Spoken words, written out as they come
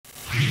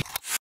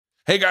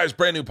Hey guys,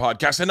 brand new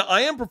podcast, and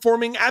I am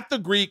performing at the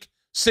Greek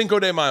Cinco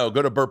de Mayo.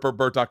 Go to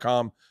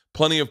Bert.com.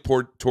 Plenty of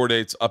tour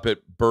dates up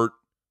at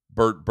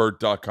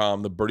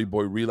Bert.com. The Birdie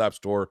Boy Relapse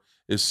Tour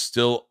is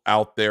still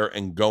out there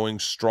and going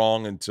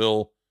strong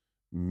until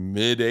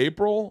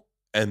mid-April,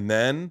 and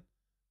then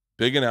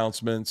big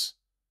announcements,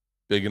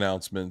 but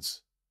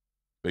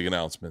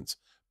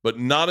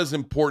not as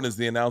important as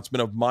the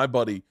announcement of my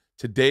buddy,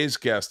 today's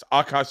guest,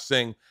 Akaash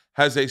Singh,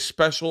 has a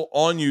special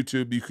on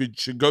YouTube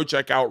should go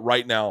check out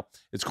right now.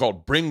 It's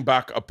called Bring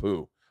Back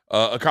Apu.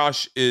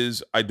 Akaash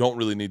is, I don't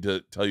really need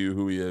to tell you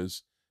who he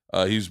is.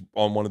 He's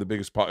on one of the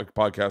biggest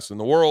podcasts in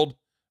the world,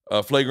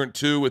 Flagrant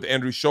 2 with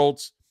Andrew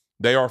Schultz.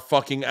 They are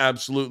fucking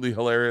absolutely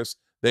hilarious.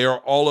 They are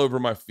all over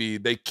my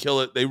feed. They kill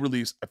it. They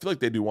release, I feel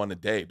like they do one a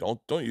day. Don't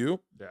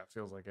you? Yeah, it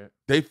feels like it.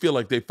 They feel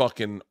like they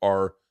fucking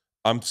are.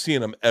 I'm seeing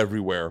them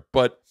everywhere.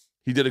 But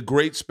he did a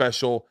great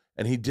special,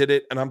 and he did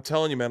it. And I'm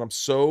telling you, man, I'm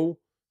so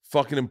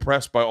fucking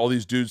impressed by all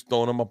these dudes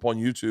throwing him up on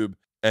YouTube.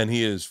 And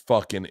he is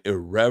fucking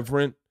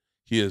irreverent.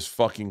 He is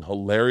fucking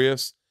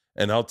hilarious.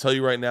 And I'll tell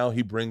you right now,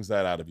 he brings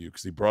that out of you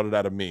because he brought it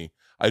out of me.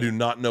 I do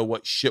not know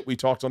what shit we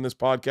talked on this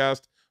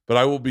podcast, but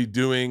I will be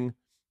doing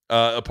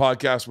a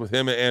podcast with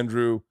him and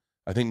Andrew,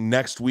 I think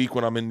next week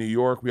when I'm in New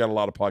York. We got a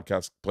lot of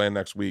podcasts planned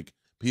next week.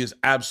 He is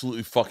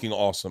absolutely fucking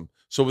awesome.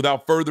 So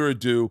without further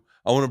ado,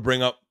 I want to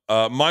bring up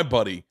my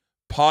buddy,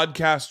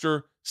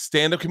 podcaster,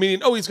 stand-up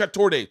comedian. Oh, he's got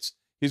tour dates.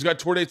 He's got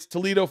tour dates,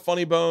 Toledo,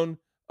 Funny Bone,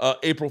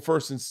 April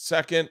 1st and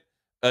 2nd.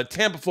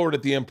 Tampa, Florida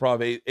at the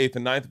Improv, 8th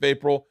and 9th of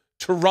April.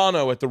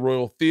 Toronto at the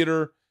Royal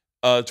Theater,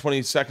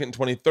 22nd and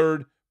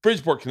 23rd.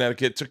 Bridgeport,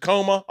 Connecticut.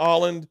 Tacoma,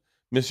 Holland,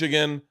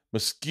 Michigan.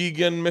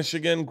 Muskegon,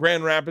 Michigan.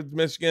 Grand Rapids,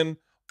 Michigan.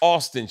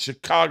 Austin,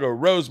 Chicago,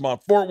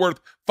 Rosemont, Fort Worth.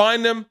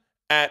 Find them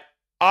at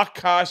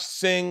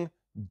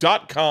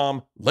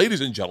AkaashSingh.com. Ladies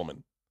and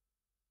gentlemen,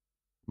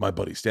 my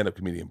buddy, stand-up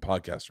comedian,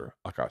 podcaster,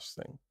 Akaash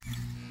Singh.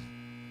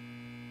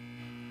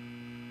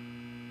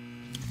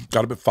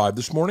 Got up at 5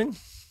 this morning.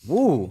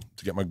 Ooh.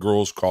 To get my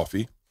girls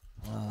coffee.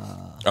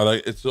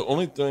 It's the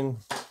only thing.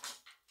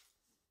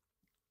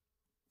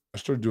 I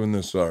started doing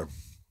this. It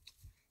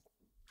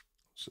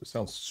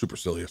sounds super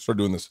silly. I started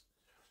doing this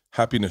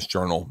happiness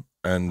journal,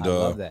 and I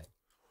love that.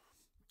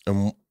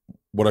 And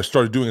what I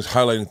started doing is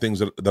highlighting things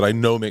that I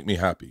know make me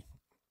happy.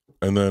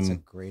 And then that's a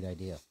great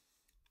idea.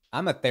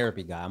 I'm a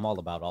therapy guy. I'm all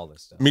about all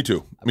this stuff. Me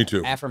too.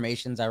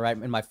 Affirmations I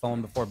write in my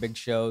phone before big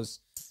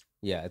shows.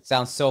 Yeah, it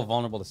sounds so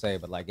vulnerable to say,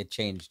 but like it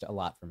changed a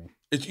lot for me.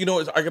 It's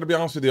I got to be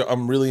honest with you.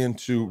 I'm really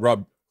into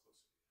Rob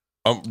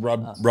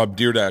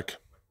Dyrdek.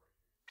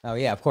 Oh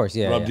yeah, of course.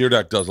 Yeah, Rob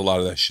Dyrdek does a lot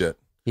of that shit.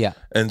 Yeah.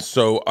 And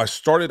so I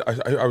started.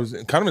 I was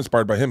kind of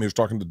inspired by him. He was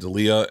talking to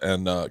D'Elia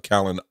and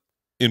Callan,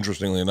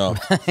 interestingly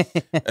enough,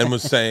 and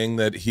was saying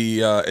that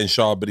he and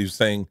Shaw, but he was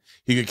saying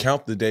he could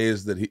count the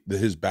days that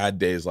his bad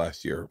days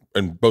last year,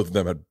 and both of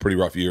them had pretty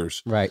rough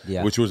years. Right.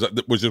 Yeah. Which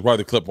is why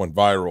the clip went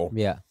viral.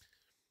 Yeah.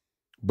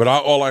 But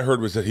all I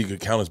heard was that he could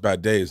count his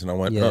bad days, and I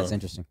went, yeah, that's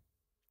interesting.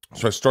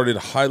 So I started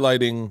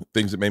highlighting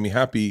things that made me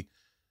happy,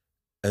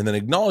 and then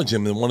acknowledge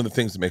him. And one of the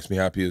things that makes me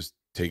happy is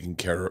taking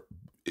care,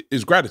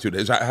 is gratitude,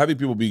 is having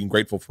people being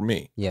grateful for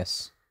me.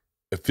 Yes,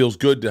 it feels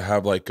good to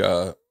have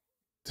to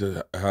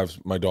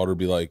have my daughter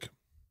be like,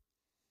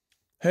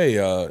 "Hey,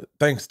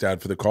 thanks,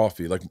 Dad, for the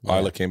coffee." Like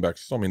Isla came back,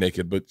 she saw me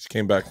naked, but she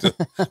came back to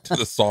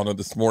the sauna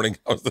this morning.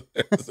 I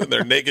was in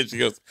there naked. She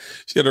had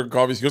her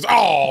coffee. She goes,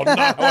 "Oh, not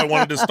how I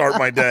wanted to start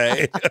my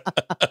day."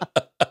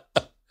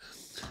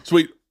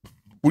 Sweet.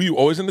 Were you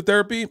always into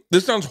therapy?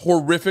 This sounds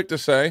horrific to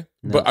say,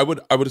 but I would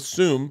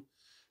assume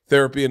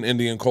therapy in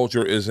Indian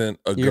culture isn't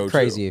a go-to. You're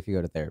crazy if you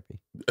go to therapy.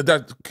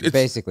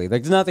 Basically,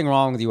 like, there's nothing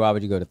wrong with you. Why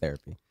would you go to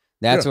therapy?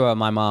 That's what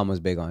my mom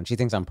was big on. She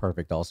thinks I'm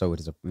perfect also, which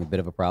is a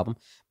bit of a problem.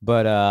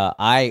 But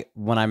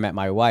when I met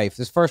my wife,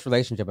 this first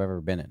relationship I've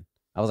ever been in,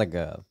 I was like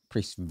a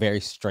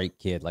very straight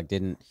kid, like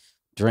didn't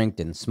drink,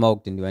 didn't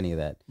smoke, didn't do any of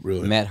that.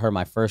 Really? Met her,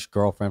 my first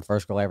girlfriend,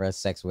 first girl I ever had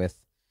sex with,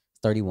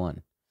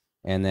 31.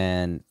 And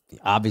then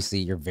obviously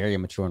you're very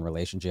immature in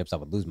relationships. I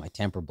would lose my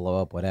temper,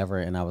 blow up, whatever.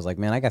 And I was like,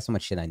 man, I got so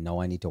much shit I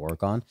know I need to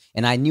work on.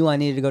 And I knew I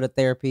needed to go to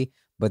therapy,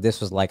 but this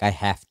was like, I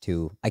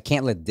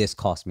can't let this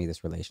cost me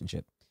this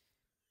relationship.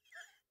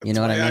 You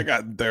know what I mean? I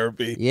got in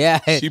therapy. Yeah.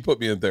 She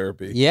put me in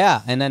therapy.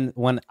 Yeah. And then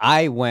when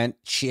I went,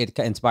 it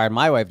inspired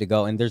my wife to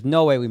go. And there's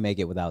no way we make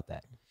it without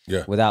that.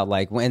 Yeah. Without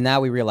and now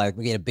we realize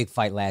we had a big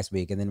fight last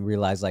week. And then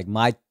realize like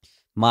my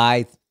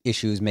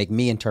issues make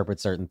me interpret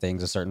certain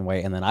things a certain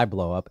way, and then I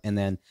blow up, and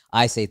then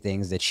I say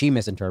things that she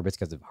misinterprets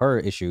because of her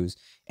issues,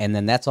 and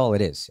then that's all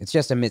it is. It's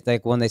just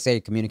like when they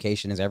say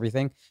communication is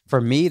everything. For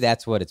me,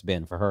 that's what it's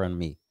been for her and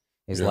me.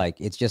 It's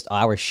like it's just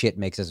our shit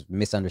makes us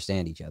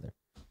misunderstand each other.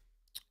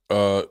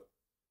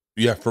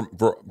 Yeah.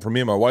 For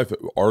me and my wife,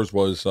 ours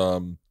was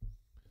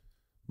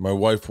my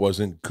wife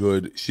wasn't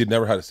good. She'd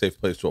never had a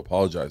safe place to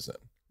apologize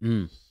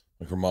in.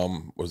 Like her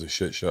mom was a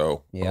shit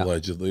show,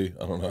 allegedly.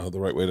 I don't know the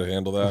right way to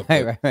handle that.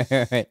 Right.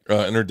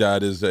 And her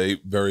dad is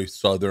a very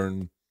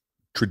Southern,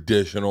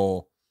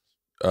 traditional,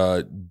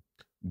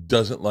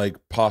 doesn't like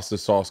pasta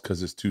sauce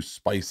because it's too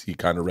spicy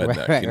kind of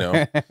redneck, you know?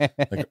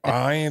 Like,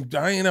 I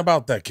ain't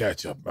about that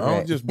ketchup.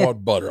 I'll just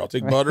want butter. I'll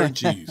take butter and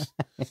cheese.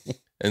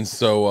 And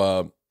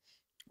so,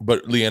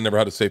 but Leanne never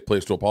had a safe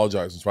place to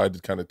apologize. And so I had to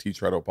kind of teach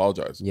her how to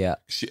apologize. Yeah.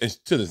 And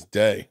to this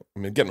day, I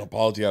mean, getting an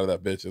apology out of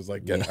that bitch is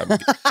like,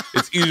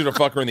 it's easier to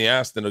fuck her in the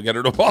ass than to get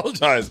her to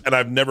apologize. And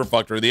I've never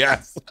fucked her in the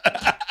ass.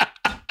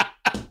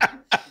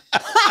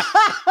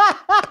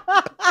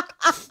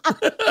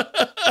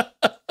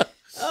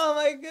 Oh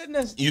my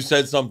goodness! You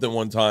said something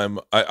one time.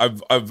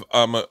 I'm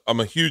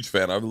a huge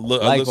fan. I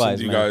listen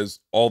to you guys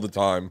all the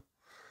time.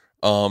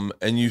 And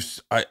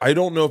I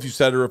don't know if you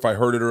said it or if I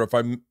heard it or if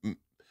I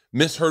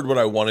misheard what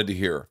I wanted to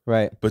hear.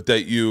 Right. But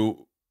that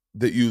you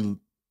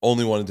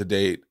only wanted to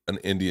date an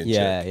Indian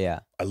chick. Yeah.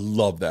 I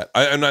love that.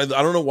 I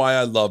don't know why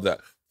I love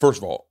that. First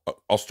of all,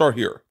 I'll start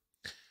here.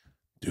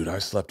 Dude, I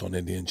slept on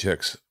Indian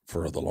chicks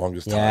for the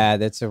longest time. Yeah,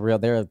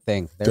 they're a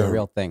thing. They're a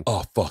real thing.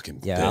 Oh, fucking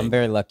yeah, thing. I'm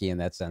very lucky in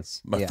that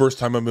sense. My first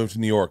time I moved to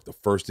New York, the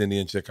first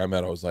Indian chick I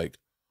met, I was like,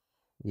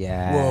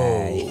 yeah.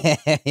 Whoa.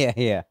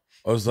 yeah.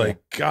 I was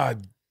like,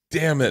 God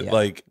damn it. Yeah.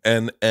 Like,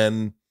 and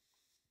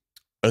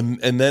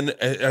then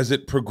as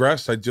it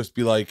progressed, I'd just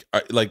be like,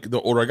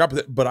 the older I got,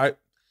 but I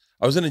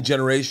was in a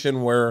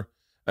generation where,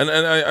 and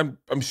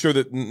I'm sure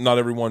that not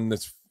everyone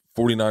that's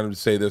 49 would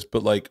say this,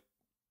 but like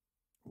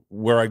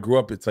where I grew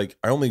up, it's like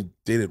I only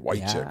dated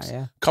white chicks,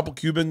 a couple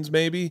Cubans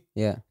maybe,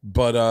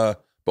 but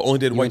only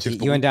dated white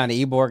chicks. You went down to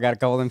Ybor, got a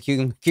couple of them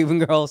Cuban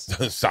girls.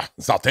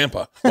 South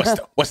Tampa,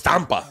 West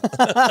Tampa,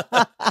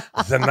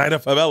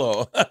 Zenaida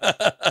Favelo.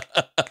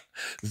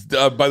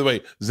 By the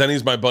way,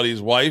 Zenny's my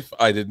buddy's wife.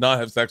 I did not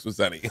have sex with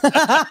Zenny.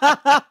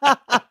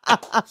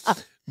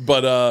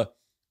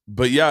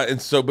 But yeah,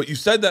 and so, but you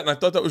said that, and I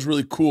thought that was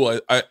really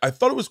cool. I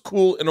thought it was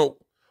cool in a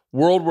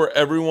world where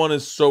everyone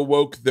is so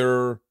woke.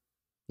 They're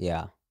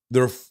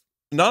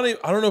not.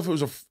 I don't know if it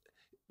was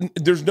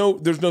there's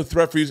no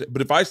threat for you.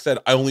 But if I said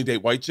I only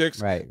date white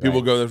chicks,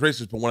 people go, that's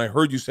racist. But when I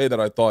heard you say that,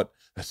 I thought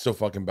that's so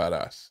fucking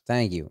badass.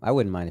 Thank you. I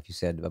wouldn't mind if you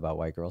said about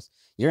white girls.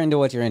 You're into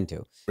what you're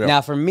into. Yep.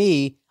 Now, for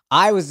me,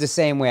 I was the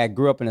same way. I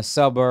grew up in a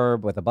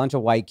suburb with a bunch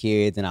of white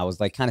kids, and I was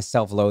like kind of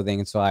self-loathing,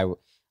 and so I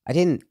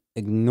didn't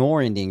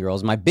ignore Indian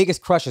girls. My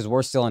biggest crushes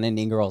were still on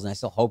Indian girls, and I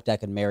still hoped I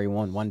could marry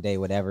one day,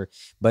 whatever.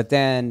 But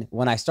then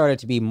when I started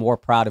to be more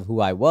proud of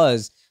who I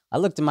was, I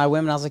looked at my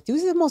women, I was like,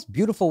 these are the most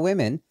beautiful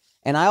women.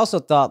 And I also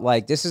thought,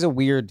 like, this is a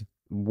weird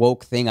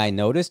woke thing I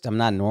noticed. I'm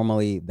not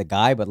normally the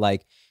guy, but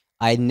like,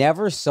 I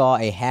never saw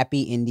a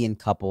happy Indian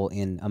couple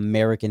in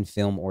American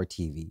film or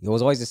TV. It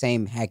was always the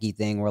same hacky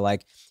thing where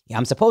like,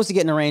 I'm supposed to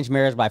get an arranged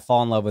marriage, but I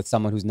fall in love with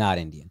someone who's not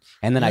Indian.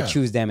 And then I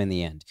choose them in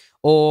the end.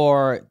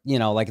 Or, you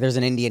know, like there's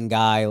an Indian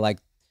guy like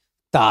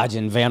Taj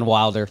and Van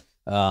Wilder.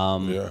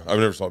 Yeah, I've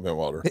never saw Van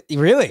Wilder.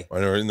 Really? I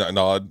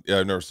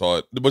never saw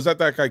it. Was that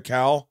guy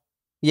Cal?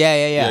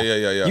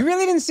 Yeah. You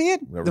really didn't see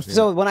it?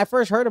 When I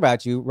first heard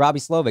about you, Robbie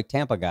Slovic,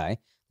 Tampa guy,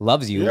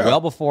 loves you.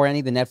 Well before any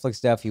of the Netflix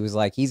stuff, he was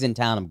like, he's in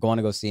town. I'm going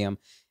to go see him.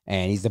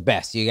 And he's the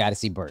best. You got to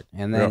see Bert.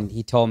 And then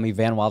he told me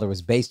Van Wilder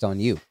was based on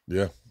you.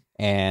 Yeah.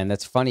 And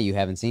that's funny you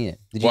haven't seen it.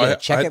 Did you get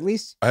a check at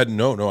least? I had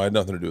no, I had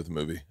nothing to do with the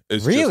movie.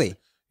 It's really?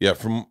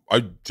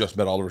 I just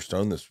met Oliver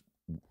Stone this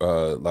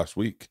last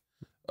week.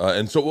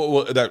 And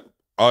so that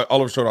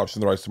Oliver Stone optioned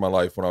the rights to my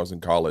life when I was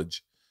in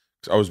college.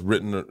 I was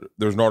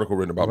there's an article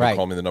written about me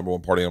calling me the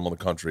 #1 party animal in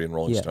the country in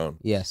Rolling Stone.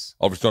 Yes.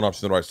 Oliver Stone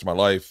optioned the rights to my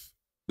life.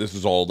 This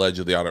is all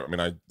allegedly.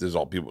 This is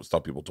all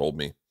stuff people told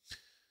me.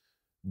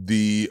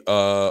 The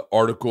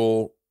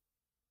article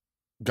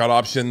got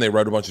optioned. They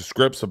read a bunch of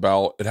scripts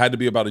about it. Had to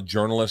be about a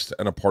journalist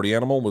and a party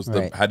animal.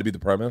 Had to be the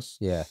premise.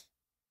 Yeah.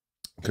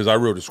 Because I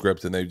wrote a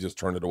script and they just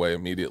turned it away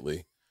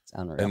immediately. It's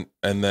unreal.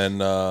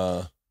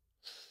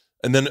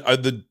 And then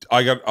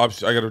I got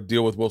to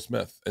deal with Will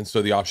Smith, and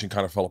so the option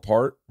kind of fell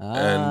apart.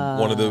 And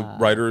one of the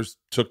writers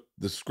took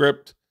the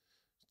script,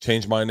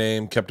 changed my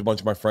name, kept a bunch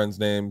of my friends'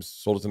 names,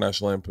 sold it to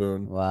National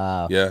Lampoon.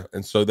 Wow. Yeah,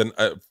 and so then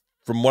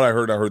from what I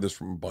heard this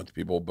from a bunch of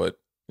people, but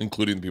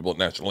including the people at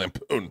National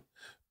Lampoon.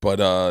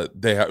 But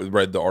they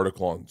read the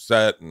article on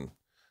set, and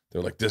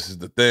they're like, "This is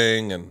the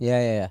thing." And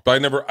yeah.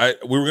 But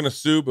we were gonna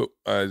sue, but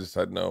I just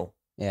said no.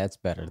 Yeah, it's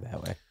better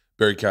that way.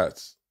 Barry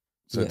Katz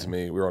said to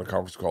me, we were on a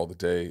conference call the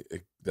day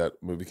that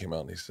movie came out,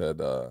 and he said,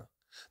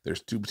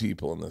 there's two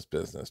people in this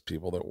business,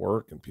 people that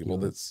work and people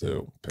that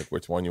sue. Pick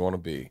which one you want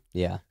to be.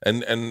 Yeah.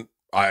 And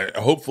I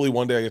hopefully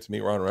one day I get to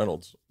meet Ryan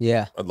Reynolds.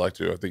 Yeah. I'd like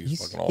to. I think he's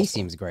fucking awesome. He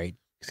seems great.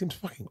 He seems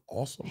fucking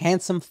awesome.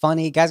 Handsome,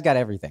 funny. Guy's got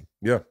everything.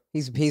 Yeah.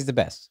 He's the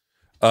best.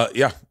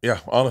 Yeah,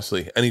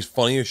 honestly. And he's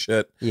funny as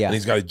shit. Yeah. And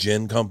he's got a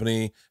gin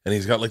company, and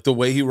he's got like the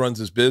way he runs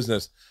his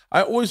business.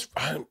 Wait,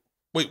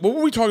 what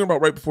were we talking about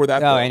right before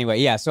that? Oh, anyway,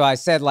 yeah. So I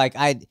said like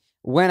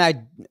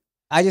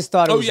I just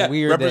thought it was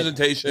weird.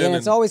 Representation. And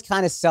it's always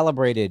kind of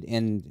celebrated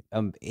in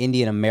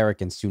Indian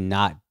Americans to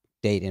not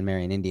date and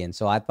marry an Indian.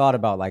 So I thought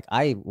about like,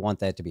 I want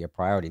that to be a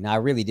priority. Now I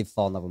really did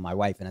fall in love with my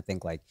wife, and I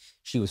think like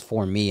she was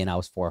for me and I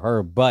was for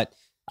her. But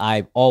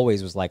I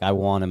always was like, I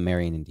want to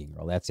marry an Indian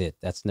girl. That's it.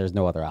 There's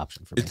no other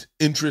option for me. It's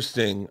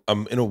interesting.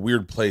 I'm in a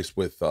weird place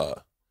with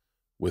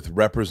with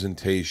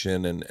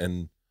representation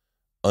and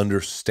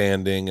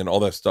understanding and all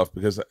that stuff,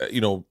 because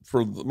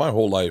for my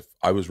whole life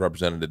I was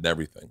represented in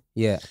everything.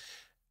 Yeah.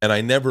 And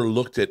I never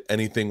looked at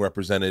anything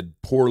represented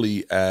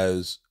poorly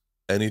as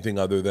anything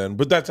other than,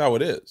 but that's how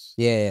it is.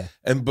 Yeah.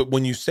 But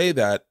when you say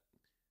that,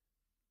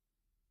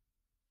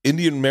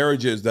 Indian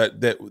marriages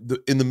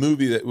in the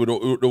movie that would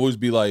always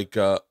be like,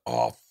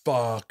 oh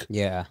fuck,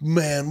 yeah,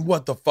 man,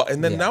 what the fuck?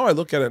 And then now I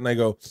look at it and I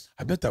go,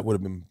 I bet that would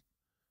have been.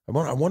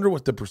 I wonder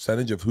what the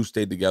percentage of who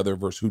stayed together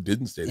versus who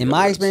didn't stay together. In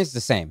my experience, it's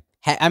the same.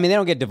 I mean, they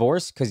don't get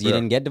divorced because you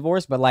didn't get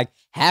divorced, but like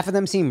half of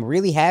them seem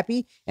really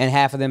happy and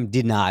half of them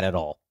did not at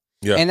all.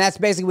 Yeah, and that's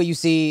basically what you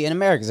see in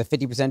America is a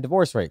 50%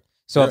 divorce rate.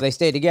 So if they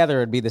stayed together,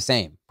 it'd be the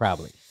same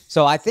probably.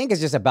 So I think it's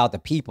just about the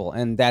people,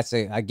 and that's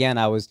again,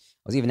 I was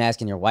even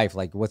asking your wife,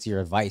 like, what's your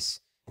advice?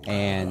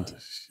 And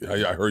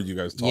I heard you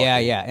guys talking.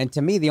 Yeah. And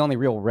to me, the only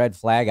real red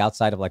flag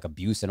outside of like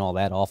abuse and all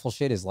that awful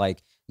shit is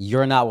like,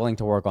 you're not willing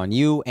to work on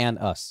you and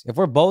us. If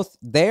we're both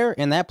there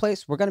in that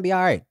place, we're going to be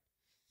all right.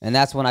 And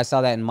that's when I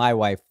saw that in my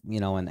wife,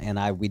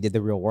 and we did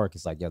the real work.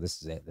 It's like, yo,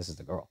 this is it. This is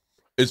the girl.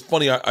 It's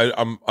funny.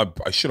 I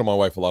shit on my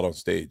wife a lot on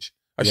stage.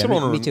 I shit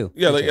on her. Me too.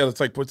 Yeah. Me too.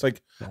 It's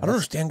like, I don't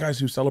understand guys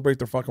who celebrate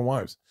their fucking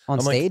wives. On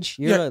stage?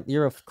 Like,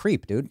 you're a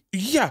creep, dude.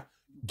 Yeah.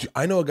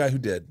 I know a guy who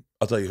did.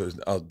 I'll tell you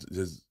I'll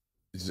just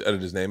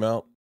edit his name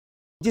out.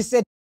 Just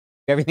said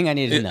everything I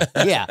needed to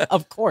know. Yeah,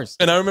 of course.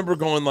 And I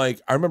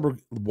remember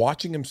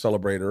watching him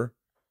celebrate her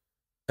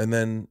and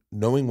then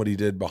knowing what he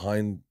did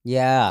behind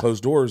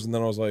closed doors. And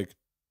then I was like,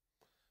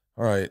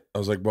 all right. I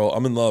was like, well,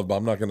 I'm in love, but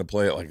I'm not going to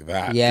play it like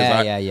that.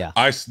 Yeah.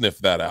 I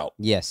sniffed that out.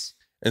 Yes.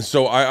 And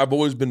so I've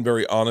always been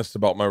very honest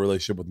about my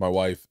relationship with my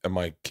wife and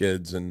my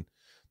kids and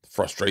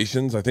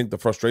frustrations. I think the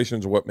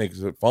frustrations are what makes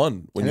it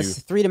fun.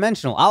 It's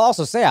three-dimensional. I'll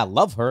also say I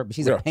love her, but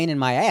she's a pain in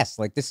my ass.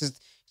 Like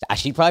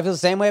she probably feels the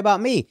same way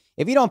about me.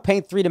 If you don't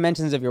paint 3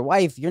 dimensions of your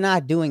wife, you're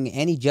not doing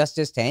any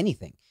justice to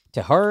anything.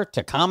 To her,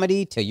 to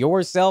comedy, to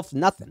yourself,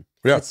 nothing.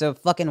 Yeah. It's a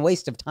fucking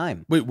waste of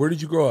time. Wait, where did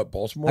you grow up?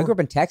 Baltimore? I grew up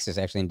in Texas,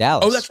 actually, in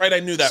Dallas. Oh, that's right.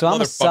 I knew that. So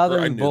I'm a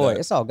Southern boy.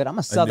 It's all good. I'm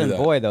a Southern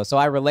boy, though. So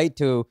I relate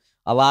to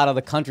a lot of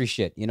the country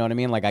shit. You know what I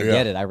mean? Like, I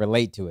get it. I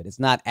relate to it. It's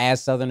not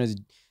as Southern as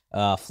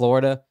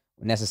Florida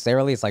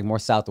necessarily. It's like more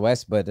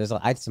Southwest, but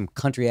I had some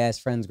country-ass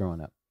friends growing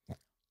up.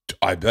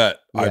 I bet.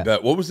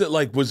 What was it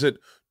like? Was it,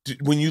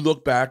 when you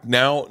look back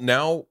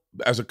now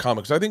as a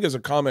comic, because I think as a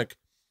comic,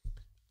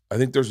 I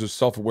think there's a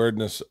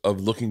self-awareness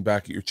of looking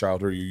back at your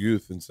childhood or your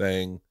youth and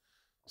saying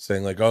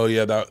like, oh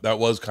yeah, that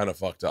was kind of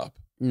fucked up.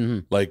 Mm-hmm.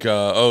 Like,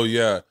 oh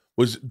yeah.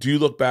 Do you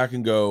look back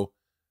and go,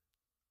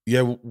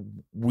 yeah,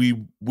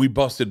 we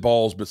busted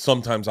balls, but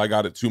sometimes I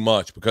got it too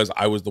much because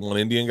I was the one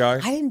Indian guy?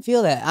 I didn't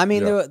feel that. I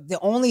mean, the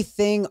only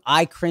thing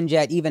I cringe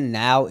at even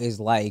now is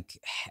like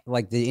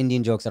the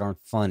Indian jokes that aren't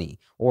funny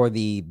or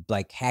the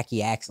like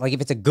hacky accent. Like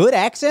if it's a good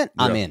accent,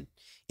 I'm in.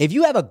 If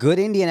you have a good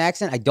Indian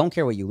accent, I don't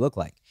care what you look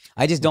like.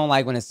 I just don't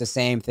like when it's the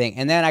same thing.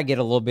 And then I get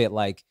a little bit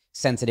like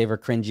sensitive or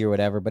cringy or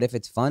whatever. But if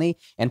it's funny,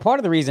 and part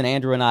of the reason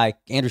Andrew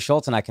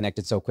Schultz and I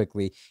connected so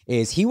quickly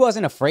is he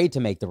wasn't afraid to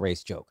make the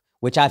race joke,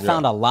 which I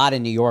found a lot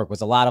in New York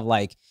was a lot of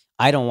like,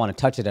 I don't want to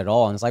touch it at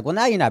all. And it's like, well,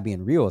 now you're not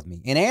being real with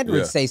me. And Andrew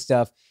would say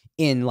stuff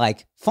in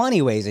like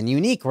funny ways and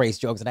unique race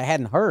jokes that I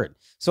hadn't heard.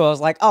 So I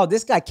was like, oh,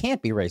 this guy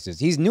can't be racist.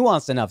 He's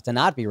nuanced enough to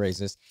not be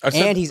racist.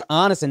 And he's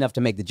honest enough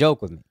to make the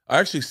joke with me. I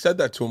actually said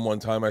that to him one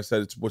time. I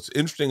said, what's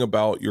interesting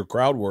about your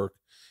crowd work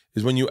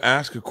is when you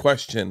ask a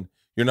question,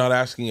 you're not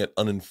asking it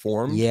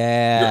uninformed.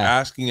 Yeah. You're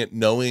asking it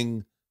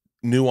knowing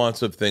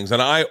nuance of things.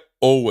 And I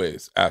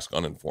always ask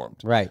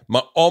uninformed. Right.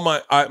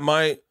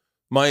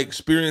 My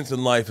experience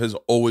in life has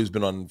always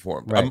been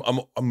uninformed. Right.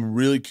 I'm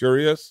really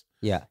curious.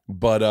 Yeah.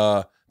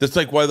 But that's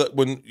like why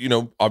when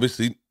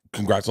obviously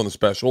congrats on the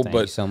special. Thank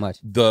but you so much.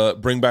 The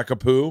Bring Back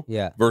Apu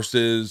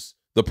versus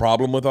The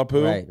Problem with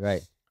Apu.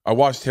 Right. I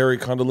watched Harry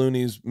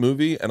Condolini's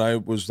movie and I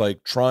was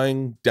like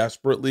trying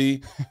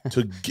desperately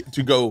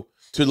to go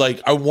to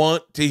like, I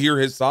want to hear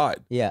his side.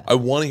 Yeah. I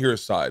want to hear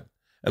his side.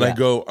 And I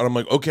go, and I'm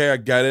like, okay, I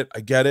get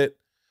it.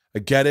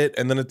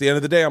 And then at the end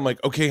of the day, I'm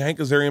like, okay, Hank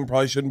Azarian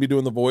probably shouldn't be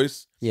doing the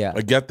voice. Yeah.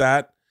 I get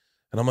that.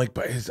 And I'm like,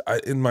 but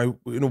in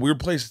a weird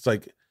place, it's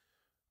like,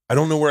 I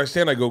don't know where I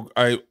stand. I go,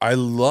 I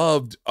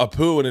loved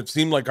Apu, and it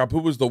seemed like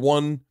Apu was the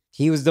one.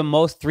 He was the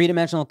most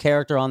three-dimensional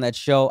character on that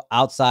show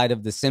outside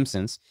of The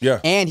Simpsons. Yeah.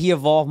 And he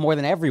evolved more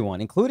than everyone,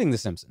 including The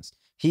Simpsons.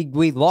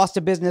 We lost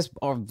a business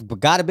or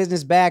got a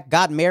business back,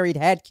 got married,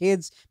 had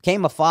kids,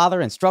 became a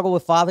father, and struggled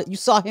with father. You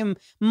saw him.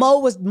 Mo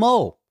was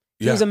Mo.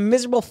 He was a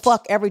miserable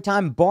fuck every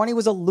time. Barney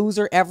was a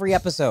loser every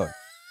episode.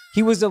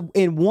 He was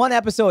in one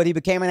episode, he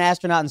became an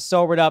astronaut and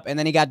sobered up, and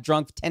then he got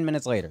drunk 10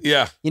 minutes later.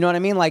 Yeah. You know what I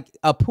mean? Like,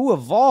 Apu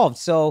evolved.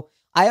 So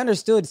I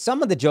understood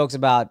some of the jokes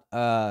about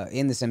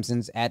in The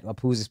Simpsons at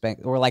Apu's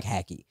expense were like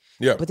hacky.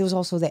 Yeah. But there was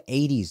also the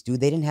 80s, dude.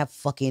 They didn't have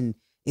fucking...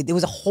 It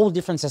was a whole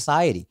different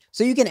society.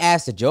 So you can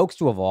ask the jokes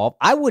to evolve.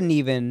 I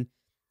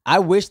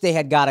wish they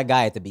had got a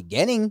guy at the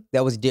beginning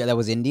that was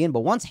Indian,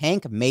 but once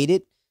Hank made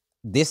it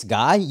this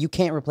guy, you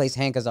can't replace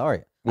Hank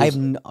Azaria. I have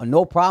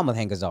no problem with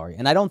Hank Azaria,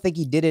 and I don't think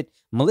he did it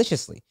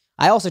maliciously.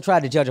 I also try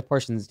to judge a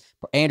person's.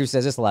 Andrew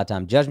says this a lot of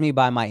times. Judge me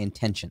by my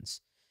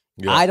intentions.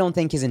 Yeah. I don't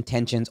think his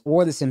intentions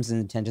or the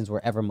Simpsons' intentions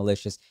were ever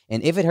malicious.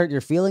 And if it hurt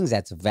your feelings,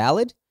 that's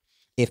valid.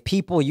 If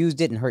people used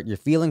it and hurt your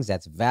feelings,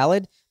 that's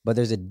valid. But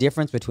there's a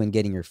difference between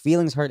getting your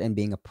feelings hurt and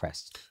being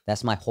oppressed.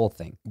 That's my whole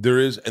thing. There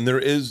is, and there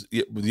is,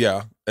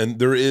 yeah, and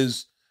there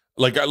is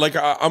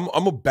I'm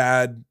a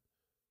bad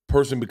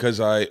person because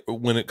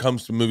when it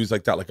comes to movies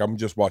like that, like I'm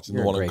just watching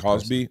the one on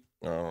Cosby.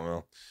 I don't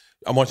know.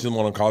 I'm watching the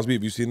one on Cosby.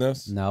 Have you seen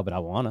this? No, but I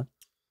wanna.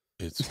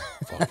 It's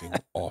fucking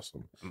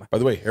awesome. By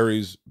the way,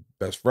 Harry's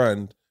best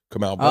friend,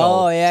 Kamal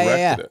Bell,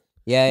 directed it.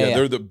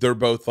 Yeah. They're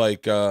both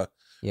like yeah.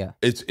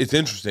 It's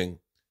interesting.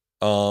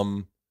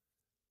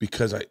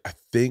 Because I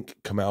think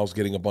Kamal's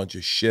getting a bunch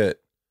of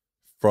shit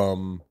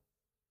from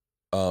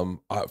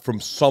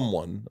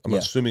someone. I'm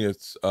assuming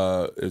it's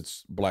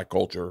black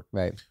culture,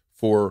 right?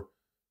 For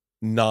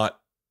not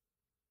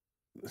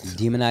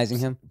demonizing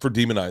him, for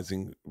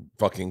demonizing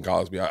fucking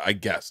Cosby. I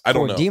guess I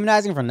don't know.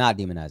 Demonizing for not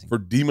demonizing. For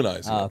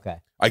demonizing. Oh,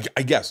 okay. I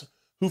guess.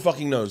 Who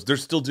fucking knows?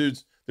 There's still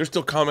dudes. There's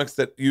still comics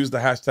that use the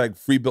hashtag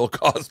Free Bill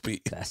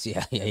Cosby. That's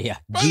yeah.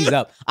 G's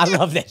up. I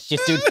love that shit,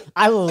 dude.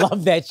 I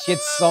love that shit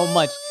so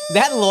much.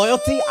 That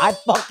loyalty, I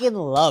fucking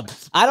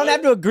love. I don't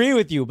have to agree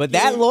with you, but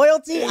that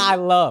loyalty, I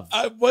love.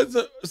 I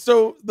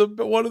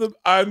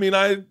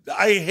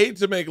hate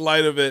to make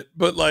light of it,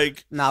 but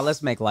like, nah,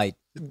 let's make light.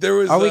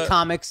 Are we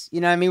comics?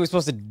 You know what I mean? We're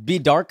supposed to be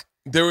dark.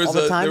 There was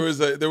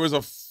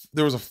a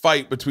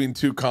fight between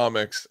two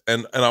comics,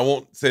 and I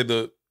won't say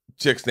the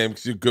chick's name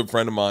because she's a good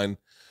friend of mine.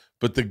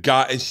 But the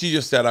guy, and she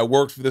just said, I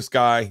worked for this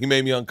guy. He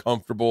made me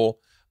uncomfortable.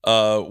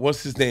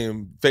 What's his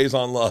name?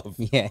 Faison Love.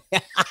 Yeah.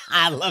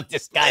 I love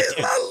this guy,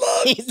 dude.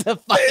 He's the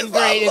fucking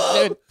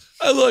greatest,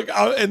 dude.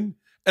 And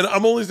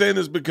I'm only saying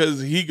this because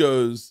he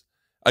goes,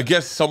 I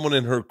guess someone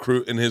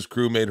in his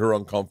crew made her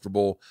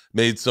uncomfortable,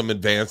 made some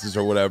advances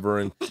or whatever,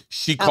 and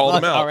she called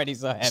him out. Already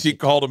so happy. She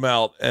called him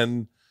out,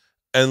 and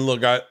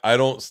look, I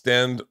don't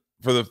stand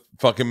for the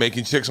fucking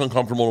making chicks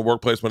uncomfortable in a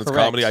workplace when it's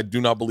comedy. I do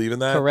not believe in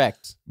that.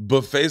 Correct.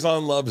 But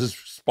Faison Love's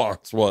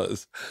response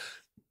was,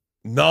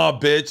 nah,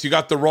 bitch, you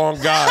got the wrong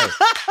guy.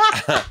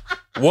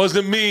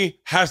 Wasn't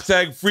me.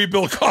 Hashtag Free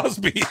Bill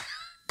Cosby.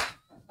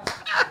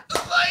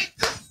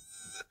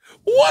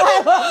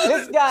 I love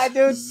this guy,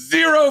 dude.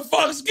 Zero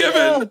fucks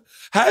given.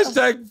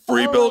 Hashtag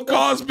Free Bill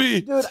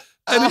Cosby. Dude.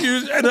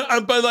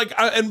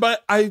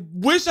 But I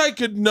wish I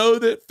could know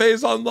that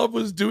Faison Love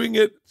was doing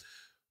it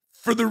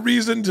for the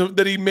reason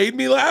that he made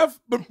me laugh,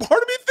 but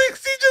part of me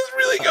thinks he just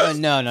really goes,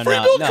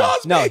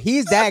 no,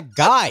 he's that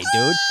guy,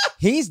 dude.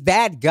 He's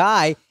that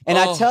guy. And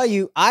I tell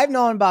you, I've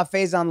known about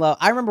Faison Love.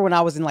 I remember when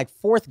I was in like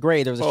 4th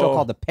grade, there was a show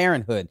called The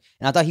Parenthood,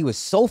 and I thought he was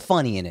so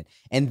funny in it.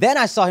 And then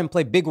I saw him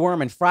play Big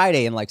Worm and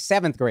Friday in like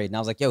 7th grade, and I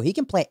was like, yo, he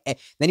can play.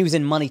 Then he was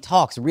in Money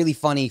Talks, really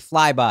funny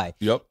flyby.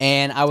 Yep.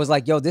 And I was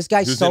like, yo, this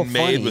guy's so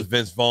funny. Made with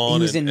Vince Vaughn.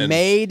 He was in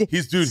Made.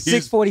 He's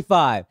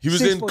 645. He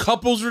was in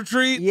Couples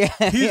Retreat. Yeah.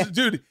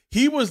 Dude,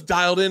 he was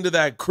dialed into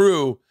that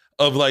crew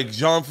of like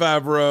Jon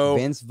Favreau,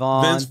 Vince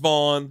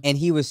Vaughn. And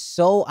he was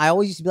so, I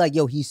always used to be like,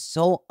 yo, he's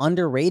so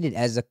underrated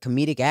as a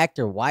comedic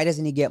actor. Why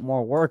doesn't he get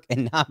more work?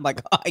 And now I'm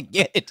like, oh, I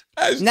get it.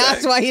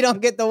 That's why he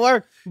don't get the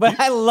work. But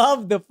I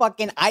love the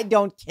fucking I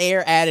don't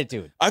care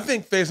attitude. I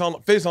think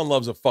Faison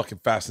Love's a fucking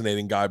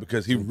fascinating guy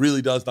because he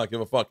really does not give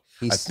a fuck.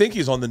 I think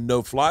he's on the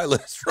no-fly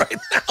list right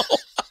now.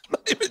 I'm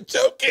not even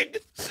joking.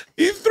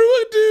 He threw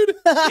a dude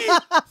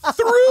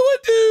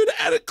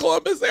at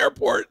Columbus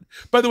Airport.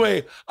 By the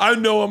way, I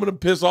know I'm going to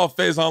piss off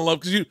Faison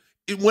Love because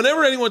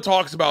whenever anyone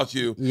talks about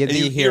you, and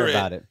you hear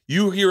about it,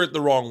 you hear it the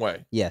wrong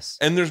way. Yes.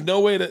 And there's no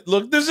way to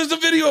look. This is a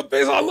video of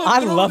Faison Love. I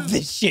love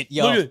this shit,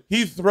 yo. Look at it.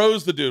 He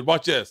throws the dude.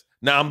 Watch this.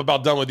 Now I'm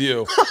about done with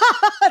you.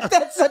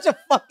 That's such a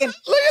fucking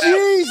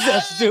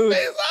Jesus, dude.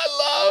 Faison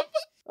Love.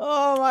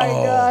 Oh my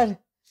God.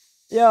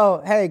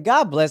 Yo, hey,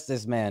 God bless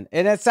this man.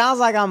 And it sounds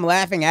like I'm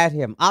laughing at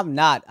him. I'm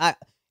not.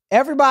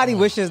 Everybody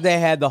wishes they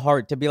had the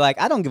heart to be like,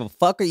 I don't give a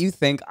fuck what you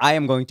think. I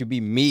am going to be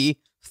me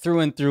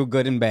through and through,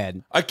 good and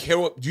bad.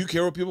 Do you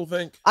care what people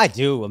think? I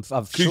do. I'm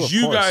sure. Because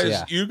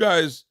you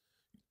guys,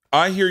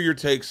 I hear your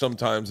takes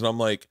sometimes, and I'm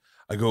like,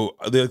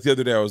 the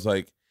other day I was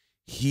like,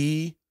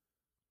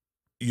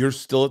 you're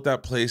still at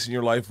that place in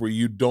your life where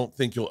you don't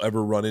think you'll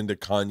ever run into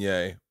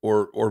Kanye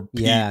or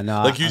Pete. Yeah,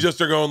 no. Like you just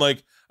are going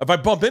like, if I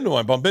bump into him,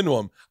 I bump into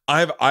him.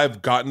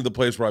 I've gotten to the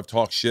place where I've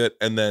talked shit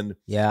and then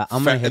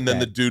I'm gonna hit and then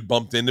the dude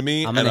bumped into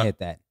me. I'm gonna hit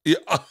that. Yeah.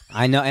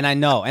 I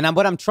know. And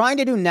what I'm trying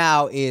to do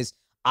now is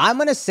I'm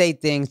gonna say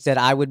things that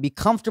I would be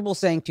comfortable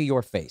saying to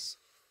your face.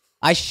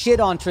 I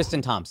shit on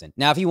Tristan Thompson.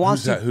 Now, if he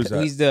wants Who's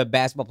that? He's the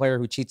basketball player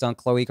who cheats on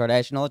Khloe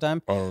Kardashian all the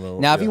time. I don't know.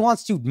 Now, if he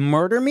wants to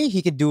murder me,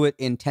 he could do it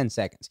in 10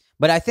 seconds.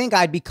 But I think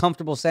I'd be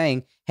comfortable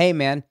saying, hey,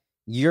 man,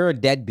 you're a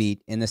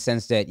deadbeat in the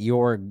sense that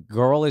your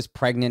girl is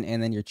pregnant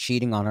and then you're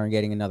cheating on her and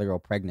getting another girl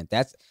pregnant.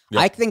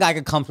 I think I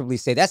could comfortably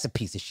say that's a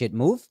piece of shit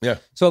move. Yeah.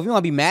 So if you want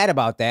to be mad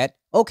about that,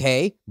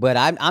 okay. But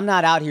I'm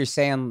not out here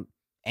saying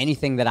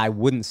anything that I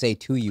wouldn't say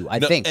to you. I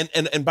think.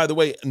 And by the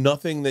way,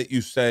 nothing that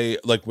you say,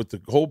 like with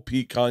the whole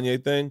Pete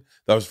Kanye thing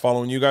that I was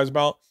following you guys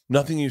about,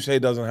 nothing you say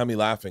doesn't have me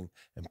laughing.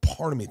 And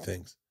part of me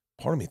thinks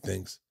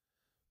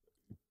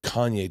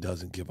Kanye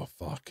doesn't give a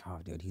fuck. Oh,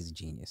 dude, he's a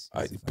genius.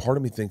 Part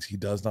of me thinks he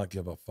does not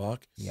give a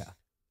fuck. Yeah.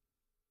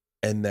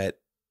 And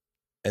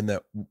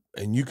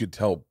you could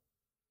tell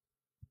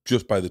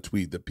just by the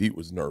tweet that Pete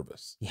was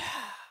nervous. Yeah.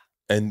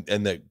 And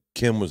that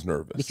Kim was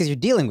nervous. Because you're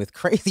dealing with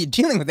crazy. You're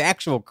dealing with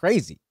actual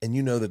crazy. And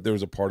you know that there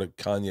was a part of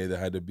Kanye that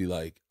had to be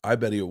like, I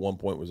bet he at one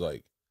point was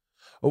like,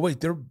 oh wait,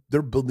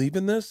 they're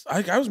believing this?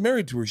 I was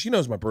married to her. She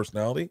knows my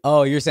personality.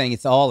 Oh, you're saying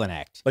it's all an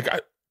act. Like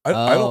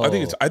I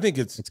think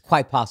it's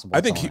quite possible.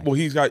 I think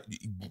he's got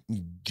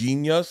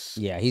genius.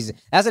 Yeah,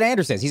 that's what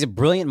Andrew says. He's a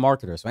brilliant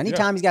marketer. So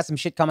anytime he's got some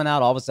shit coming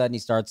out, all of a sudden he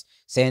starts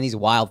saying these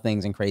wild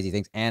things and crazy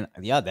things. And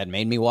that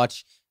made me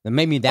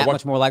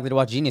much more likely to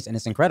watch Genius, and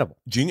it's incredible.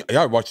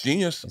 I watched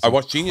Genius.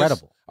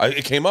 Incredible.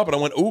 It came up and I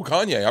went, ooh,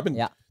 Kanye. I've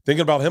been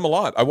thinking about him a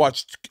lot. I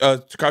watched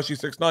Tekashi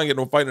 6ix9ine get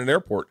into a fight in an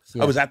airport.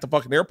 Yeah. I was at the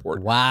fucking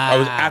airport. Wow. I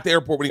was at the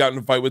airport when he got in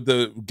a fight with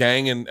the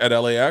gang at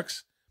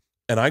LAX.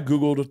 And I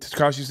Googled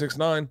Tekashi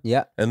 6ix9ine.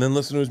 Yeah. And then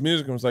listened to his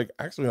music and was like,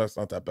 actually, that's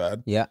not that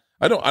bad. Yeah.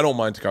 I don't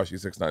mind Tekashi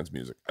 6ix9ine's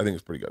music. I think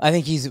it's pretty good. I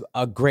think he's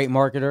a great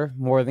marketer,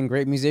 more than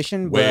great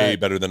musician. Way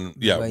better than,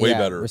 way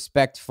better.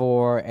 Respect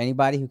for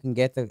anybody who can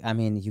get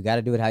you got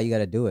to do it how you got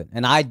to do it.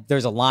 And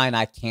there's a line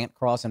I can't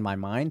cross in my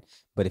mind,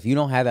 but if you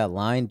don't have that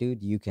line,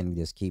 dude, you can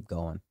just keep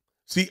going.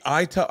 See,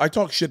 I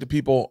talk shit to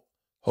people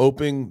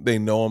hoping they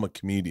know I'm a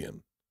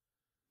comedian.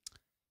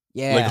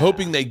 Yeah. Like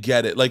hoping they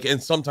get it. Like,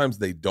 and sometimes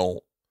they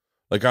don't.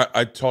 Like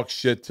I talk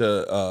shit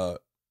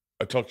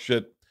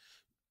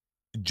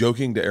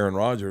joking to Aaron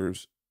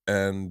Rodgers,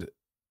 and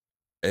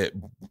I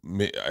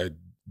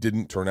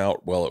didn't turn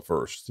out well at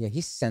first. Yeah,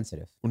 he's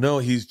sensitive. No,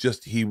 he's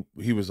just he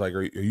was like,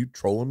 are you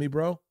trolling me,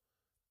 bro?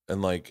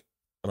 And I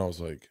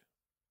was like,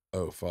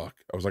 oh fuck.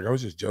 I was like, I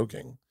was just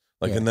joking.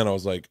 And then I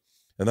was like,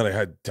 and then I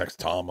had text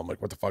Tom. I'm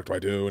like, what the fuck do I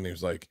do? And he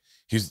was like,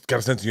 he's got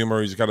a sense of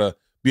humor. He's got to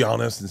be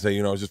honest and say,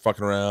 I was just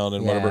fucking around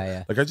and whatever.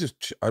 Yeah. Like I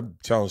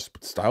challenged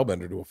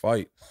Stylebender to a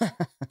fight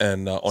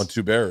and on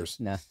Two Bears.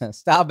 No,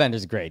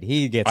 Stylebender's great.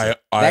 He gets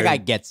it. That guy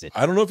gets it.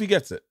 I don't know if he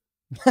gets it.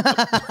 You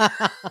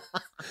gotta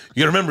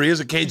remember, he is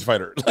a cage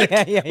fighter.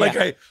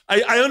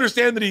 I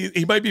understand that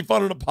he might be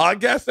fun on a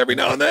podcast every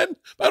now and then,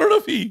 but I don't know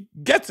if he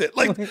gets it.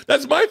 Like,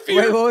 that's my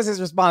fear. Wait, what was his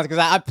response? Because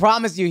I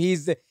promise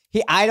you,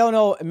 I don't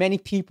know many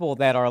people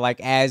that are like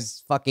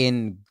as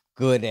fucking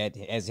good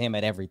as him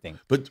at everything.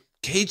 But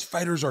cage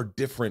fighters are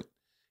different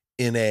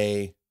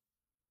in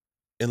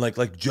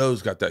like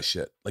Joe's got that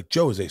shit. Like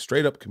Joe is a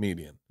straight up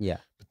comedian. Yeah.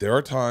 But there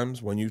are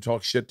times when you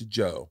talk shit to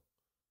Joe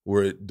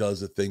where it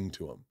does a thing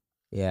to him.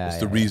 Yeah. It's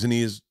the reason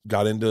he's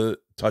got into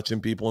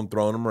touching people and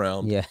throwing them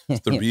around. Yeah.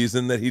 It's the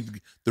reason that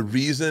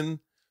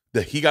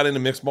he got into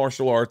mixed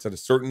martial arts at a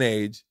certain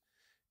age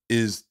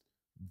is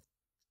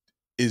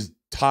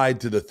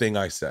tied to the thing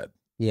I said.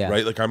 Yeah.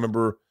 Right? Like I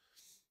remember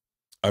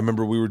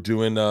we were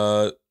doing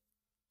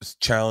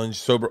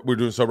challenge we were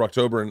doing Sober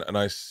October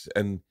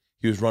and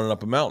he was running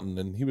up a mountain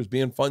and he was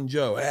being fun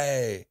Joe.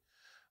 Hey,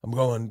 I'm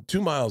going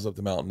 2 miles up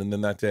the mountain. And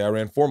then that day I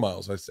ran 4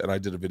 miles. I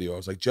did a video. I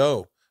was like,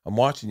 Joe, I'm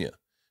watching you.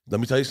 Let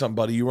me tell you something,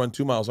 buddy. You run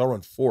 2 miles, I'll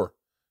run 4.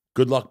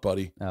 Good luck,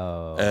 buddy.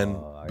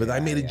 Oh, but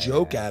I made a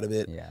joke out of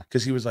it. Yeah.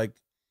 Because he was like,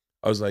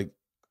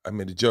 I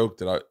made a joke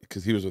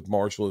because he was with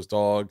Marshall, his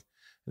dog,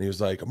 and he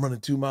was like, I'm running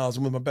 2 miles.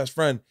 I'm with my best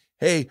friend.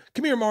 Hey,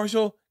 come here,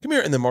 Marshall. Come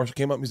here. And then Marshall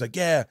came up and he's like,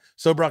 yeah,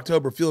 Sober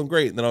October, feeling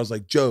great. And then I was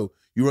like, Joe,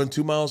 you run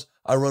 2 miles,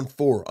 I run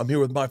 4. I'm here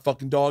with my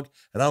fucking dog,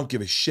 and I don't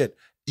give a shit.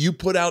 You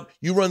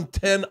run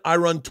 10, I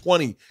run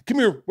 20. Come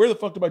here. Where the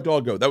fuck did my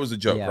dog go? That was a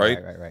joke, right?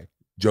 Right.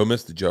 Joe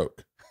missed the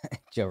joke.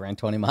 Joe ran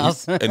 20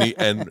 miles. and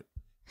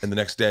the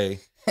next day,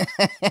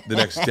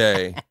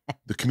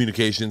 the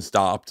communication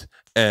stopped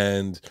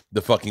and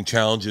the fucking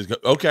challenges go,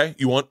 okay,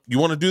 you want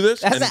to do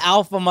this? That's an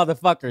alpha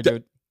motherfucker,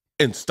 dude.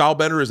 And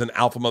Stylebender is an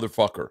alpha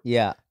motherfucker.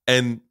 Yeah.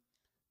 And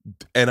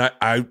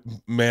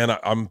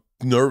I'm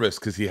nervous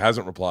because he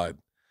hasn't replied.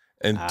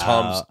 And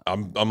Tom's,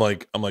 I'm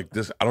like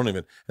this. I don't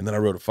even. And then I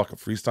wrote a fucking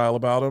freestyle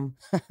about him.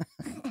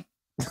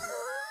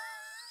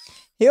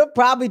 He'll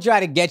probably try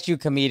to get you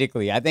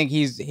comedically. I think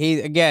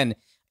again,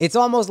 it's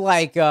almost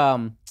like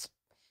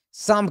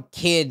some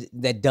kid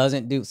that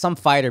doesn't do, some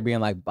fighter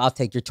being like, I'll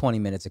take your 20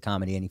 minutes of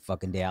comedy any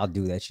fucking day. I'll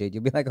do that shit.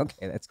 You'll be like,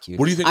 okay, that's cute.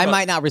 What do you think? I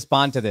might not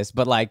respond to this,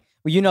 but like,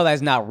 well,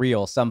 that's not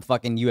real. Some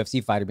fucking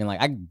UFC fighter being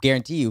like, I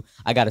guarantee you,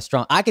 I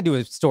could do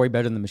a story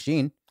better than the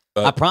machine.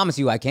 I promise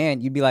you I can.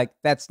 You'd be like,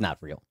 that's not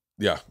real.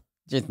 Yeah.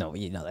 Just no,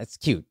 that's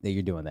cute that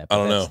you're doing that. I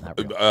don't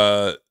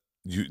know.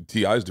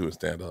 T.I.'s doing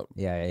stand up.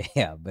 Yeah.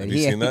 But have you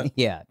seen that?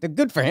 Yeah,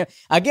 good for him.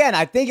 Again,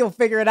 I think he'll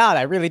figure it out.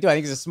 I really do. I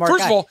think he's a smart guy.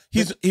 First of all,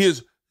 he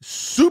is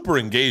super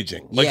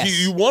engaging. Like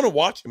you want to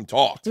watch him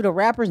talk. Dude, a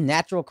rapper's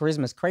natural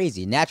charisma is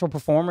crazy. Natural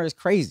performer is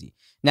crazy.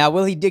 Now,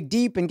 will he dig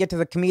deep and get to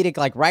the comedic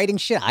like writing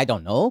shit? I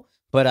don't know.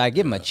 But I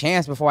give him a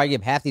chance before I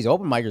give half these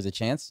open micers a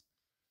chance.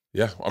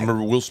 Yeah, I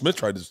remember Will Smith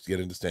tried to get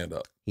into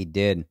stand-up. He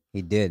did.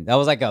 That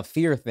was like a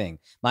fear thing.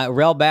 My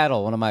Rel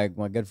Battle, one of my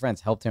good friends,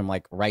 helped him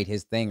like write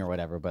his thing or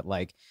whatever. But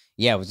like,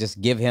 yeah, it was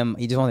just he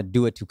just wanted to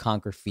do it to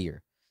conquer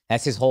fear.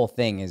 That's his whole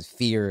thing, is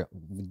fear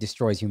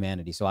destroys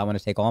humanity. So I want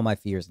to take all my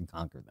fears and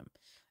conquer them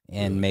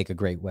and make a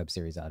great web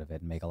series out of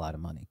it and make a lot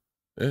of money.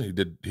 Yeah, he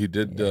did. He'd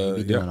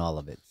be doing all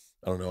of it.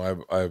 I don't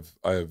know.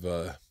 I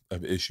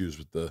have issues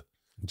with the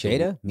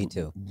Jada. Me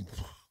too.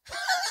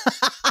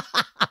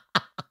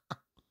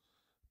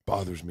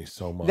 Bothers me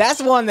so much.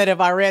 That's one that if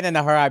I ran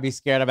into her, I'd be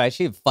scared about.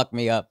 She'd fuck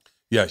me up.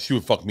 Yeah, she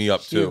would fuck me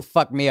up too. She would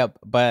fuck me up,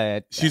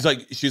 but she's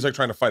like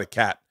trying to fight a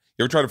cat.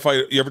 You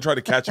ever try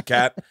to catch a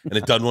cat and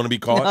it doesn't want to be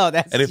caught? No,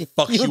 that's and it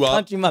fucks you up.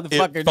 Country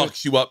motherfucker, it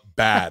fucks you up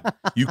bad.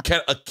 You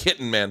can't a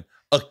kitten, man.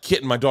 A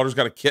kitten. My daughter's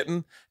got a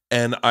kitten,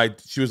 and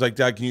she was like,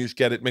 Dad, can you just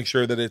get it? Make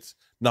sure that it's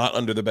not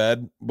under the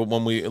bed. But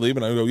when we leave,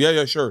 and I go,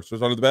 yeah, sure. So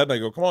it's under the bed, and I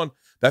go, come on.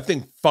 That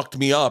thing fucked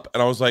me up,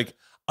 and I was like,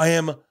 I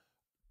am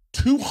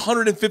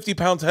 250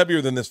 pounds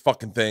heavier than this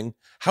fucking thing.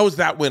 How is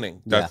that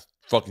winning? That's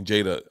fucking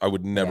Jada. I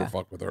would never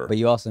fuck with her. But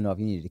you also know if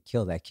you needed to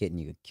kill that kitten,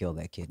 you could kill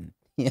that kitten.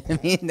 You know what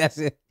I mean? That's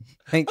it.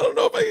 I don't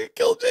know if I could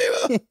kill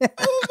Jada.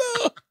 I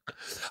don't know.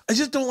 I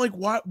just don't like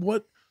what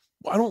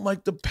I don't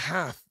like the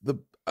path.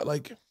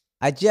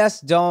 I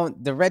just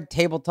don't, the red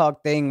table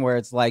talk thing where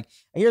it's like,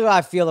 here's what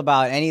I feel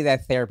about any of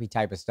that therapy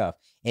type of stuff.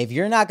 If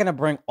you're not going to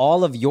bring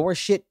all of your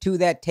shit to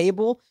that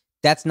table,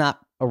 that's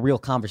not a real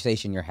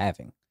conversation you're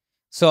having.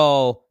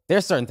 So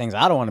there's certain things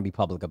I don't want to be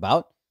public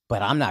about,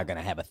 but I'm not going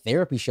to have a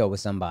therapy show with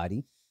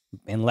somebody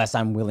unless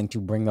I'm willing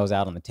to bring those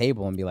out on the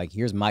table and be like,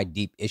 here's my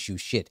deep issue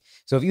shit.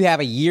 So if you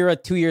have a year or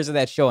 2 years of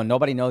that show and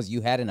nobody knows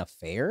you had an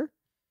affair,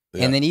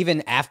 and then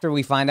even after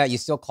we find out you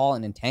still call it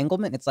an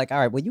entanglement, it's like, all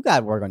right, well, you got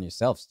to work on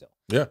yourself still.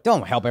 Yeah.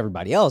 Don't help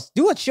everybody else.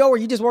 Do a show where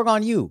you just work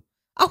on you.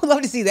 I would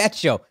love to see that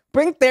show.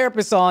 Bring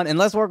therapists on and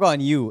let's work on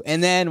you.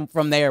 And then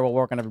from there, we'll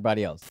work on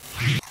everybody else.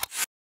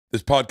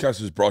 This podcast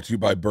is brought to you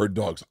by Bird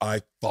Dogs.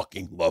 I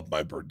fucking love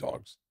my Bird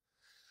Dogs.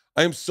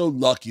 I am so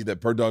lucky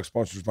that Bird Dog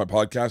sponsors my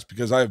podcast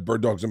because I have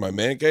Bird Dogs in my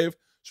man cave.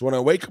 So when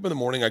I wake up in the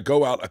morning, I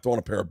go out, I throw on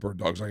a pair of Bird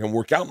Dogs. I can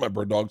work out in my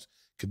Bird Dogs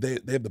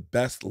because they have the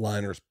best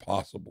liners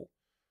possible.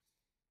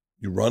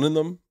 You run in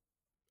them.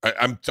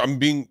 I'm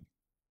being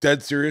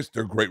dead serious.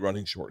 They're great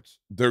running shorts.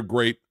 They're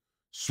great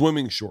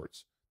swimming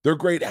shorts. They're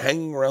great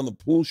hanging around the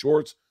pool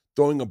shorts,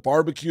 throwing a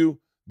barbecue.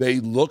 They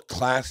look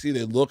classy.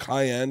 They look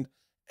high end.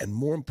 And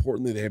more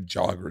importantly, they have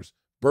joggers.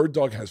 Bird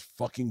Dog has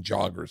fucking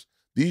joggers.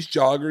 These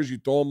joggers, you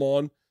throw them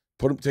on,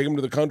 take them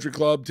to the country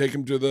club, take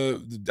them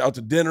to out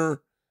to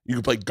dinner. You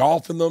can play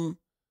golf in them.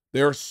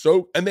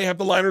 And they have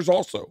the liners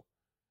also.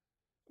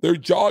 Their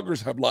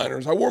joggers have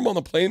liners. I wore them on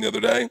the plane the other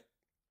day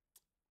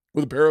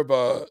with a pair of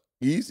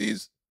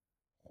Yeezys.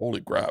 Holy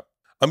crap.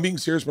 I'm being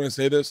serious when I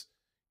say this.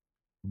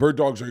 Bird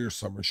Dogs are your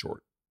summer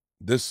short.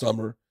 This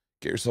summer,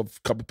 get yourself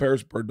a couple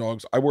pairs of Bird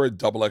Dogs. I wear a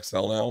double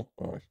XL now.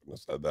 Oh, I shouldn't have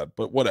said that,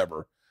 but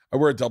whatever. I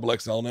wear a double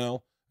XL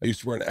now. I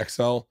used to wear an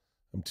XL.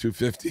 I'm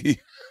 250.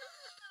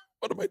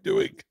 What am I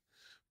doing?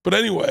 But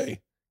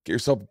anyway, get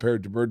yourself a pair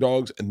of Bird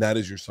Dogs, and that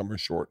is your summer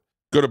short.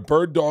 Go to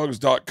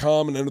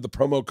birddogs.com and enter the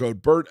promo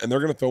code BERT, and they're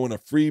going to throw in a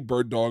free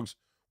Bird Dogs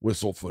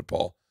whistle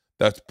football.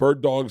 That's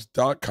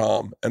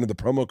birddogs.com. Enter the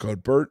promo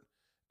code BERT,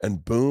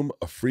 and boom,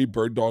 a free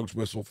Bird Dogs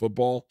whistle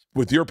football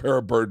with your pair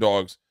of Bird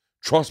Dogs.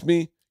 Trust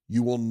me,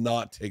 you will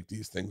not take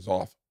these things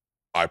off.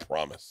 I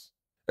promise.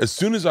 As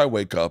soon as I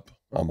wake up,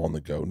 I'm on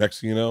the go. Next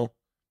thing you know,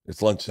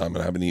 it's lunchtime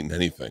and I haven't eaten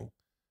anything.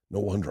 No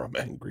wonder I'm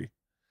angry.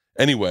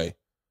 Anyway,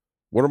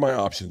 what are my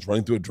options?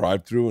 Running through a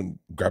drive-thru and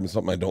grabbing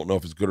something I don't know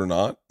if it's good or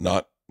not?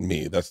 Not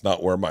me. That's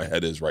not where my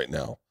head is right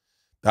now.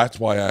 That's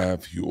why I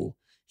have Huel.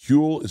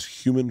 Huel is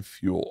human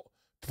fuel.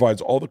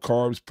 Provides all the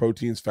carbs,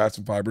 proteins, fats,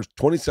 and fibers,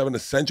 27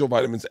 essential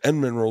vitamins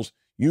and minerals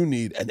you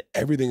need, and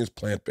everything is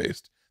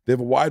plant-based. They have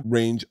a wide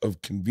range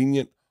of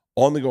convenient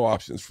on-the-go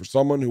options for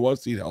someone who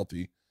wants to eat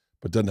healthy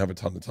but doesn't have a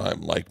ton of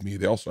time like me.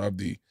 They also have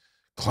the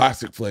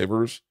classic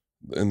flavors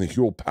in the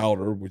Huel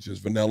powder, which is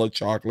vanilla,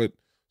 chocolate,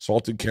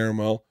 salted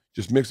caramel.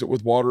 Just mix it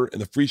with water and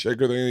the free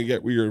shaker they're going to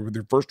get with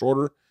your first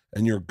order,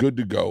 and you're good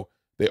to go.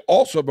 They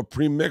also have a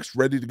pre-mixed,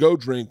 ready-to-go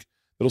drink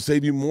that'll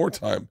save you more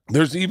time.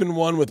 There's even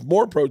one with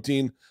more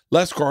protein,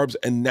 less carbs,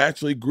 and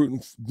naturally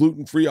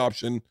gluten-free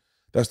option.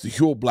 That's the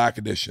Huel Black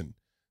Edition.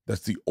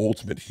 That's the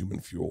ultimate human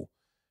fuel.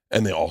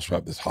 And they also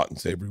have this hot and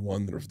savory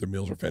one. Their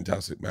meals are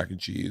fantastic. Mac and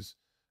cheese,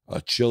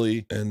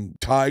 chili, and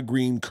Thai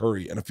green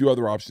curry, and a few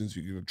other options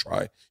you can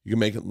try. You can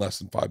make it in less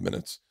than 5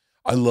 minutes.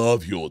 I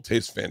love Huel. It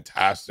tastes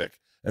fantastic.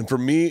 And for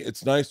me,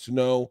 it's nice to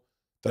know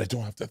that I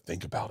don't have to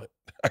think about it.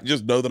 I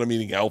just know that I'm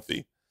eating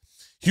healthy.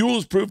 Huel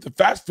is proof that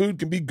fast food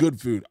can be good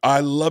food.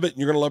 I love it, and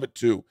you're going to love it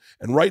too.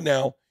 And right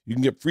now, you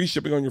can get free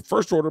shipping on your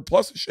first order,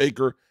 plus a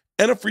shaker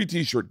and a free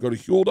t-shirt. Go to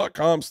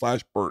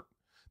Huel.com/Bert.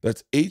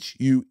 That's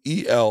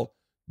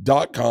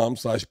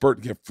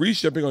HUEL.com/Bert to get free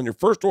shipping on your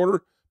first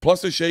order,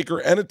 plus a shaker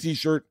and a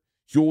t-shirt.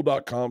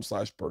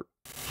 Huel.com/Bert.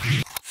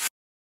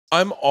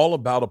 I'm all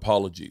about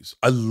apologies.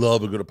 I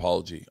love a good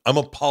apology.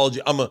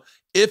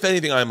 If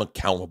anything, I'm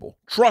accountable.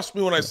 Trust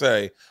me when I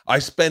say I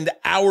spend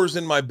hours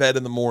in my bed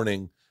in the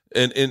morning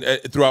and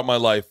throughout my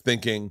life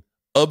thinking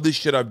of the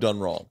shit I've done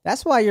wrong.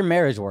 That's why your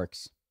marriage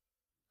works.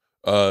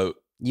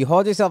 You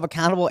hold yourself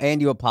accountable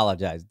and you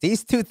apologize.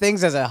 These two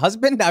things as a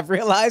husband, I've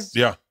realized.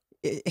 Yeah.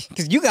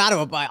 Because you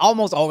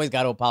almost always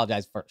got to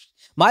apologize first.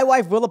 My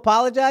wife will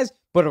apologize,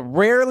 but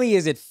rarely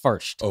is it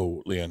first.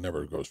 Oh, Leanne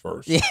never goes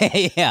first.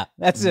 Yeah.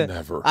 That's it.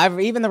 Never.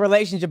 Even the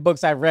relationship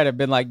books I've read have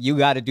been like, you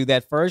got to do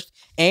that first,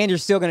 and you're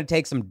still going to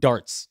take some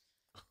darts.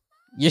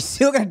 You're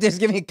still going to just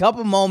give me a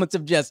couple moments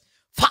of just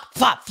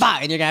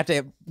and you're going to have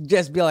to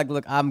just be like,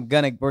 look,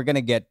 we're going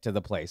to get to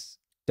the place.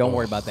 Don't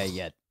worry about that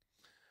yet.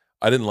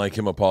 I didn't like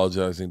him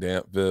apologizing to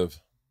Aunt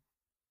Viv.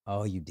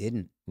 Oh, you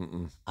didn't?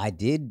 Mm-mm. I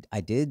did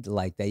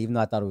like that, even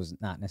though I thought it was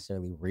not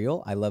necessarily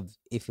real. I love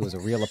if it was a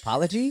real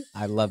apology.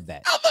 I love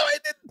that. Although I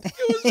didn't think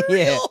it was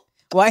real. Yeah.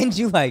 Why didn't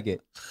you like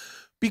it?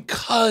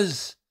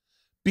 Because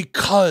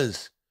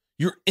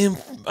you're in.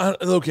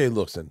 Okay,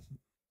 listen.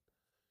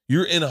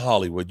 You're in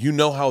Hollywood. You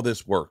know how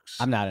this works.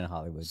 I'm not in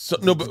Hollywood. So,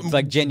 no, but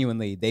like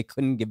genuinely, they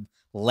couldn't give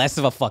less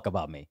of a fuck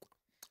about me.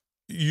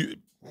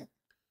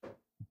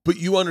 But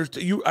you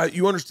understand.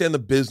 You understand the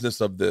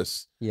business of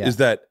this. Yeah. Is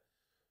that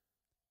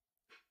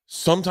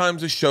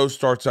sometimes a show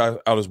starts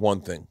out as one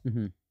thing,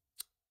 mm-hmm.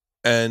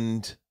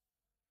 and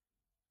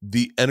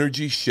the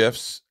energy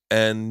shifts,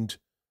 and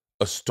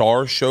a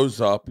star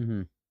shows up,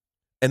 mm-hmm.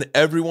 and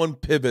everyone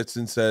pivots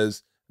and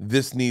says,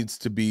 "This needs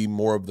to be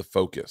more of the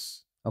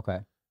focus." Okay.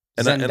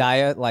 And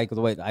Zendaya, like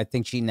the way I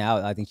think she's a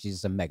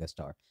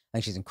megastar. I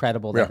think she's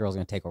incredible. That girl's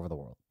gonna take over the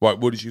world. What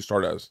did she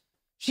start as?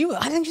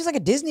 I think she's like a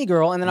Disney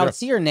girl, and then I would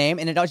see her name,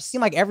 and it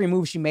seemed like every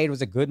move she made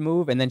was a good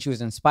move. And then she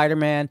was in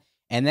Spider-Man,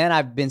 and then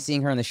I've been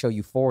seeing her in the show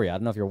Euphoria. I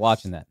don't know if you're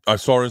watching that. I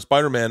saw her in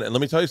Spider-Man, and let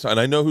me tell you something.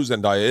 And I know who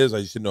Zendaya is. I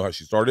just didn't know how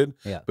she started.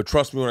 Yeah. But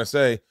trust me when I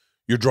say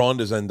you're drawn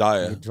to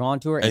Zendaya. You're drawn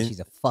to her, and she's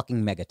a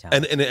fucking mega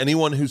talent. And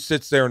anyone who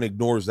sits there and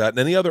ignores that, and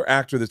any other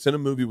actor that's in a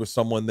movie with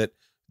someone that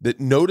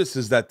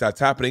notices that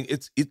that's happening,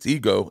 it's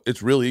ego.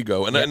 It's real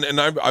ego. And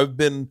I've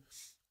been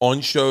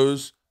on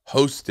shows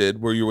hosted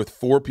where you're with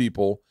four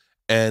people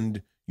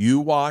and you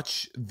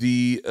watch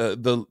the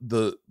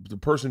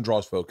person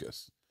draws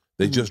focus.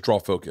 They just draw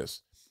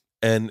focus.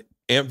 And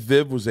Aunt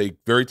Viv was a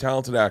very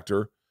talented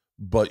actor,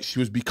 but she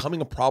was becoming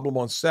a problem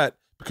on set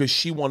because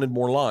she wanted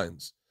more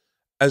lines,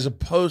 as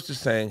opposed to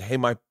saying, "Hey,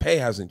 my pay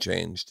hasn't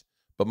changed,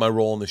 but my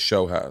role in the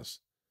show has."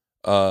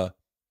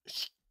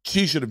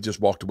 She should have just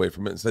walked away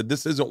from it and said,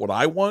 "This isn't what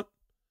I want.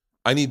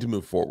 I need to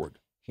move forward."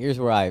 Here's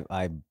where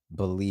I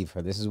believe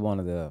her. This is one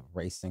of the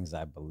race things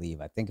I believe.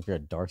 I think if you're a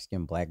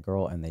dark-skinned black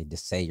girl and they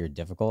just say you're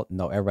difficult,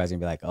 no, everybody's gonna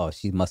be like, "Oh,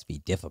 she must be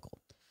difficult."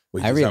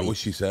 Wait, is that what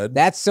she said?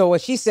 So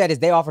what she said is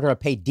they offered her a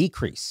pay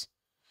decrease.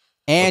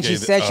 And she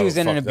said she was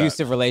in an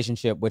abusive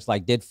relationship, which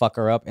like did fuck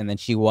her up. And then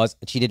she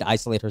did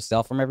isolate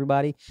herself from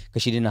everybody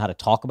because she didn't know how to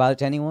talk about it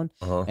to anyone.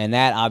 And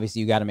that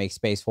obviously you got to make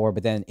space for.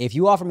 But then if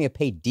you offer me a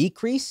pay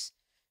decrease,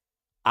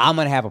 I'm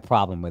going to have a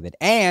problem with it.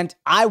 And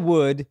I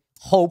would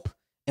hope,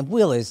 and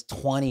Will is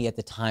 20 at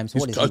the time, so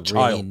what does he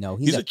really know?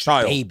 He's a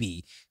child.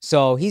 Baby.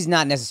 So he's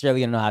not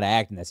necessarily going to know how to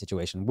act in that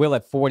situation. Will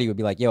at 40 would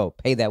be like, yo,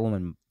 pay that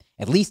woman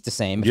at least the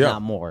same, if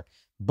not more.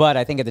 But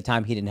I think at the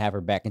time he didn't have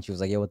her back, and she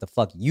was like, yo, what the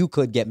fuck? You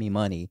could get me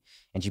money.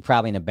 And she's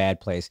probably in a bad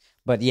place.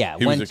 But yeah.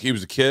 He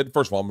was a kid.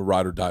 First of all, I'm a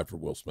ride or die for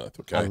Will Smith,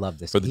 okay? I love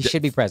this. He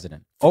should be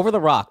president. Over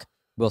the Rock.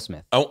 Will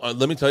Smith.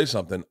 Let me tell you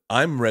something.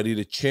 I'm ready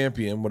to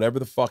champion whatever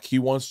the fuck he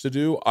wants to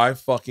do. I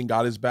fucking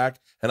got his back,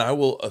 and I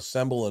will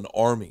assemble an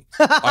army.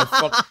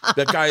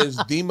 That guy is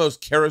the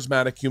most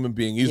charismatic human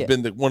being. He's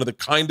been one of the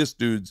kindest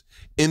dudes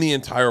in the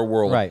entire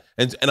world. Right.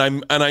 And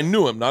I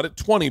knew him, not at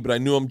 20, but I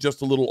knew him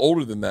just a little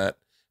older than that.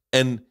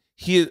 And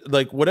he,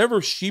 like,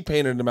 whatever she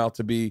painted him out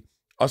to be,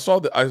 I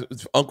saw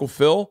Uncle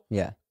Phil.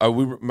 Yeah. I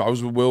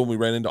was with Will, and we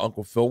ran into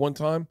Uncle Phil one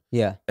time.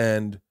 Yeah.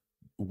 And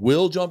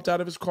Will jumped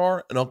out of his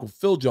car and Uncle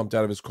Phil jumped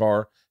out of his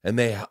car and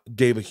they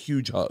gave a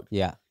huge hug.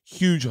 Yeah.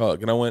 Huge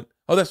hug. And I went,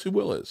 oh, that's who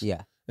Will is.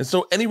 Yeah. And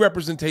so any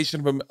representation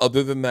of him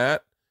other than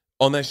that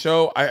on that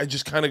show, I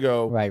just kind of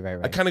go, right.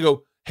 I kind of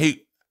go,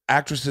 hey,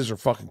 actresses are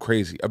fucking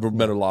crazy. I've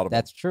met a lot of them.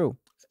 That's true.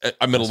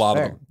 I met a lot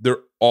of them.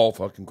 They're all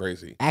fucking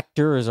crazy.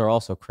 Actors are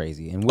also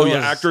crazy. And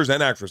actors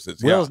and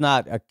actresses. Will's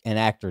not an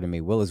actor to me.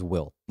 Will is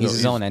Will. He's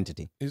his own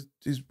entity.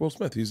 He's Will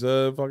Smith. He's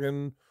a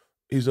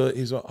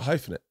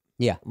hyphenate.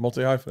 Yeah.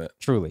 Multi-hyphenate.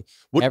 Truly.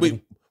 What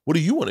do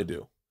you want to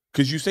do?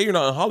 Because you say you're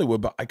not in Hollywood,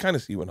 but I kind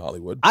of see you in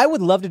Hollywood. I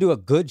would love to do a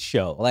good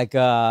show. Like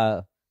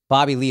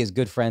Bobby Lee is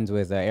good friends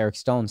with Eric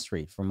Stone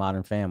Street from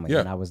Modern Family. Yeah.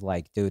 And I was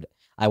like, dude,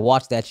 I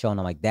watched that show and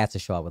I'm like, that's a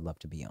show I would love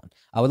to be on.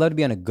 I would love to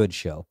be on a good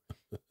show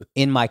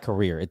in my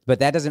career.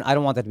 But I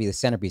don't want that to be the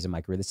centerpiece of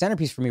my career. The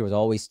centerpiece for me was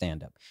always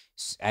stand-up.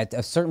 At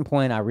a certain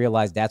point, I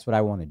realized that's what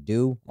I want to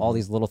do. All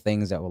these little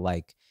things that were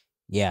like,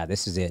 yeah,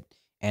 this is it.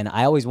 And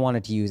I always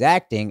wanted to use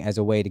acting as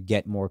a way to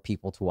get more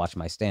people to watch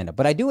my stand-up.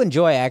 But I do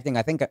enjoy acting.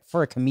 I think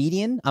for a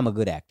comedian, I'm a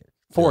good actor.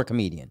 For a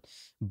comedian.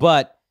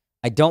 But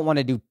I don't want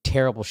to do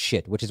terrible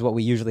shit, which is what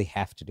we usually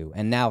have to do.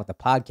 And now with the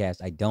podcast,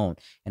 I don't.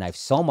 And I have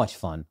so much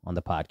fun on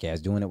the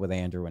podcast doing it with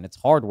Andrew. And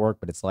it's hard work,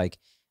 but it's like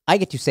I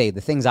get to say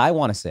the things I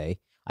want to say.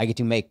 I get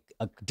to make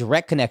a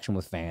direct connection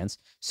with fans.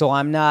 So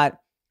I'm not.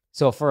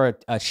 So for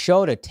a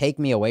show to take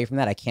me away from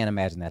that, I can't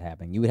imagine that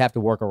happening. You would have to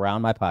work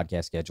around my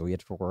podcast schedule. You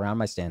have to work around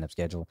my stand-up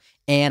schedule.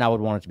 And I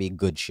would want it to be a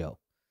good show.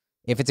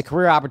 If it's a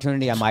career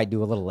opportunity, I might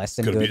do a little less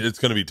than good. It's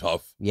going to be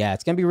tough. Yeah,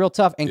 it's going to be real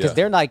tough. And because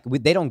they're like,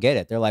 they don't get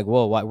it. They're like,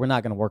 whoa, we're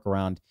not going to work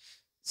around.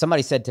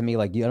 Somebody said to me,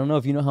 like, I don't know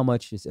if you know how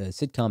much a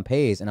sitcom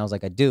pays. And I was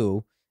like, I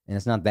do. And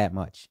it's not that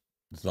much.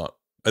 It's not.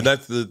 And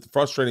that's the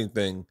frustrating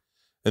thing.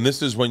 And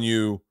this is when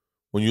you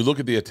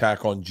look at the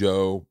attack on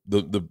Joe,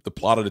 the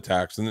plotted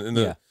attacks.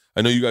 And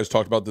I know you guys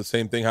talked about the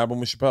same thing happened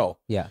with Chappelle.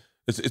 Yeah.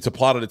 It's a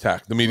plotted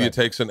attack. The media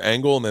takes an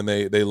angle and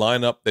then they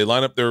line up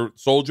their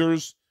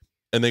soldiers.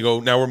 And they go,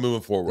 now we're moving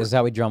forward. This is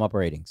how we drum up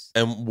ratings.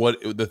 And one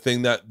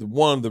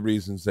of the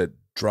reasons that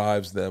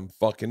drives them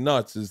fucking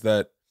nuts is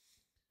that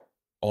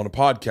on a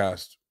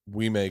podcast,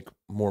 we make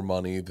more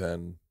money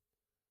than,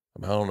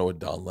 I don't know what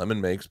Don Lemon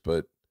makes,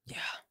 but yeah.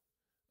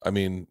 I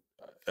mean,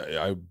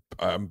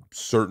 I'm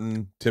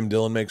certain Tim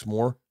Dillon makes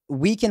more.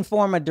 We can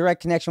form a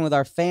direct connection with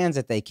our fans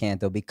that they can't,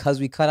 though,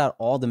 because we cut out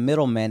all the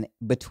middlemen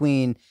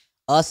between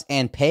us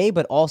and pay,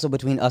 but also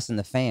between us and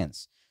the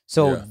fans.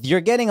 So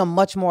you're getting a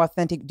much more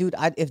authentic dude.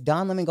 If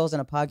Don Lemon goes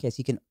on a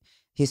podcast,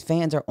 his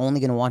fans are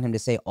only going to want him to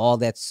say all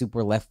that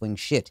super left-wing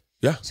shit.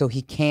 Yeah. So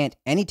he can't,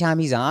 anytime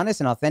he's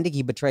honest and authentic,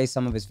 he betrays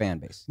some of his fan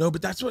base. No,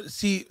 but that's what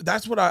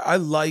I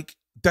like.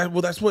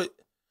 That's what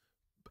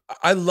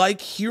I like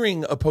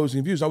hearing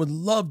opposing views. I would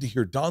love to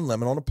hear Don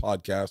Lemon on a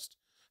podcast,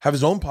 have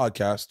his own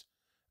podcast,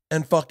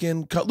 and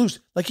fucking cut loose.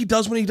 Like he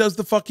does when he does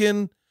the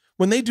fucking,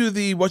 when they do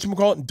the,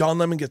 whatchamacallit, and Don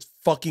Lemon gets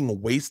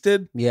fucking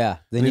wasted. Yeah.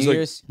 New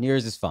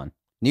Year's is fun.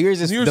 New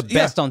Year's is the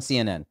best on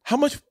CNN. How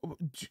much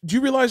do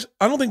you realize?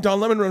 I don't think Don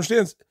Lemon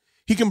understands.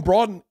 He can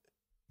broaden.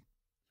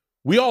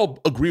 We all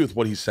agree with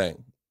what he's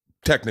saying,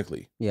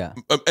 technically. Yeah.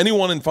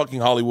 Anyone in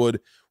fucking Hollywood,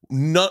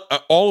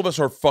 all of us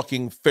are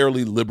fucking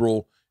fairly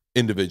liberal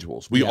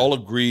individuals. We all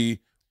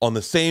agree on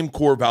the same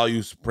core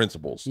values,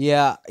 principles.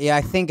 Yeah. Yeah.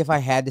 I think if I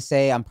had to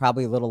say, I'm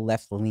probably a little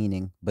left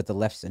leaning, but the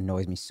left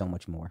annoys me so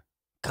much more.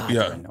 God,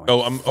 yeah.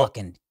 I'm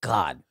fucking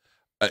God.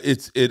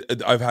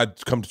 I've had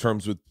to come to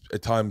terms with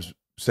at times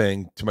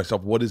saying to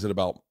myself, what is it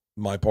about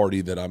my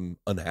party that I'm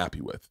unhappy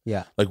with?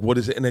 Yeah. Like, what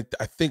is it? And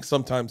I think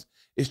sometimes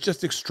it's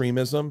just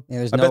extremism.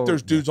 Yeah, I bet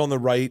there's dudes on the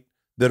right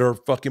that are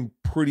fucking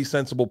pretty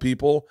sensible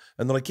people.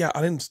 And they're like, yeah,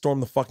 I didn't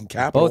storm the fucking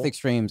Capitol. Both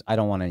extremes, I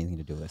don't want anything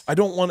to do with. I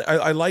don't want,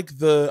 I like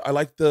the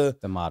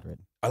moderate.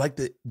 I like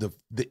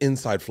the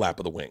inside flap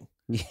of the wing.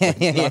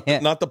 Yeah.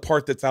 Not the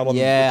part that's out on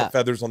with the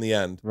feathers on the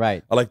end.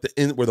 Right. I like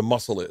where the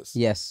muscle is.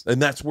 Yes.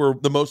 And that's where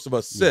the most of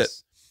us sit.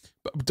 Yes.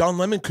 But Don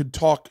Lemon could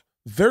talk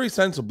very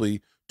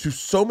sensibly to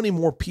so many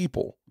more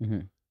people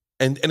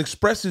and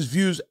express his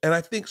views. And I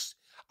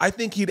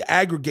think he'd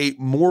aggregate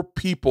more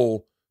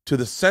people to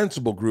the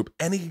sensible group,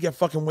 and he could get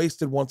fucking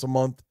wasted once a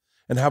month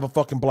and have a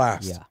fucking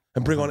blast. Yeah.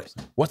 And bring 100%.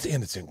 On what's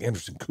Anderson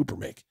Cooper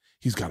make?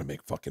 He's got to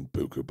make fucking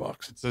buku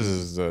bucks. It says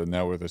his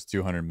net worth is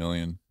 $200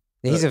 million.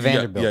 He's a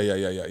Vanderbilt.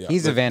 Yeah.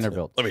 He's a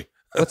Vanderbilt. Let me.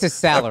 What's his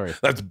salary?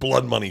 That's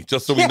blood money,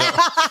 just so we know.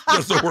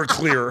 Just so we're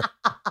clear.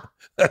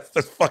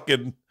 That's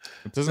fucking.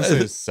 It doesn't say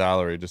his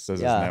salary, it just says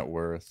his net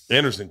worth.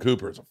 Anderson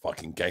Cooper is a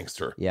fucking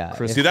gangster. Yeah.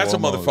 See, that's a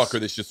motherfucker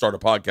that should start a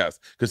podcast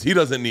because he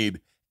doesn't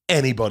need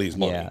anybody's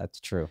money. Yeah, that's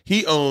true.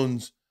 He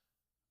owns,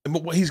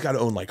 he's got to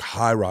own like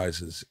high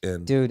rises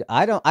in. Dude,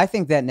 I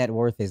think that net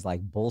worth is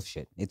like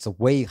bullshit. It's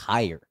way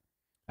higher.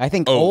 I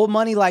think old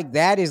money like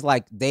that is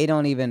like, they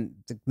don't even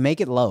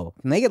make it low.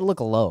 Make it look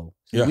low.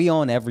 So we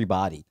own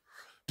everybody.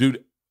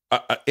 Dude,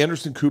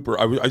 Anderson Cooper,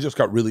 I just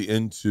got really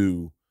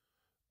into,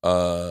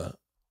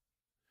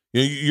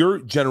 your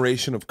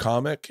generation of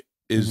comic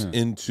is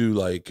into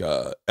like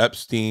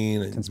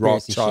Epstein and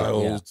conspiracy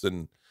Rothschilds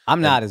and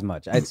I'm not as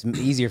much. It's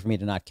easier for me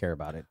to not care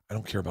about it. I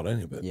don't care about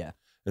any of it. Yeah.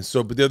 And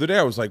so, but the other day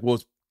I was like,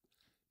 well,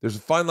 there's a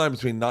fine line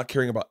between not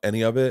caring about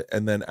any of it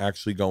and then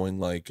actually going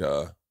like,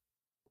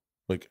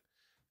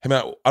 hey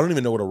man, I don't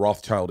even know what a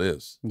Rothschild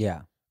is.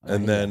 Yeah.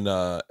 And then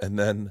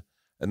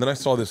I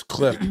saw this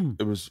clip.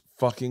 It was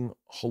fucking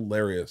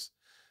hilarious.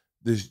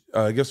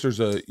 I guess there's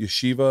a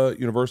yeshiva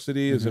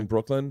university is in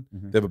Brooklyn.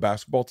 They have a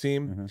basketball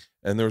team,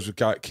 and there's a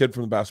kid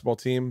from the basketball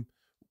team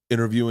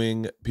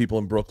interviewing people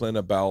in Brooklyn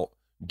about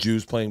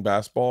Jews playing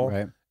basketball.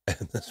 Right.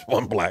 And this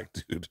one black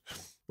dude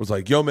was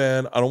like, "Yo,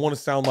 man, I don't want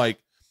to sound like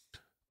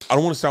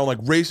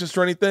racist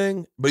or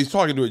anything," but he's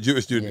talking to a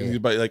Jewish dude. And he's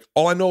like,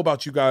 "All I know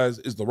about you guys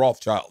is the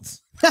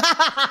Rothschilds."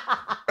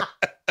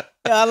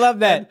 I love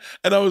that.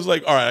 And I was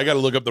like, all right, I got to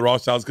look up the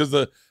Rothschilds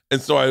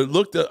and so I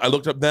looked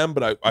up them,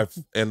 but I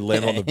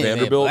landed on the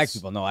Vanderbilts. Black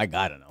people, no, I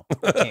gotta know.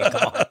 Okay,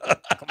 come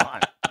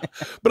on.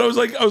 But I was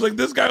like,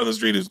 this guy on the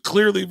street is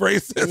clearly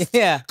racist.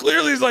 Yeah,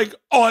 clearly he's like,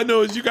 all I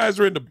know is you guys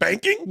are into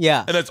banking.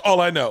 Yeah, and that's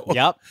all I know.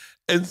 Yep.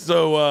 And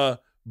so,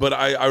 but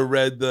I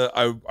read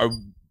I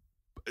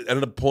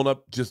ended up pulling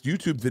up just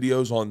YouTube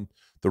videos on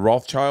the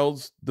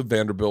Rothschilds, the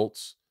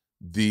Vanderbilts,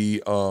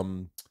 the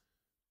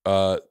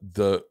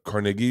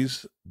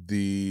Carnegies,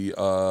 the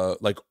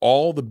like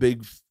all the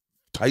big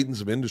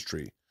titans of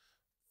industry,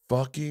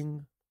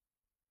 fucking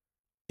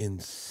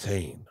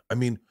insane. I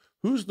mean,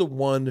 who's the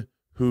one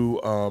who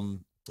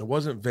it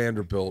wasn't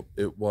Vanderbilt,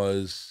 it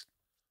was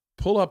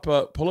pull up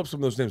some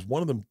of those names.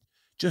 One of them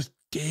just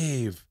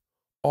gave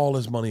all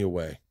his money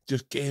away.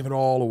 Just gave it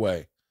all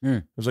away.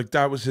 It was like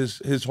that was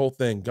his whole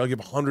thing. I'll give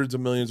hundreds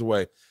of millions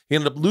away. He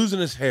ended up losing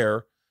his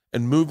hair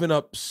and moving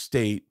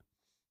upstate.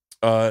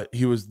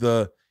 He was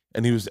real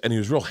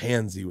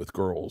handsy with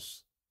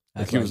girls.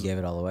 That's why he gave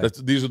it all away.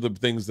 These are the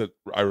things that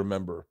I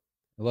remember.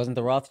 It wasn't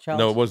the Rothschilds?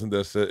 No, it wasn't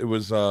this. It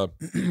was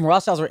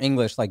Rothschilds were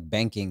English, like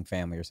banking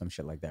family or some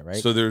shit like that, right?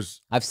 So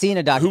I've seen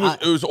a doc. It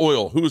was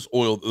oil. Who was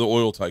oil? The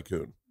oil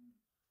tycoon.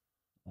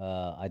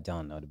 I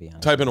don't know, to be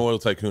honest. Type in oil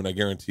tycoon. I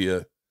guarantee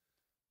you.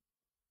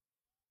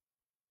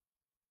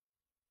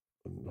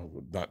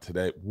 No, not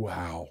today.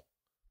 Wow.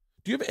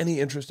 Do you have any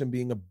interest in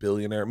being a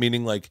billionaire?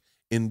 Meaning, like,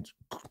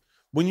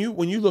 when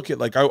you look at,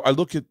 like, I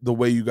look at the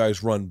way you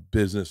guys run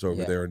business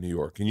over there in New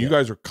York, and you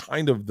guys are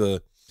kind of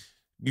the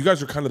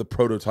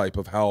prototype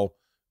of how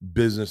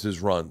business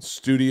is run.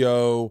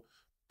 Studio,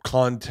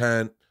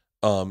 content.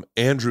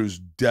 Andrew's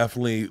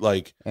definitely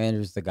like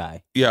Andrew's the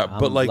guy. Yeah, I'm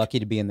but like lucky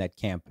to be in that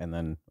camp, and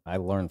then I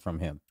learned from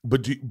him.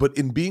 But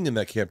in being in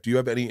that camp, do you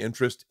have any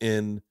interest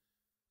in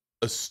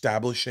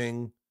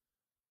establishing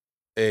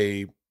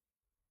a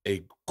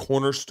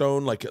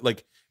cornerstone? Like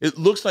it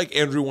looks like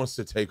Andrew wants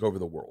to take over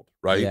the world,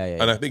 right? Yeah.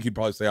 And I think he'd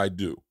probably say I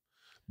do.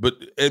 But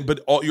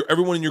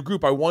everyone in your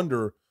group, I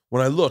wonder,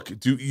 when I look,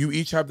 do you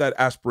each have that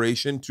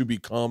aspiration to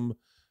become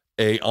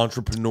a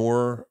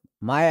entrepreneur?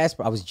 I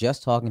was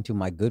just talking to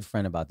my good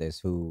friend about this,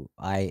 who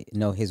I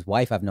know his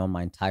wife I've known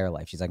my entire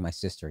life. She's like my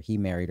sister. He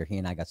married her. He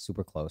and I got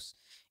super close.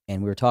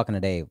 And we were talking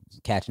today,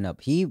 catching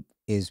up. He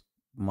is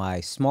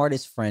my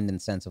smartest friend in the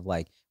sense of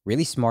like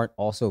really smart,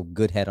 also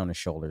good head on his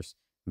shoulders.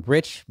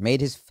 Rich,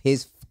 made his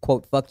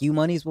quote, fuck you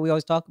money is what we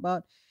always talk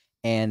about.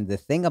 And the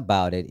thing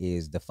about it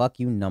is the fuck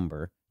you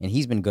number, and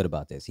he's been good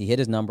about this. He hit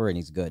his number and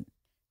he's good.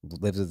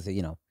 Lives with,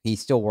 he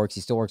still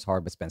works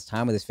hard, but spends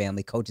time with his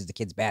family, coaches the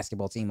kids'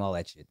 basketball team, all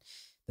that shit.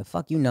 The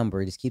fuck you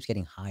number, it just keeps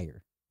getting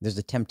higher. There's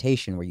a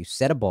temptation where you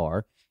set a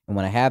bar, and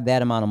when I have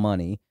that amount of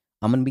money,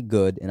 I'm going to be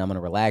good, and I'm going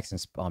to relax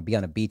and be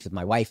on a beach with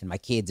my wife and my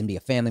kids and be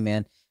a family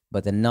man.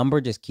 But the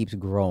number just keeps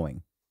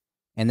growing.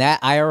 And that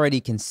I already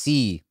can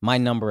see my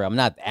number. I'm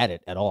not at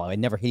it at all. I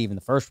never hit even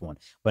the first one,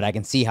 but I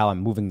can see how I'm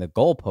moving the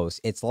goalposts.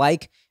 It's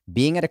like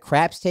being at a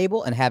craps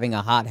table and having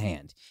a hot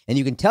hand. And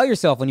you can tell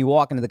yourself when you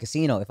walk into the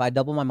casino, if I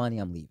double my money,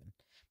 I'm leaving.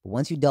 But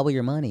once you double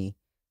your money,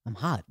 I'm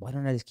hot. Why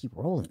don't I just keep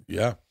rolling?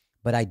 Yeah.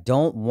 But I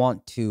don't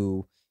want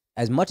to,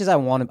 as much as I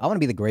want to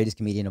be the greatest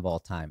comedian of all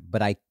time,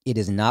 but it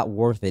is not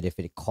worth it if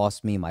it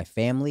costs me my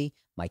family,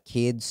 my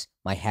kids,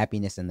 my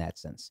happiness in that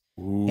sense.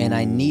 Ooh. And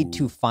I need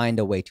to find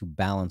a way to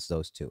balance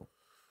those two.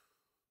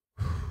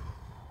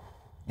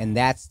 And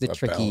that's the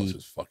tricky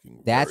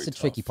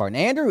part. And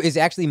Andrew is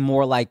actually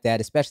more like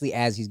that, especially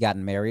as he's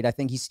gotten married. I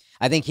think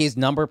his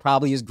number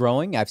probably is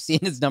growing. I've seen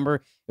his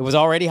number. It was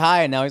already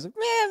high, and now he's like,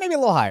 maybe a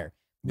little higher.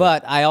 Yeah.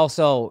 But I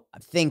also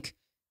think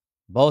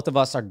both of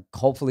us are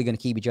hopefully going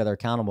to keep each other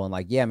accountable and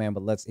like, yeah, man,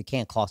 but it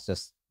can't cost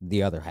us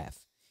the other half.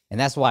 And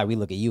that's why we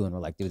look at you and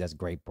we're like, dude, that's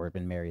great. Bert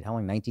been married. How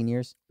long? 19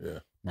 years? Yeah.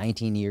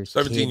 19 years.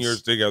 17 kids.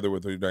 Years together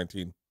with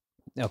 19.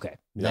 Okay.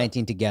 Yeah.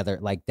 19 together.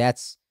 Like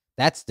that's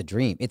the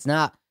dream. It's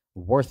not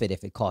worth it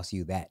if it costs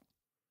you that.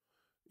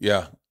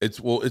 Yeah. It's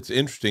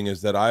interesting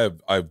is that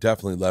I've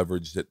definitely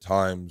leveraged at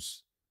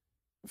times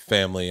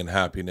family and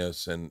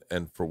happiness and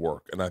for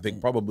work. And I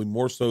think probably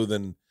more so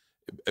than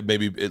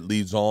maybe it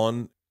leads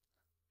on.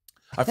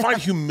 I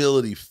find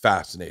humility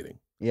fascinating.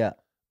 Yeah.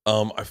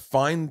 I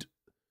find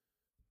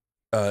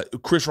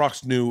Chris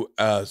Rock's new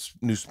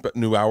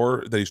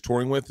hour that he's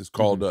touring with is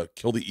called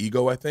Kill the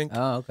Ego, I think.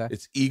 Oh, okay.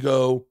 It's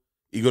Ego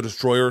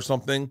Destroyer or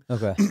something.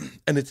 Okay.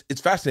 And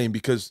it's fascinating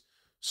because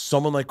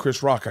someone like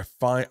Chris Rock, I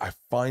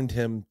find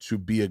him to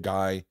be a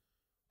guy,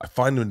 I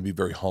find him to be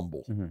very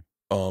humble.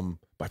 Mm-hmm.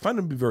 But I find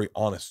him to be very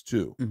honest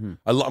too.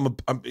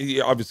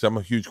 Mm-hmm. Obviously I'm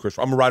a huge Chris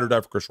Rock. I'm a ride or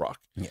die for Chris Rock.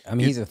 Yeah, I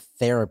mean, he's a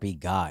therapy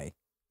guy.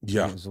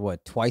 Yeah. It was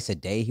twice a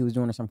day he was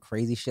doing or some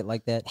crazy shit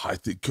like that? I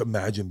think,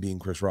 imagine being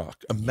Chris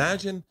Rock.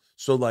 Imagine,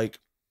 so like,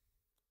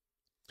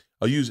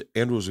 I'll use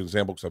Andrew as an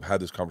example because I've had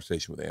this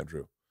conversation with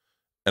Andrew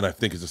and I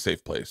think it's a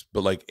safe place.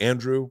 But like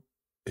Andrew,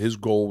 his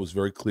goal was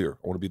very clear.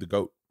 I want to be the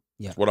GOAT.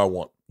 Yeah. That's what I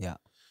want. Yeah.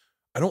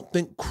 I don't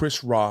think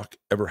Chris Rock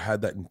ever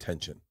had that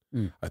intention.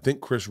 I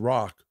think Chris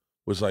Rock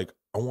was like,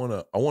 I want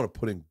to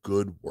put in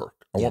good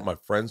work. I want my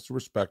friends to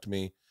respect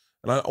me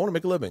and I want to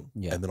make a living.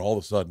 Yeah. And then all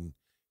of a sudden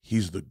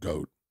he's the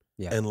GOAT.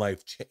 Yeah. And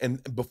life,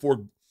 and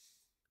before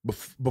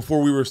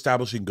we were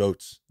establishing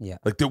goats,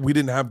 like that, we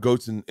didn't have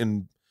goats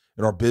in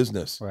our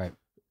business, right?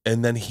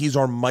 And then he's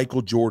our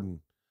Michael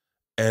Jordan,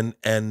 and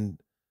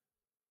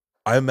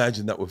I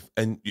imagine that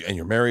and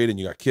you're married and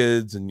you got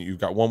kids and you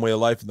got one way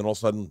of life, and then all of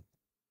a sudden,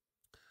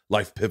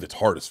 life pivots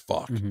hard as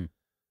fuck,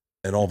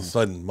 and all of a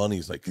sudden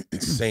money's like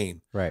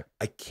insane. Right.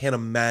 I can't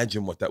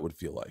imagine what that would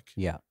feel like.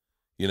 Yeah.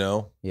 You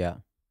know? Yeah.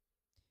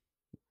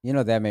 You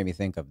know, that made me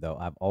think of, though,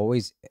 I've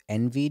always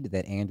envied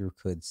that Andrew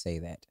could say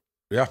that.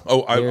 Yeah.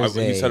 Oh,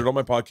 he said it on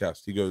my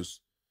podcast. He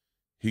goes,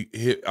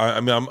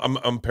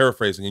 I'm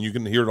paraphrasing, and you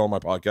can hear it on my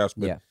podcast.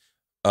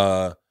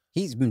 But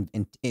he's been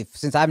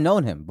since I've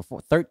known him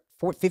before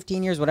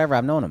 15 years, whatever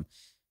I've known him.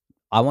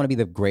 I want to be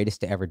the greatest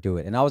to ever do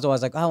it. And I was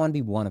always like, oh, I want to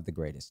be one of the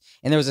greatest.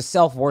 And there was a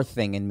self-worth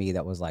thing in me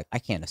that was like, I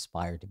can't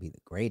aspire to be the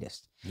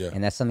greatest. Yeah.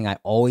 And that's something I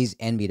always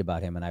envied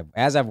about him. And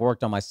as I've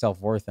worked on my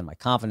self-worth and my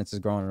confidence is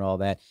growing and all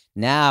that,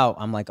 now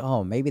I'm like,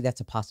 oh, maybe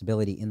that's a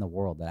possibility in the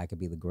world that I could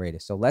be the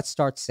greatest. So let's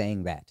start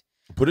saying that.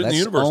 Put it in the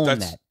universe. Own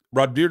That's that.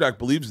 Rod Deerdak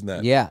believes in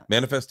that. Yeah.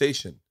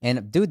 Manifestation.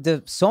 And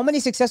dude, so many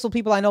successful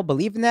people I know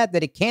believe in that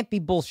it can't be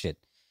bullshit.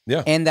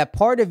 Yeah. And that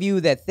part of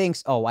you that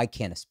thinks, oh, I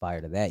can't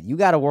aspire to that. You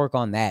got to work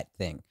on that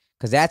thing.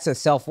 Because that's a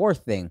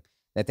self-worth thing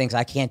that thinks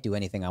I can't do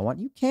anything I want.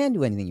 You can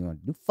do anything you want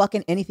to do.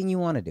 Fucking anything you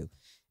want to do.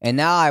 And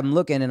now I'm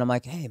looking and I'm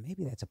like, hey,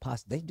 maybe that's a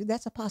possibility. Dude,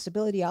 that's a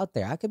possibility out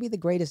there. I could be the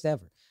greatest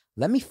ever.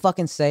 Let me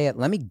fucking say it.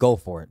 Let me go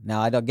for it.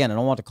 Now, again, I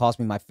don't want it to cost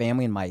me my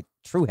family and my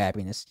true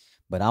happiness,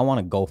 but I want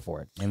to go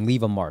for it and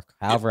leave a mark,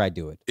 however I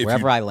do it,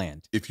 wherever I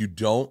land. If you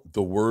don't,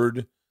 the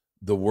word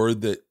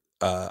that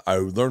I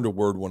learned a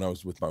word when I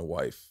was with my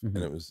wife, and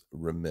it was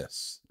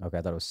remiss. Okay,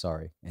 I thought it was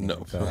sorry. Anyway,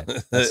 No. go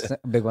ahead. That's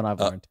a big one I've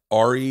learned.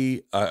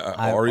 Ari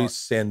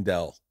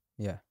Sandel.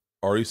 Yeah.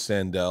 Ari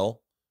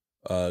Sandel.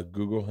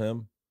 Google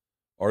him.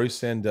 Ari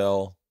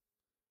Sandel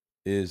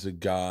is a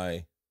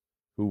guy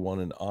who won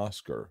an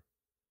Oscar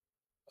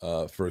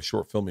for a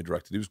short film he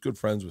directed. He was good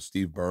friends with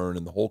Steve Byrne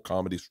and the whole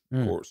Comedy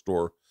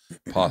Store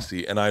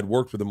posse. And I had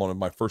worked with him on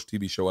my first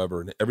TV show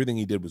ever, and everything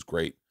he did was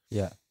great.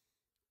 Yeah.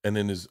 And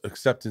in his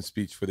acceptance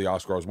speech for the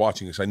Oscar, I was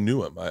watching because I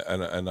knew him.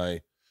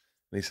 And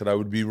he said, I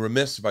would be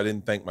remiss if I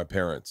didn't thank my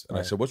parents. And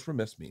I said, what's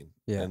remiss mean?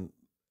 Yeah.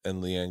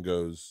 And Leanne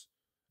goes,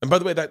 and by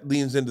the way, that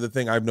leans into the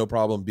thing. I have no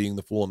problem being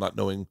the fool and not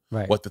knowing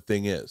what the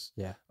thing is.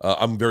 Yeah.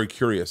 I'm very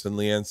curious. And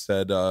Leanne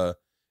said,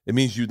 it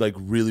means you'd like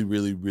really,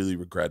 really, really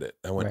regret it.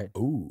 I went,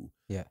 ooh.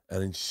 Yeah.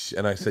 And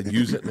I said,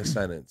 use it in a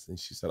sentence. And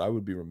she said, I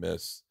would be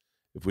remiss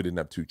if we didn't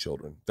have 2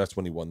 children. That's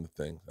when he won the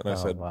thing. And I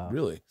said,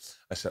 really?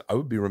 I said, I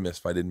would be remiss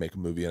if I didn't make a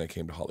movie and I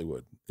came to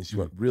Hollywood. And she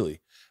went, really?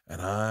 And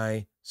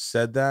I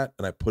said that,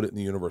 and I put it in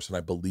the universe, and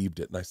I believed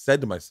it. And I said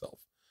to myself,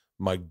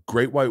 my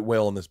great white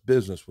whale in this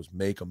business was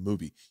make a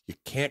movie. You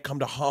can't come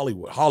to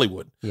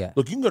Hollywood. Yeah.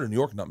 Look, you can go to New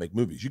York and not make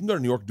movies. You can go to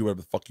New York and do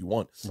whatever the fuck you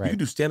want. Right. You can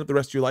do stand-up the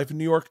rest of your life in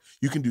New York.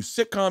 You can do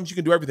sitcoms. You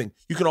can do everything.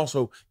 You can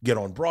also get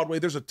on Broadway.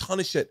 There's a ton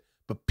of shit.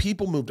 But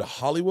people move to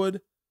Hollywood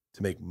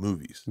to make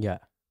movies. Yeah.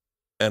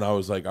 And I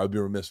was like, I would be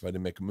remiss if I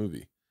didn't make a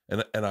movie.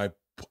 And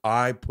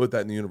I put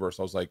that in the universe.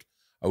 I was like,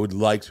 I would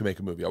like to make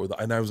a movie.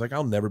 And I was like,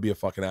 I'll never be a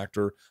fucking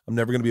actor. I'm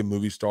never going to be a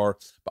movie star,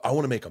 but I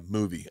want to make a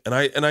movie. And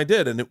I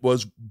did. And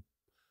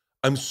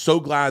I'm so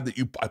glad that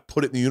I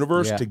put it in the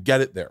universe to get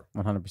it there.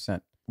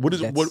 100%.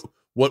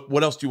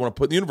 What else do you want to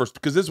put in the universe?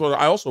 Because this is what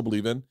I also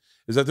believe in,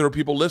 is that there are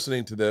people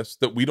listening to this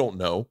that we don't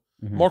know.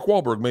 Mark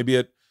Wahlberg may be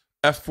at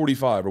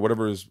F45 or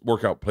whatever his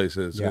workout place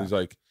is. Yeah. And he's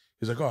like,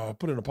 oh, I'll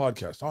put in a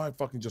podcast. Oh, I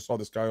fucking just saw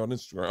this guy on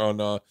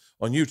Instagram,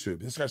 on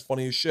YouTube. This guy's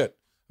funny as shit.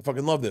 I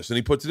fucking love this. And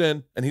he puts it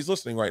in, and he's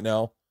listening right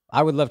now.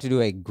 I would love to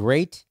do a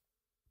great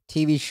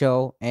TV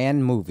show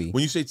and movie.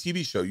 When you say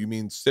TV show, you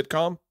mean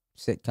sitcom?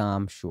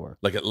 Sitcom, sure.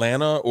 Like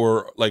Atlanta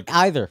or like...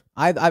 Either.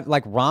 I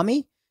like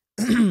Rami.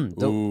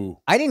 Ooh.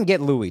 I didn't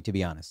get Louis, to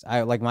be honest.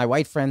 I like my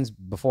white friends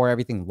before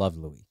everything loved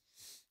Louis.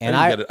 And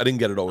I didn't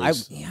get it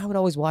always. I would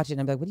always watch it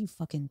and I'd be like, what are you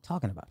fucking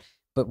talking about?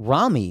 But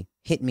Rami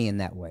hit me in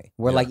that way,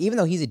 where like, even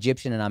though he's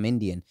Egyptian and I'm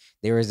Indian,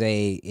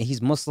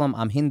 he's Muslim,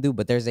 I'm Hindu,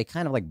 but there's a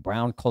kind of like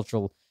brown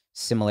cultural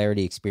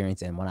similarity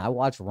experience. And when I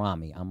watch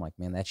Rami, I'm like,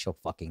 man, that show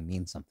fucking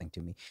means something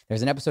to me.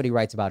 There's an episode he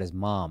writes about his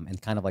mom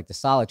and kind of like the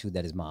solitude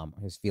that his mom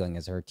is feeling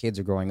as her kids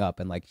are growing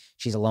up. And like,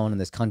 she's alone in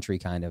this country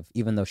kind of,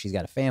 even though she's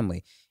got a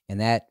family. And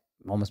that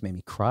almost made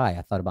me cry.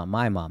 I thought about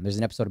my mom. There's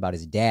an episode about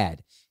his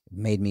dad. It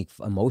made me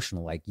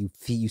emotional. Like you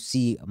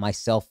see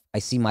myself, I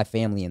see my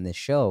family in this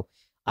show.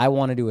 I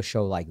want to do a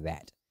show like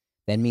that.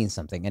 That means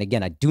something. And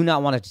again, I do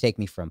not want it to take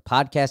me from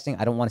podcasting.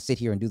 I don't want to sit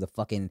here and do the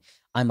fucking,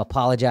 I'm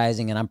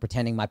apologizing and I'm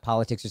pretending my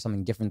politics are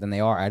something different than they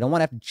are. I don't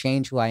want to have to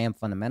change who I am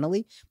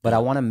fundamentally, but I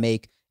want to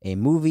make a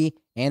movie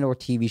and or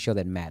TV show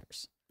that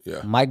matters.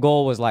 Yeah. My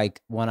goal was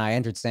like, when I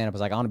entered stand-up, I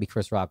was like, I want to be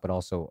Chris Rock, but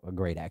also a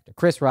great actor.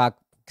 Chris Rock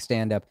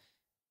stand-up,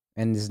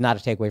 and this is not a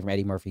takeaway from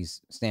Eddie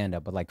Murphy's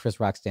stand-up, but like Chris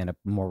Rock's stand-up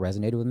more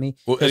resonated with me.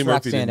 Well, Chris Eddie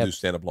Murphy stand-up, didn't do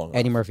stand-up long enough.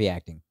 Eddie Murphy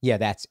acting. Yeah,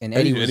 that's, and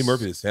Eddie was,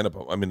 Murphy did stand-up.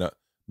 I mean,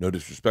 no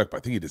disrespect, but I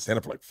think he did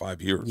stand-up for like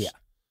 5 years. Yeah.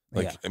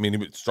 Like, yeah. I mean,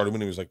 he started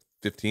when he was like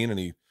 15 and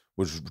he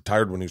was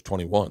retired when he was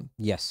 21.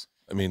 Yes.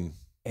 I mean,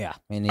 yeah.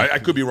 And I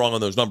could be wrong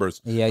on those numbers.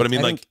 Yeah. But I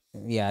mean,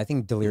 I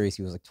think Delirious,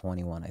 he was like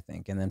 21, I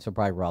think. And then so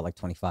probably Raw like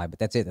 25, but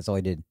that's it. That's all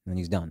he did. And then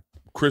he's done.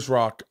 Chris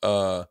Rock,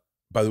 by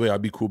the way,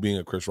 I'd be cool being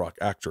a Chris Rock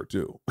actor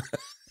too.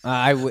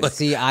 I would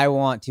see, I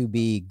want to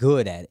be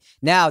good at it.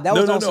 Now, that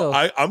was also.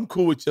 No. I'm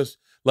cool with just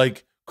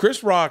like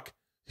Chris Rock.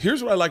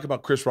 Here's what I like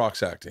about Chris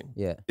Rock's acting.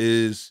 Yeah.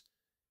 Is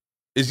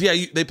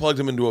they plugged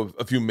him into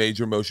a few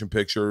major motion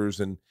pictures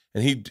and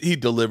he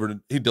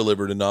delivered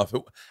enough.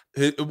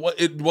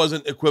 It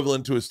wasn't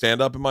equivalent to a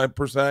stand up in my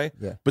per se.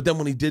 Yeah. But then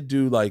when he did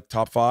do like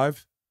top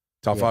five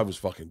was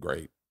fucking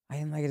great. I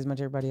didn't like it as much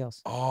as everybody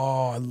else.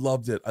 Oh, I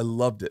loved it.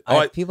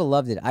 People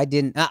loved it. I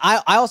didn't.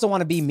 I also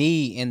want to be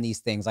me in these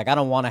things. Like I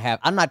don't want to have.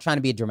 I'm not trying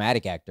to be a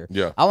dramatic actor.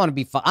 Yeah. I want to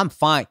be. I'm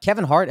fine.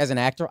 Kevin Hart as an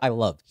actor, I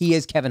love. He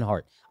is Kevin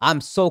Hart.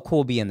 I'm so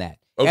cool being that.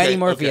 Okay, Eddie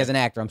Murphy as an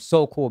actor, I'm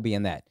so cool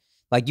being that.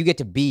 Like you get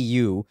to be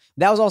you.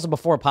 That was also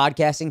before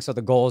podcasting, so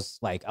the goals,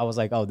 like I was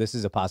like, oh, this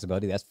is a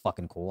possibility. That's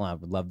fucking cool. I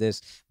would love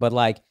this. But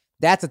like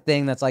that's a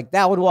thing that's like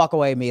that would walk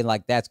away me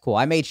like that's cool.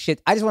 I made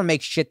shit. I just want to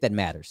make shit that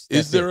matters.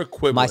 That's is there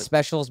equivalent? My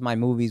specials, my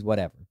movies,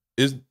 whatever.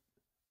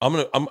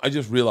 I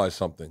just realized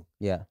something.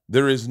 Yeah.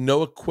 There is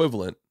no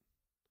equivalent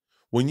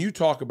when you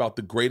talk about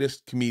the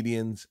greatest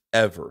comedians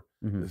ever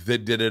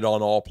that did it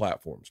on all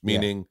platforms,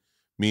 meaning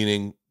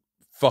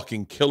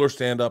fucking killer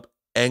stand-up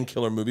and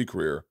killer movie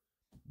career.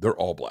 They're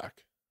all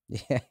black.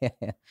 Yeah.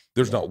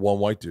 There's not one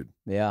white dude.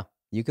 Yeah.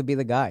 You could be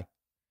the guy.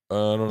 I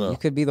don't know. You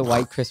could be the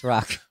white Chris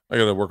Rock. I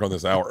got to work on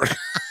this hour.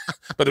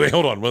 By the way,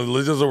 hold on. Well,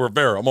 let's just over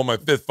fair. I'm on my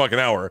 5th fucking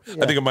hour. Yeah.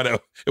 I think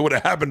it would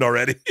have happened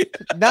already.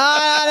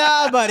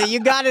 No, buddy. You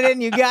got it in.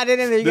 You got it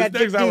in. This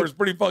next hour is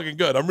pretty fucking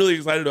good. I'm really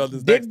excited about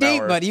this next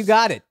deep, hour. buddy. You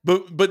got it.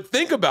 But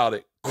think about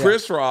it.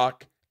 Chris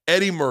Rock,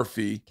 Eddie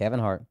Murphy, Kevin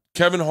Hart,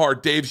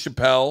 Dave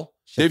Chappelle.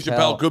 Dave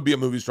Chappelle could be a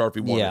movie star if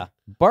he wanted. Yeah.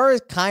 Burr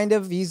is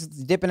he's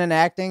dipping in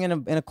acting in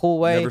a cool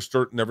way. Never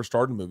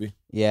starred in a movie.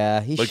 Yeah,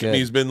 he should.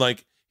 He's been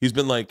like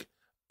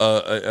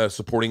a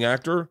supporting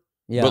actor.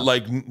 Yeah. But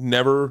like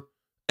never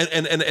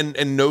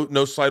and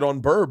no slight on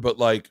Burr, but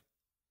like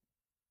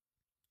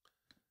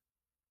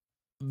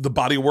the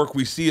body of work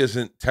we see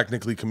isn't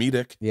technically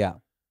comedic. Yeah.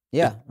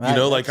 Yeah. You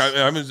know, like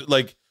I'm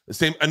like the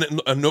same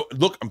and no,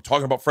 look, I'm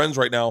talking about Friends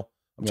right now.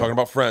 I'm talking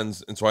about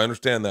Friends, and so I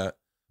understand that.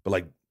 But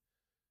like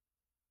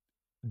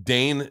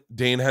Dane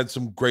had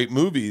some great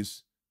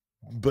movies,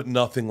 but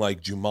nothing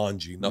like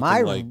Jumanji.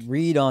 Nothing my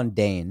read on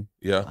Dane.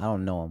 Yeah. I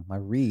don't know him. My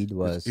read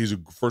was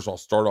first of all,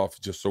 start off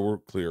just so we're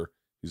clear.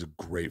 He's a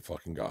great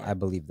fucking guy. I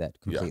believe that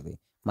completely. Yeah.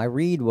 My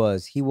read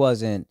was he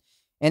wasn't,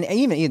 and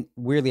even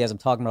weirdly, as I'm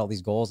talking about all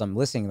these goals, I'm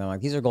listening to them. Like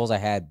these are goals I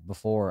had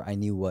before I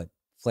knew what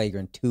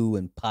Flagrant 2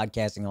 and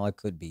podcasting and all it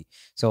could be.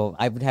 So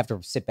I would have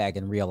to sit back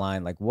and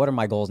realign. Like, what are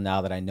my goals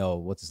now that I know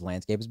what this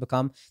landscape has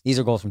become? These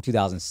are goals from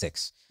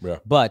 2006. Yeah.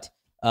 But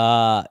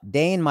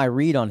Dane, my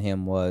read on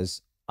him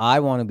was, I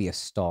want to be a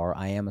star.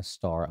 I am a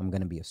star. I'm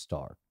going to be a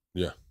star.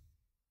 Yeah.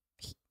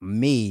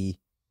 Me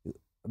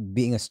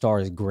being a star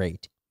is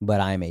great, but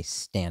I'm a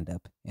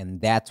stand-up. And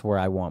that's where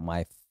I want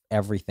my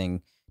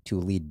everything to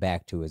lead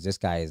back to is this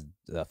guy is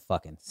the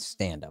fucking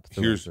stand-up.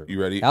 You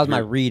ready? That was my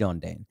read on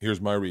Dane.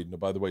 Here's my read. Now,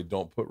 by the way,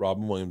 don't put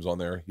Robin Williams on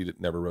there. He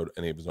never wrote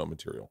any of his own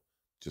material.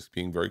 Just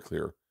being very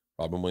clear.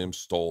 Robin Williams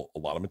stole a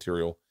lot of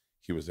material.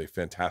 He was a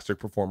fantastic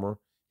performer.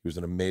 He was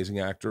an amazing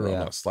actor. Yeah. I'm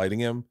not slighting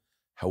him.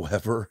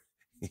 However,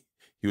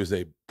 he was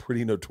a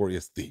pretty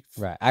notorious thief.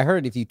 Right. I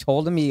heard if you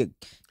told him he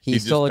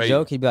stole a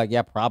joke, he'd be like,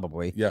 yeah,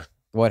 probably. Yeah.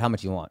 What? How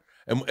much you want?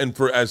 And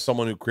as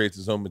someone who creates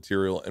his own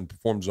material and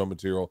performs his own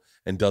material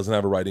and doesn't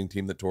have a writing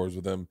team that tours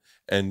with him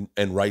and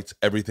writes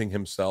everything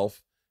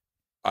himself,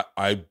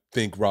 I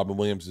think Robin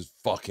Williams is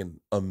fucking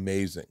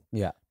amazing.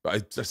 Yeah.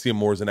 I see him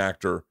more as an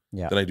actor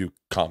than I do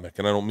comic.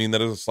 And I don't mean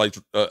that as a slight,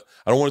 I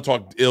don't want to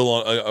talk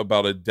ill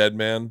about a dead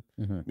man,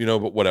 you know,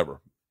 but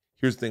whatever.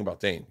 Here's the thing about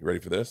Dane. You ready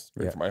for this?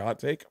 Ready for my hot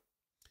take?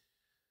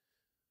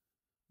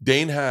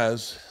 Dane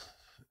has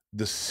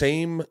the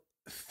same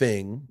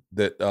thing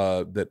that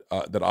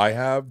I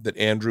have, that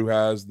Andrew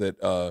has,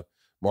 that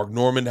Mark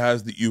Norman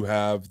has, that you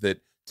have,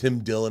 that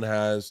Tim Dillon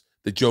has,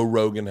 that Joe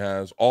Rogan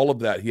has, all of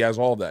that. He has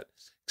all of that,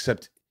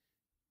 except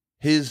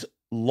his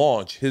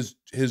launch, his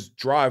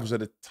drive was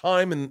at a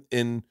time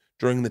in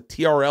during the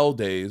TRL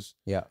days,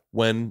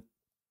 when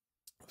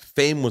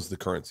fame was the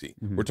currency.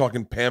 We're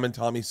talking Pam and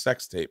Tommy's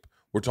sex tape.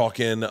 We're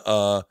talking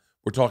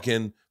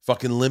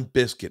fucking Limp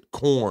Bizkit,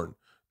 Korn,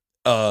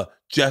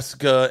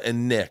 Jessica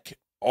and Nick.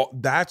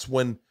 That's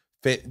when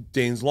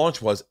Dane's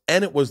launch was,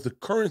 and it was the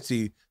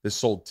currency that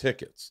sold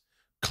tickets.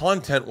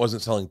 Content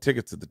wasn't selling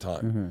tickets at the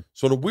time.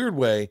 So in a weird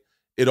way,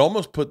 it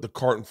almost put the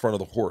cart in front of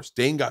the horse.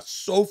 Dane got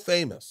so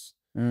famous,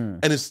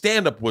 and his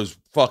stand-up was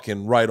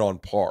fucking right on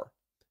par.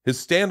 His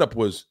stand-up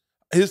was,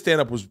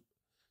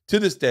 to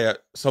this day,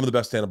 some of the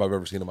best stand-up I've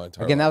ever seen in my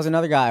entire life. That was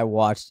another guy I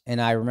watched,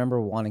 and I remember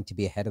wanting to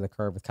be ahead of the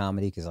curve with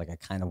comedy because like I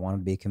kind of wanted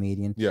to be a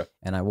comedian. Yeah.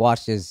 And I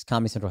watched his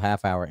Comedy Central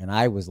half hour, and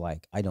I was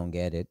like, I don't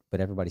get it,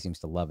 but everybody seems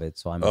to love it,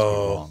 so I must be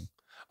wrong.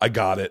 I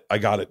got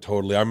it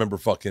totally. I remember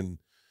fucking.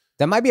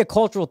 That might be a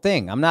cultural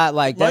thing. I'm not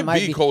like that.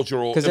 Might be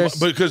cultural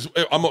because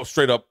I'm a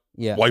straight up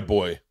white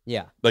boy.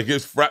 Yeah. Like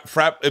it's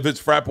if it's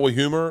frat boy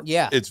humor.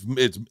 Yeah. It's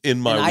in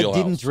my wheelhouse.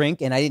 I didn't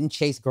drink and I didn't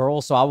chase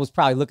girls, so I was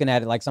probably looking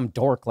at it like some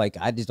dork. Like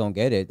I just don't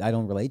get it. I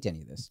don't relate to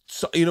any of this.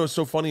 So what's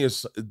so funny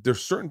is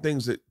there's certain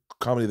things that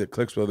comedy that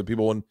clicks with other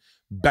people, and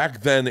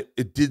back then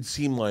it did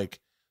seem like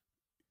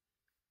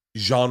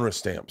genre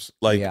stamps.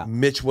 Like Yeah.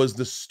 Mitch was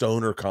the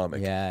stoner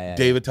comic. Yeah.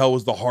 Dave Attell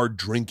was the hard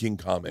drinking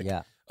comic.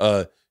 Yeah.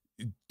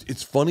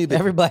 It's funny that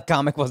Every black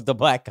comic was the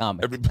black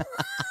comic.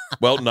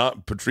 well,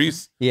 not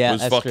Patrice. Yeah,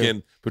 was that's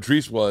fucking true.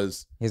 Patrice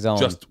was His own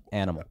just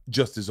animal.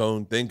 just his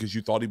own thing, because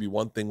you thought he'd be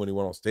one thing when he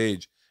went on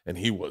stage, and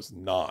he was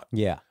not.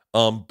 Yeah.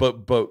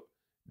 But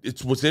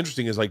it's what's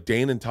interesting is like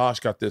Dane and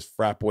Tosh got this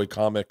frat boy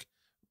comic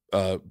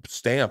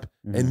stamp,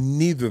 and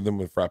neither of them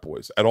were frat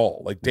boys at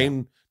all. Like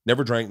Dane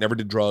never drank, never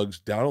did drugs.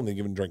 I don't think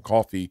even drank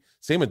coffee.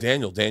 Same with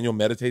Daniel. Daniel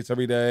meditates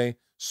every day,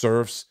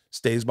 surfs,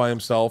 stays by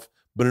himself.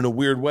 But in a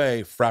weird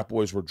way, frat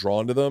boys were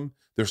drawn to them.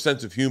 Their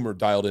sense of humor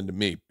dialed into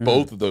me.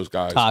 Both of those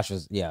guys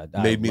Tosh's,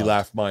 made me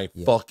laugh my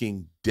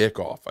fucking dick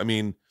off. I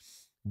mean,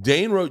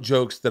 Dane wrote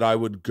jokes that I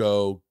would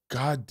go,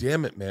 God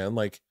damn it, man.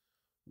 Like,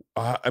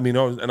 I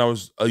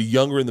was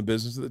younger in the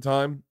business at the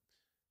time.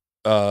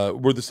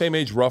 We're the same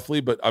age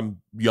roughly, but I'm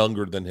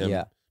younger than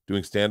him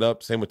doing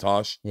stand-up. Same with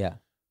Tosh. Yeah.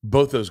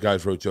 Both those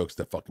guys wrote jokes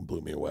that fucking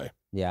blew me away.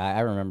 Yeah,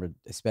 I remember,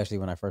 especially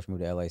when I first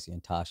moved to LA,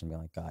 seeing Tosh and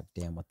being like, God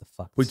damn, what the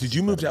fuck? Wait, did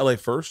you move to LA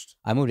first?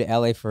 I moved to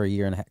LA for a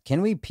year and a half.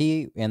 Can we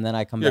pee and then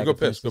I come back? Yeah, go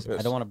piss.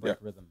 I don't want to break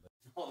rhythm. But...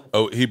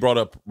 Oh, he brought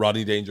up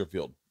Rodney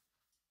Dangerfield.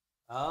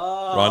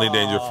 Oh. Rodney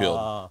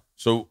Dangerfield.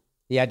 So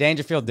yeah,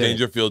 Dangerfield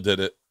did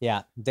it.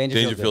 Yeah,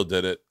 Dangerfield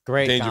did it.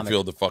 Great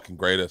Dangerfield, comic. the fucking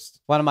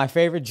greatest. One of my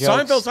favorite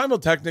jokes.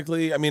 Seinfeld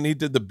technically, I mean, he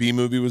did the B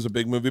movie, was a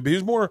big movie, but he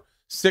was more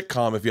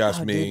sitcom if you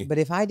ask me. Dude, but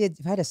if I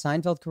had a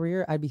Seinfeld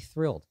career, I'd be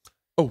thrilled.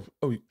 Oh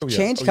yeah.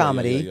 Change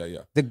comedy.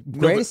 Yeah. The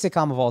greatest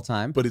sitcom of all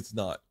time. But it's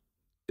not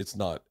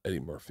Eddie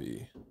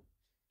Murphy.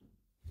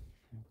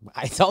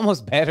 It's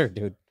almost better,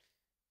 dude.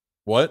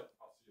 What?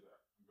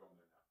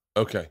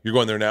 Okay, you're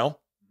going there now?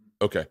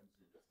 Okay.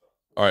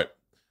 All right.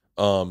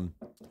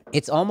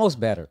 It's almost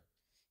better.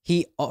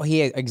 He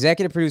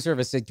executive producer of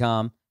a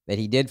sitcom that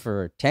he did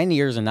for 10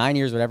 years or 9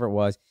 years, whatever it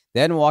was,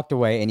 then walked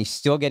away, and he's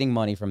still getting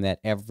money from that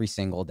every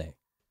single day.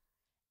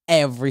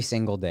 Every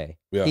single day.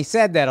 Yeah. He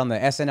said that on the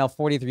SNL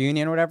 40th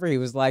reunion or whatever. He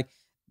was like,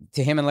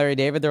 to him and Larry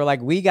David, they were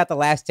like, we got the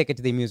last ticket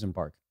to the amusement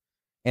park.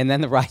 And then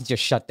the ride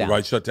just shut down. The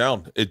ride shut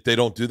down. They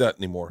don't do that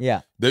anymore.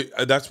 Yeah.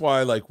 That's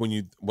why, like,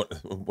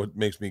 what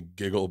makes me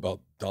giggle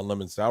about Don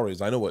Lemon's salary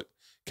is I know what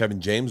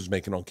Kevin James was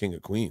making on King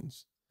of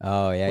Queens.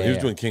 Oh, yeah. When he was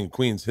doing King of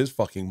Queens, his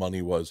fucking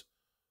money was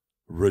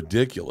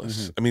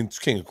ridiculous. I mean, it's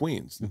King of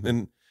Queens.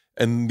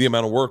 And the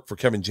amount of work for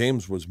Kevin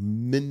James was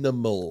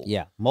minimal.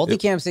 Yeah.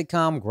 Multicam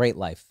sitcom, great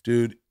life.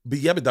 Dude.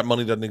 But that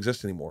money doesn't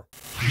exist anymore.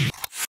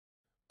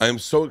 I am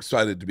so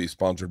excited to be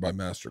sponsored by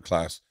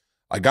Masterclass.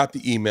 I got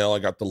the email, I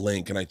got the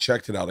link, and I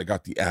checked it out. I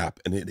got the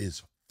app, and it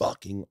is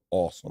fucking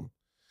awesome.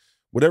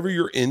 Whatever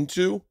you're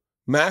into,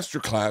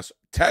 Masterclass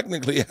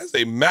technically has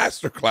a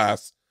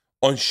masterclass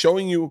on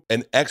showing you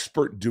an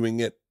expert doing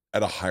it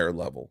at a higher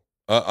level.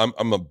 I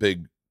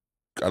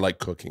like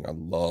cooking. I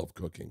love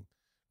cooking.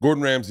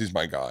 Gordon Ramsay's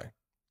my guy.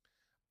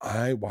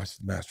 I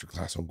watched the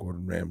masterclass on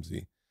Gordon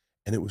Ramsay,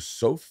 and it was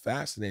so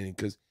fascinating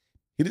because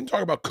he didn't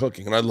talk about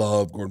cooking, and I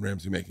love Gordon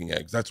Ramsay making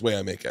eggs. That's the way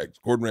I make eggs.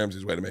 Gordon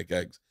Ramsay's way to make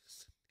eggs.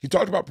 He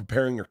talked about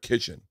preparing your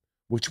kitchen,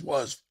 which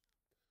was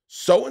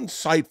so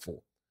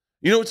insightful.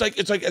 You know, it's like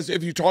as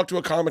if you talk to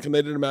a comic and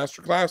they did a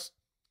masterclass,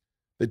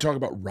 they talk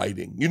about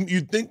writing.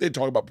 You'd think they'd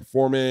talk about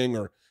performing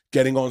or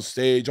getting on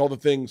stage, all the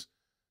things.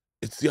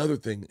 It's the other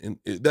thing. And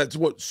that's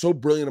what's so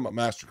brilliant about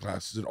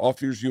masterclass is it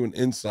offers you an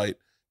insight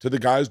to the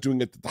guys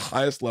doing it at the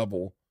highest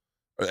level,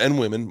 and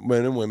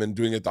men and women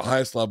doing it at the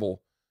highest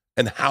level,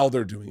 and how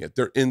they're doing it,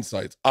 their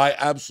insights. I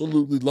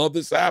absolutely love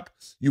this app.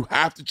 You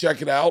have to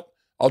check it out.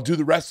 I'll do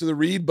the rest of the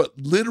read, but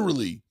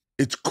literally,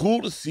 it's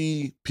cool to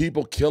see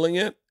people killing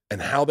it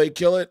and how they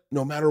kill it,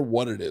 no matter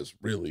what it is,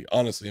 really,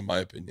 honestly, in my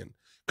opinion.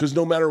 Because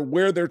no matter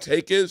where their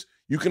take is,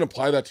 you can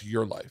apply that to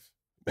your life.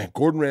 Man,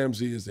 Gordon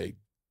Ramsay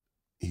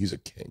he's a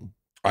king.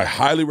 I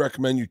highly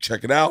recommend you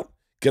check it out.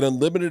 Get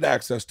unlimited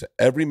access to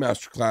every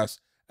masterclass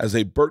as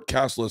a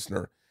Bertcast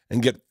listener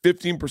and get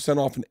 15%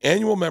 off an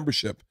annual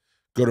membership.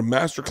 Go to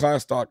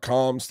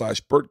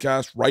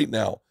masterclass.com/Bertcast right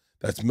now.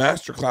 That's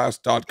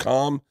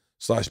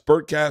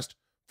masterclass.com/Bertcast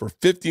for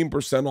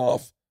 15%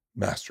 off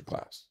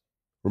masterclass.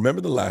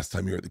 Remember the last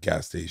time you were at the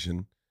gas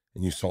station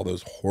and you saw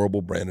those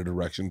horrible branded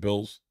erection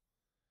pills?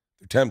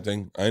 They're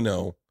tempting, I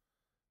know.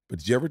 But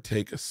did you ever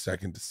take a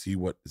second to see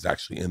what is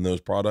actually in those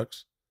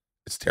products?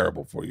 It's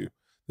terrible for you.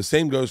 The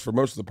same goes for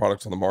most of the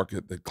products on the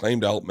market that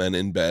claim to help men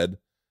in bed,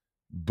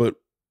 but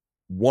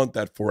want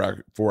that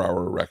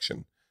 4-hour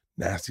erection.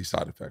 Nasty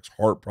side effects,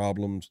 heart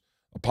problems,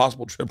 a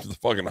possible trip to the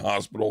fucking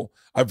hospital.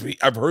 I've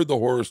heard the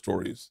horror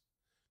stories.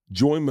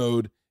 Joy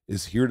Mode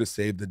is here to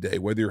save the day.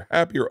 Whether you're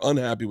happy or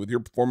unhappy with your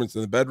performance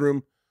in the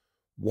bedroom,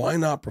 why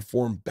not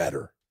perform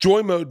better?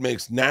 Joy Mode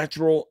makes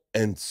natural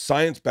and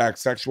science-backed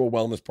sexual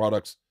wellness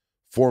products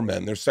for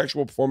men. Their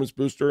sexual performance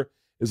booster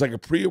is like a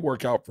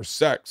pre-workout for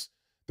sex.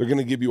 They're going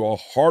to give you a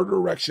harder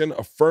erection,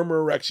 a firmer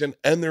erection,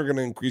 and they're going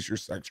to increase your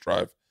sex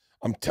drive.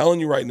 I'm telling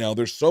you right now,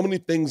 there's so many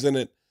things in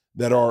it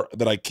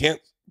that I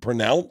can't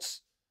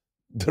pronounce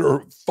that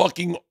are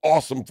fucking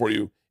awesome for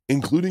you,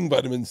 including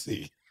vitamin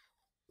C.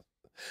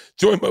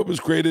 Joy Mode was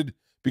created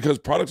because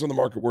products on the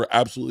market were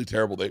absolutely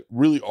terrible. They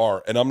really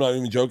are. And I'm not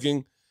even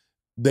joking.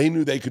 They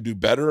knew they could do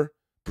better.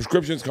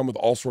 Prescriptions come with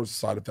all sorts of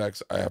side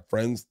effects. I have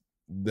friends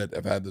that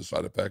have had those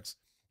side effects.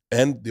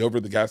 And the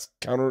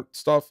over-the-counter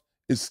stuff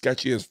is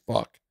sketchy as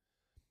fuck.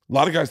 A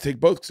lot of guys take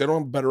both because they don't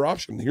have a better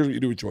option. Here's what you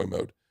do with Joy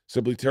Mode.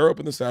 Simply tear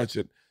open the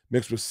sachet,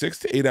 mix with 6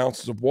 to 8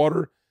 ounces of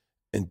water,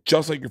 and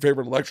just like your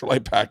favorite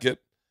electrolyte packet,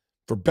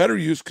 for better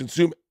use,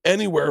 consume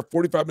anywhere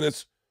 45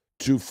 minutes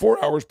to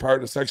 4 hours prior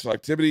to sexual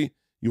activity.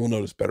 You will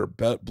notice better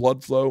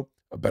blood flow,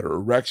 a better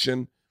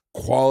erection,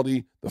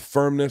 quality, the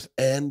firmness,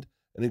 and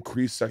an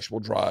increased sexual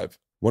drive.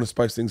 Want to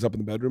spice things up in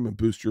the bedroom and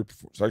boost your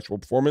sexual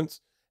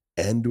performance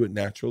and do it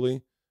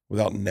naturally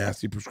without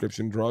nasty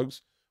prescription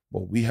drugs?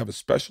 Well, we have a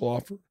special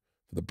offer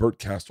for the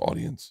Bertcast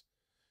audience.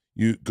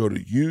 You go to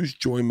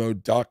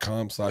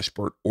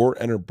usejoymode.com/Bert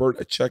or enter Bert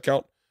at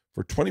checkout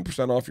for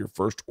 20% off your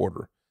first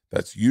order.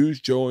 That's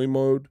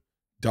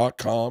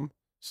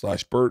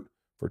usejoymode.com/Bert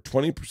for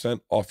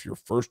 20% off your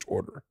first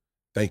order.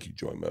 Thank you,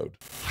 Joy Mode.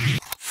 You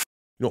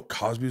know what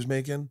Cosby was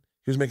making?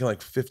 He was making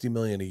like $50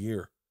 million a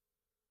year.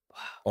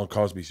 Wow. On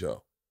Cosby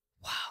Show.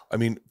 Wow. I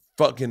mean,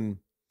 fucking,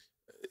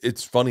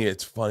 it's funny.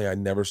 It's funny. I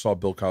never saw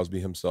Bill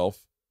Cosby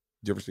himself.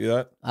 Did you ever see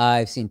that?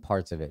 I've seen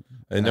parts of it.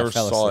 I never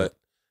saw it.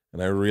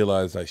 And I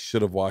realized I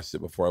should have watched it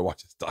before I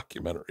watched his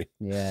documentary.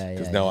 Yeah.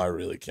 Because now I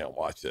really can't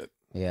watch it.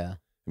 Yeah.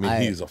 I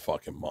mean, he's a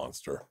fucking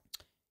monster.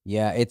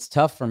 Yeah, it's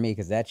tough for me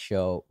because that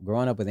show,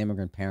 growing up with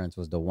immigrant parents,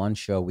 was the one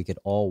show we could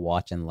all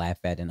watch and laugh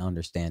at and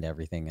understand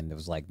everything. And it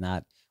was like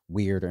not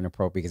weird or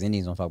inappropriate because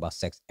Indians don't talk about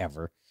sex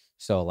ever.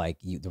 So like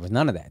there was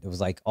none of that. It was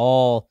like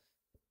all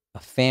a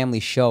family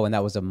show. And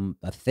that was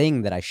a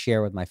thing that I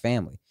share with my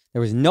family.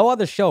 There was no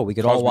other show we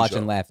could all watch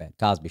and laugh at.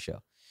 Cosby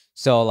Show.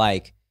 So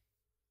like,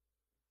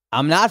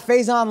 I'm not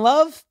Faison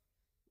Love.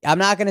 I'm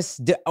not going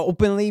to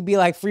openly be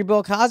like free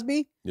Bill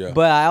Cosby. Yeah.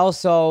 But I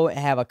also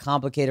have a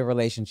complicated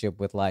relationship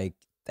with like,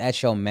 that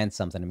show meant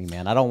something to me,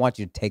 man. I don't want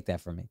you to take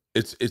that from me.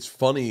 It's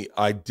funny.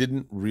 I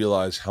didn't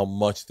realize how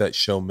much that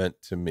show meant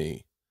to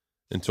me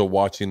until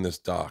watching this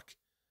doc.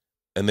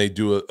 And they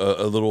do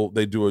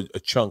a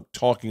chunk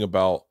talking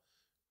about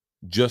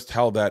just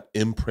how that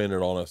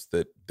imprinted on us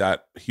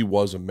that he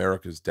was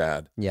America's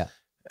dad. Yeah.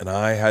 And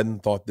I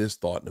hadn't thought this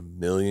thought in a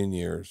million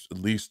years, at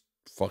least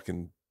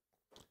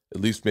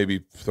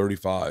maybe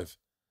 35.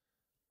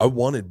 I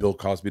wanted Bill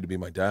Cosby to be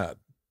my dad.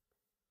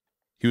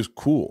 He was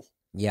cool.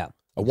 Yeah.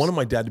 I wanted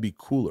my dad to be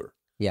cooler.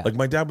 Yeah. Like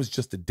my dad was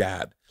just a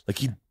dad. Like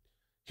he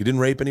didn't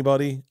rape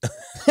anybody.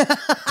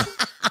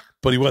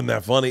 But he wasn't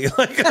that funny.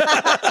 Like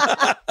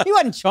he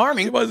wasn't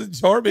charming. He wasn't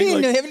charming.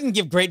 He didn't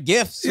give great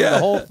gifts. Yeah. The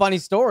whole funny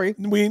story.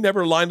 We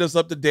never lined us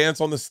up to dance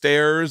on the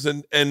stairs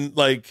and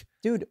like.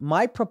 Dude,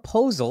 my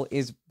proposal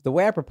is the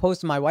way I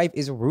proposed to my wife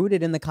is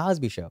rooted in the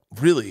Cosby Show.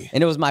 Really?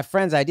 And it was my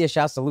friend's idea.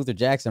 Shouts to Luther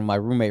Jackson, my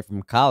roommate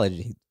from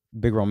college.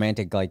 Big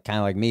romantic, like kind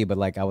of like me, but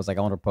like I was like,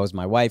 I want to propose to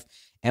my wife.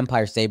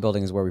 Empire State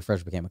Building is where we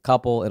first became a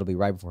couple. It'll be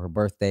right before her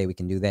birthday. We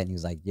can do that. And he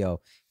was like,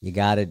 yo, you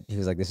got it. He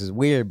was like, this is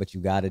weird, but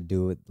you got to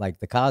do it like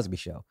the Cosby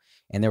Show.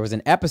 And there was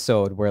an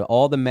episode where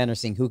all the men are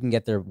saying who can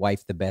get their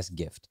wife the best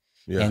gift.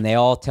 Yeah. And they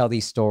all tell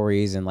these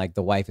stories, and like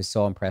the wife is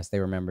so impressed they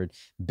remembered.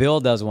 Bill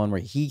does one where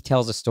he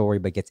tells a story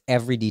but gets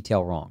every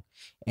detail wrong.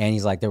 And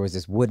he's like, there was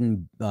this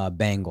wooden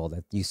bangle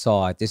that you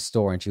saw at this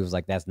store, and she was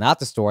like, that's not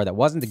the store, that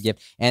wasn't the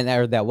gift, and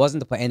that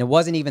wasn't the and it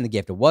wasn't even the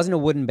gift. It wasn't a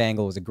wooden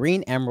bangle, it was a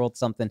green emerald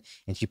something,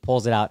 and she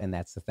pulls it out, and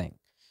that's the thing.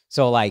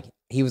 So like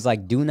he was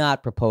like, do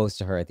not propose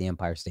to her at the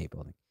Empire State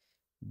Building.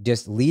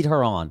 Just lead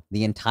her on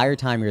the entire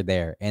time you're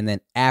there, and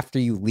then after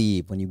you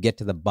leave, when you get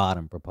to the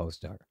bottom, propose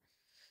to her.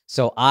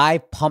 So I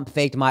took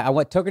her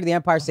to the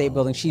Empire State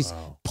Building. She's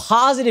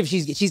positive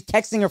she's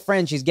texting her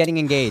friend she's getting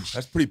engaged.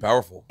 That's pretty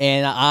powerful.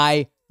 And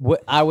I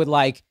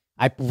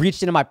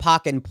reached into my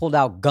pocket and pulled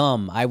out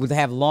gum. I would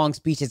have long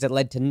speeches that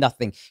led to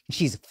nothing.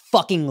 She's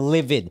fucking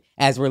livid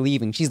as we're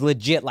leaving. She's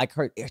legit like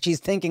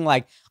she's thinking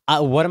like,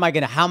 how am I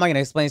going to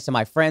explain this to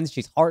my friends?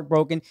 She's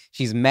heartbroken.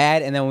 She's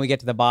mad. And then when we get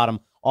to the bottom,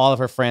 all of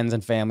her friends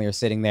and family are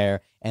sitting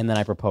there. And then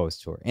I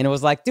proposed to her. And it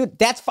was like, dude,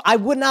 I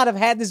would not have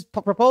had this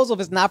proposal if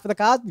it's not for the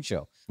Cosby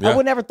Show. Yeah. I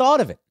would never thought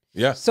of it.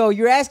 Yeah. So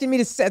you're asking me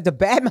to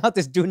badmouth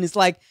this dude, and it's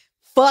like,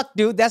 fuck,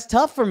 dude, that's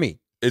tough for me.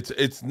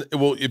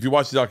 Well, if you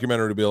watch the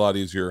documentary, it'll be a lot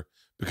easier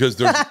because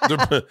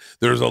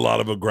there's a lot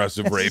of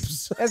aggressive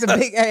rapes. That's a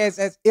big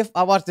as if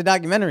I watched the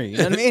documentary. You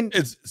know what I mean?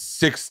 It's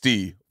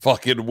 60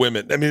 fucking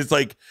women. I mean, it's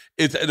like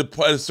it's at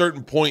a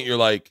certain point you're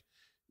like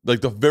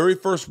the very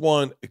first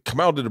one.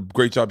 Kamau did a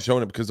great job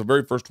showing it because the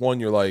very first one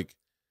you're like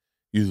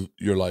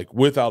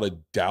without a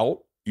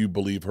doubt you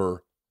believe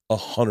her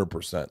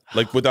 100%,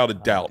 like without a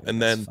doubt.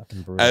 And then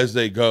as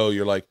they go,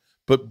 you're like,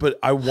 but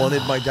I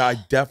wanted my dad.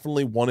 I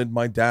definitely wanted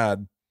my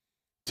dad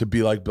to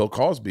be like Bill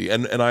Cosby.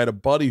 And I had a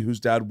buddy whose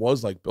dad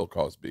was like Bill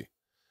Cosby.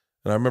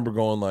 And I remember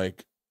going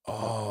like,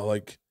 oh,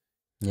 like,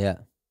 yeah,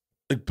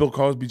 like Bill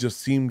Cosby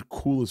just seemed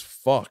cool as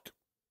fuck.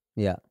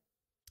 Yeah.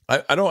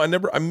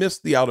 I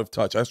missed the out of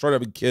touch. I started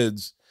having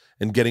kids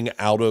and getting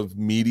out of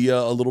media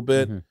a little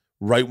bit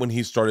right when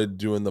he started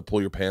doing the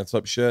pull your pants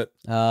up shit.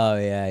 Oh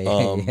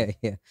yeah.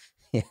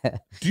 Yeah.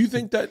 Do you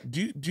think that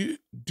do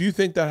you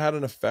think that had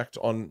an effect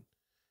on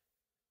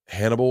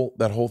Hannibal,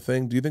 that whole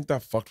thing? Do you think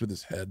that fucked with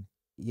his head?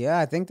 Yeah,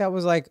 I think that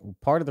was like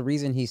part of the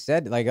reason he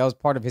said, like, that was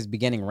part of his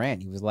beginning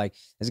rant. He was like,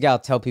 this guy will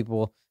tell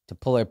people to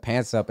pull their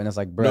pants up, and it's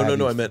like, bro.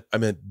 No. I meant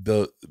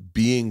the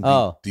being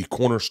the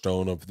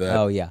cornerstone of that.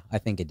 Oh yeah, I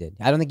think it did.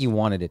 I don't think he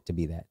wanted it to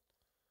be that.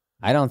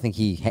 I don't think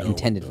he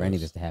intended for any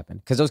of this to happen,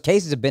 because those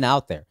cases have been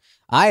out there.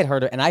 I had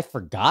heard it, and I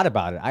forgot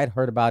about it. I had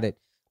heard about it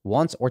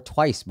once or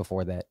twice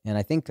before that, and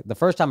I think the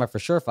first time I for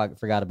sure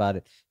forgot about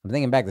it. I'm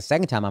thinking back, the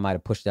second time I might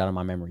have pushed it out of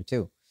my memory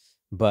too.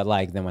 But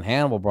like then when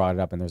Hannibal brought it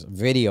up and there's a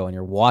video and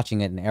you're watching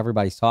it and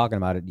everybody's talking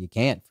about it, you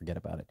can't forget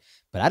about it.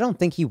 But I don't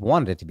think he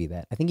wanted it to be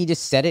that. I think he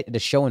just said it at a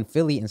show in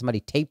Philly and somebody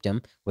taped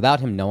him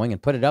without him knowing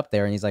and put it up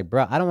there. And he's like,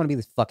 bro, I don't want to be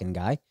this fucking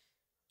guy.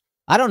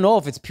 I don't know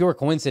if it's pure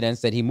coincidence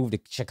that he moved to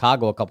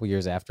Chicago a couple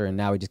years after and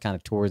now he just kind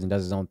of tours and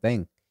does his own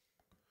thing.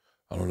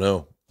 I don't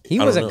know. He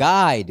was a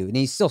guy, dude. And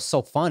he's still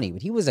so funny,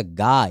 but he was a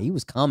guy. He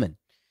was coming.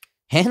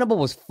 Hannibal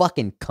was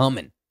fucking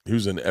coming. He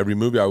was in every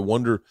movie. I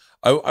wondered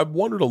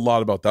a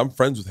lot about that. I'm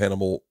friends with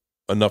Hannibal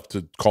enough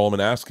to call him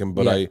and ask him,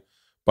 but I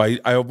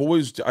part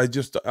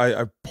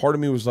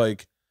of me was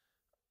like,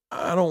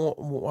 I don't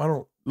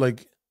want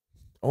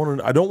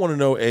to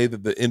know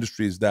that the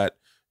industry is that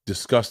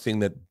disgusting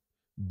that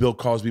Bill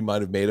Cosby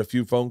might have made a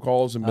few phone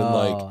calls and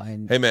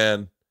been hey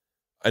man,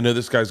 I know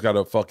this guy's got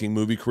a fucking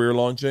movie career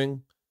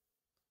launching.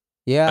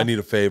 Yeah. I need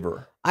a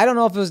favor. I don't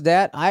know if it was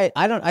that.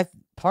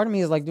 Part of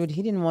me is like, dude,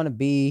 he didn't want to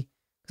be.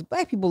 Because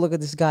black people look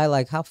at this guy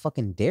like, how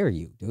fucking dare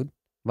you, dude?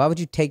 Why would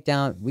you take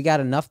down? We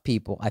got enough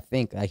people. I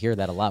think I hear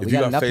that a lot. If we you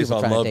got enough face people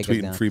on trying love to take us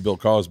tweeting down. free Bill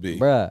Cosby,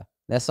 Bruh.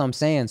 That's what I'm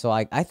saying. So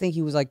I think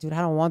he was like, dude,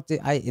 I don't want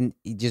to.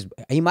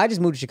 He might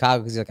just move to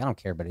Chicago because he's like, I don't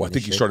care about it. Well, I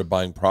think he started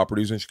buying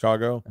properties in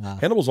Chicago.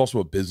 Hannibal's also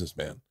a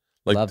businessman.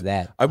 Like, love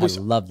that. I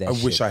love that. I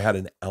wish I had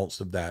an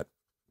ounce of that.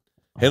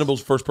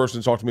 Hannibal's first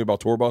person to talk to me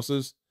about tour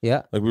buses.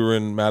 Yeah. Like we were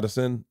in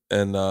Madison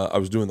and I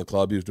was doing the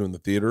club. He was doing the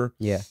theater.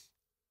 Yeah.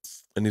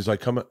 And he's like,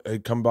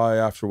 come by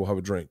after, we'll have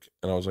a drink.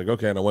 And I was like,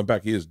 okay. And I went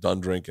back. He is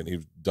done drinking. He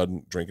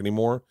doesn't drink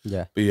anymore.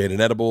 Yeah. But he ate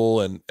an edible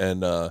and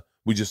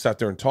we just sat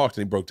there and talked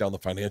and he broke down the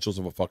financials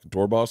of a fucking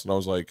tour bus. And I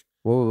was like,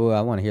 whoa,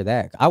 I want to hear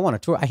that. I want a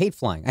tour. I hate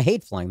flying. I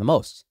hate flying the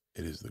most.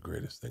 It is the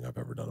greatest thing I've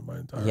ever done in my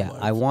entire life. Yeah,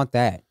 I want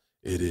that.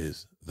 It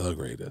is the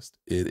greatest.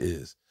 It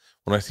is.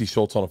 When I see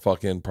Schultz on a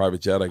fucking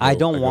private jet, I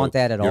don't want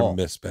that at all.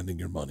 You're misspending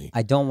your money.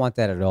 I don't want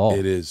that at all.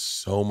 It is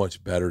so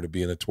much better to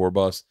be in a tour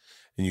bus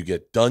and you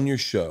get done your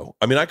show.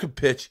 I mean, I could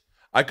pitch.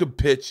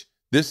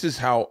 This is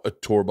how a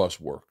tour bus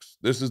works.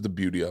 This is the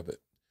beauty of it.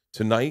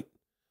 Tonight,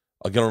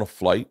 I'll get on a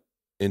flight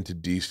into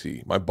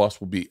DC. My bus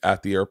will be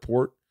at the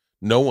airport.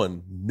 No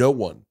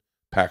one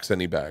packs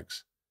any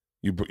bags.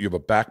 You have a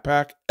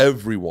backpack,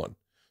 everyone.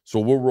 So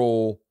we'll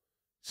roll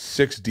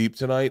 6 deep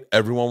tonight.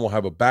 Everyone will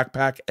have a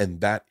backpack,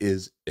 and that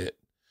is it.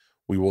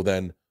 We will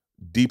then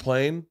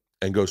deplane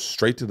and go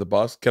straight to the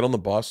bus, get on the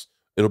bus.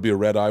 It'll be a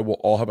red eye. We'll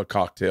all have a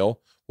cocktail.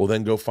 We'll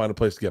then go find a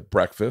place to get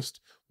breakfast.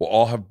 We'll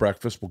all have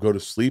breakfast. We'll go to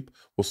sleep.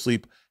 We'll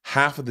sleep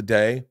half of the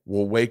day.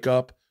 We'll wake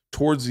up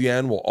towards the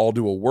end. We'll all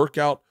do a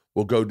workout.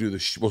 We'll go do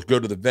we'll go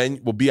to the venue.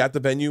 We'll be at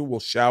the venue. We'll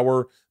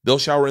shower. They'll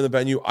shower in the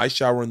venue. I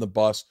shower in the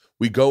bus.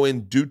 We go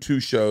in, do 2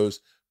 shows,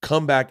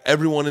 come back,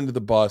 everyone into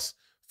the bus,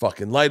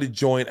 fucking light a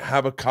joint,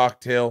 have a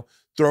cocktail,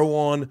 throw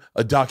on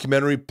a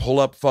documentary, pull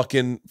up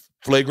fucking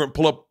Flagrant,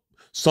 pull up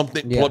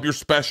something, pull up your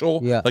special.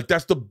 Yeah. Like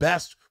that's the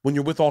best when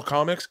you're with all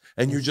comics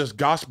and you're just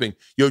gossiping.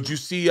 Yo, did you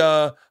see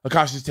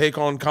Akaash's take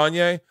on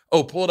Kanye?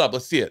 Oh, pull it up.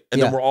 Let's see it.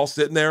 And then we're all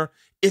sitting there.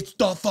 It's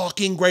the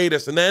fucking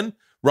greatest. And then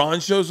Ron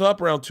shows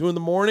up around 2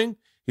 a.m.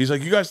 He's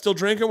like, you guys still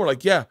drinking? We're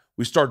like, yeah.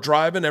 We start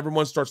driving.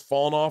 Everyone starts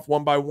falling off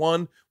one by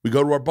one. We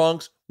go to our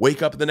bunks,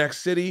 wake up in the next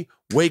city,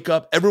 wake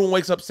up. Everyone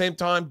wakes up same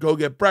time, go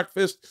get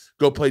breakfast,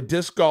 go play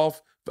disc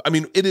golf. I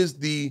mean, it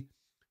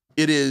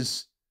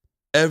is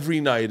every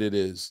night it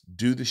is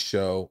do the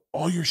show.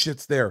 All your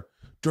shit's there.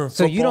 During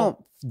so football, you don't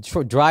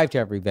drive to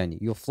every venue.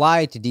 You'll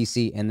fly to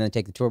DC and then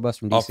take the tour bus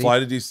from DC? I'll fly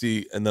to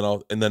DC and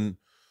then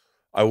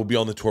I will be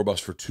on the tour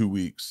bus for 2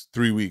 weeks,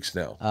 3 weeks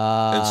now.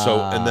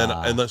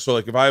 And so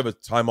like if I have a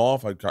time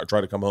off, I try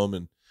to come home,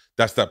 and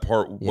that's that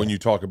part when you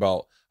talk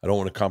about I don't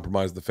want to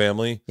compromise the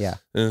family. Yeah.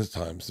 And there's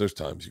times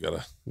you gotta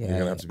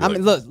have to be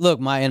mean, look,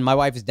 my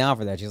wife is down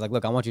for that. She's like,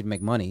 look, I want you to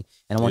make money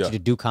and I want you to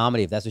do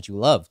comedy if that's what you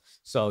love.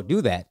 So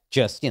do that.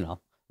 Just,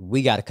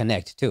 we got to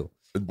connect too.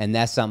 And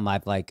that's something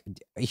I've like,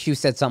 she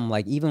said something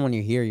like, even when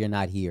you're here, you're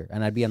not here.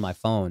 And I'd be on my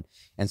phone.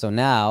 And so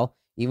now,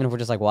 even if we're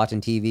just like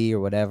watching TV or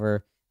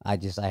whatever,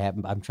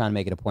 I'm trying to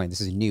make it a point.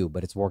 This is new,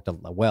 but it's worked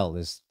well.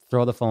 Is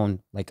throw the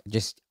phone, like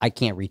I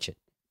can't reach it.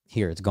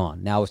 Here, it's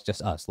gone. Now it's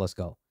just us. Let's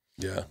go.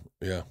 Yeah,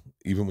 yeah.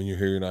 Even when you're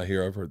here, you're not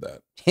here. I've heard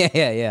that.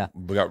 Yeah.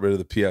 We got rid of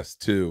the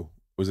PS2.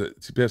 Was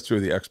it PS2 or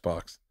the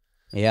Xbox?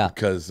 Yeah.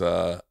 Because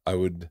I'd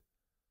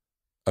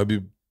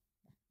be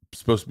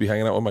supposed to be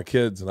hanging out with my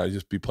kids, and I'd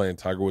just be playing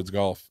Tiger Woods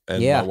golf.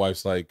 And my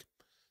wife's like,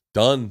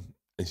 done.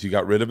 And she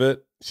got rid of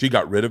it.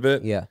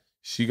 Yeah.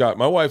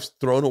 My wife's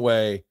thrown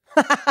away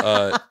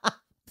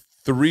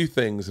 3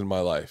 things in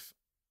my life.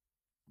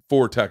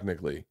 4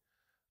 technically.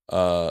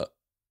 A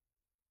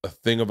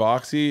thing of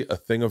Oxy, a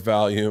thing of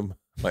Valium,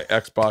 my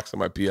Xbox, and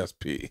my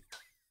PSP.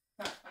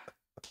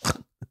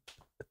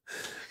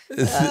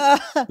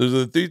 Those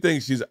are the 3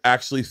 things she's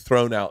actually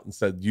thrown out and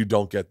said, you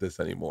don't get this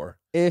anymore.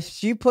 If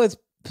she puts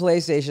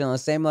PlayStation on the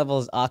same level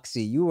as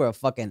Oxy, you were a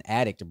fucking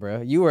addict,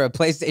 bro. You were a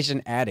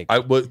PlayStation addict.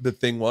 What the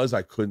thing was,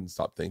 I couldn't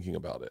stop thinking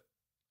about it.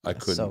 I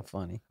couldn't. So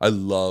funny. I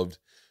loved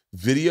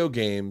video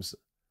games.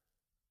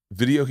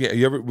 Were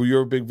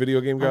you a big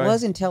video game guy? I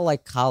was until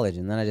like college,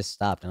 and then I just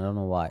stopped, and I don't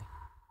know why.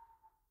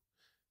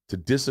 To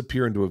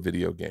disappear into a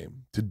video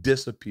game, to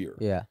disappear,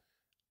 yeah,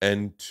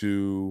 and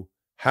to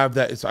have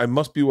that. I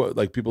must be what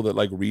like people that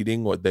like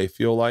reading what they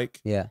feel like,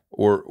 yeah,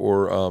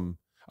 or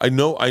I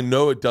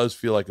know it does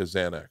feel like a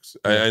Xanax.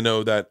 Yeah. I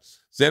know that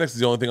Xanax is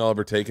the only thing I'll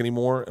ever take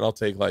anymore, and I'll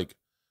take like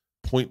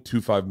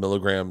 0.25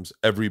 milligrams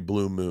every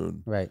blue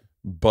moon. right.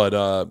 But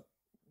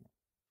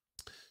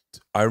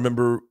I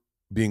remember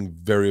being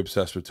very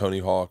obsessed with Tony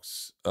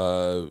Hawk's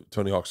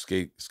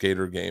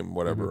skater game,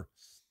 whatever. Mm-hmm.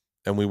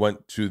 And we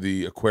went to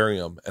the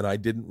aquarium, and I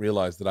didn't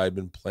realize that I had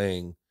been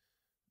playing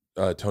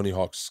Tony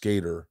Hawk's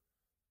Skater,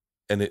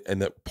 and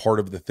that part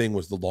of the thing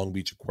was the Long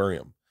Beach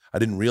Aquarium. I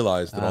didn't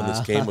realize that on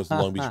this game was the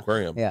Long Beach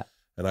Aquarium. Yeah.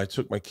 And I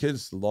took my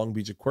kids to the Long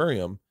Beach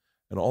Aquarium,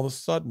 and all of a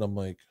sudden I'm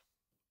like,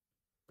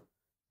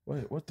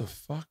 wait, what the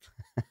fuck?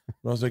 And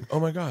I was like, oh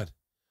my God,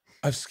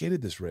 I've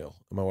skated this rail.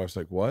 And my wife's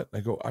like, what?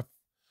 And I go,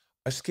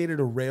 I skated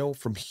a rail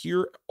from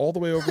here all the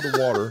way over the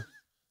water.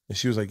 And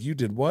she was like, you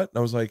did what? And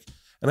I was like,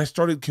 and I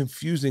started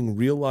confusing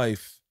real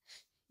life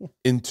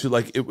into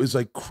like, it was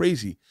like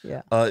crazy.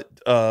 Yeah. What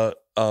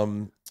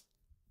I'm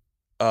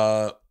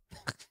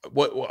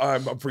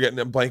forgetting,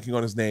 I'm blanking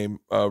on his name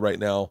right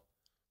now.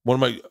 One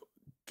of my,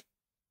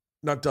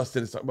 not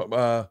Dustin, it's one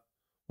of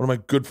my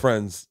good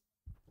friends,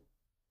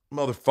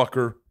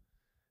 motherfucker,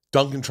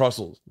 Duncan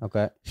Trussell.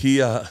 Okay.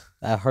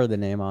 I heard the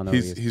name. I don't know.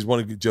 He's one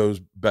of Joe's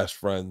best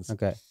friends.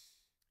 Okay.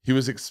 He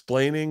was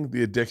explaining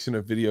the addiction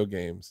of video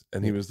games,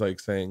 and he was like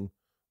saying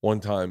one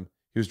time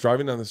he was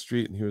driving down the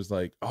street and he was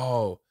like,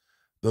 "Oh,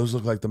 those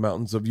look like the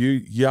mountains of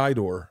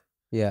Yidor."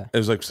 Yeah. It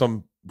was like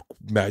some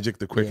magic,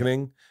 the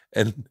quickening,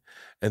 and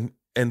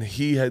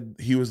he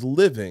was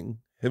living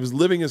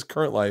his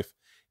current life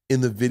in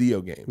the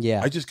video game.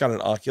 Yeah. I just got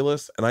an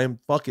Oculus, and I am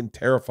fucking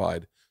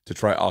terrified to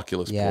try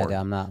Oculus porn.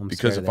 Yeah, I'm not.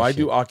 Because if I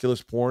do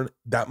Oculus porn,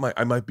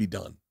 I might be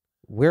done.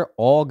 We're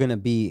all gonna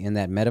be in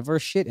that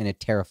metaverse shit, and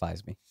it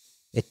terrifies me.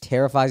 It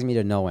terrifies me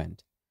to no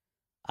end.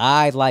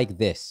 I like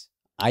this.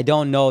 I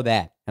don't know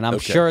that, and I'm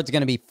sure it's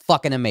gonna be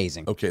fucking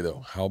amazing. Okay, though,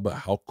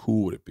 how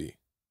cool would it be?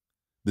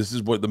 This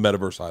is what the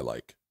metaverse I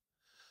like.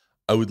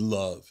 I would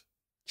love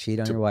cheat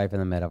on your wife in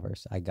the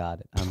metaverse. I got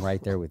it. I'm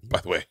right there with you.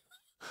 By the way,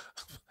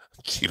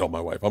 cheat on my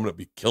wife. I'm gonna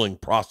be killing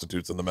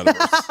prostitutes in the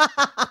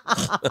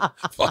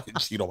metaverse. Fucking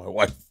cheat on my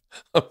wife.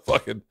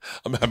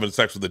 I'm having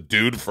sex with a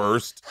dude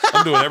first.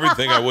 I'm doing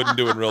everything I wouldn't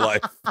do in real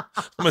life. I'm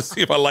gonna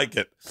see if I like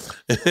it.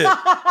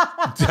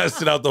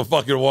 Testing out the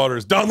fucking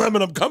waters. Don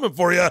Lemon, I'm coming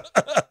for you.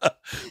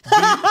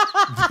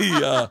 He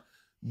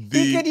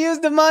could use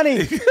the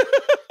money.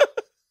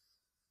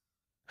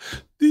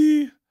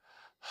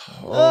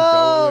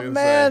 God,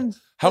 man.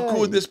 How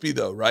cool would this be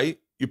though, right?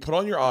 You put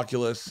on your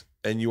Oculus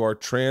and you are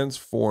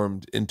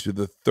transformed into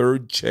the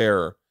third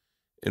chair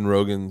in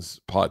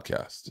Rogan's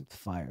podcast.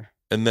 Fire.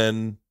 And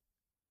then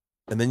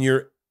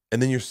you're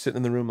sitting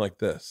in the room like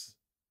this.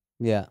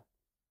 Yeah.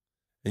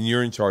 And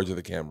you're in charge of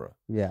the camera.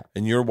 Yeah.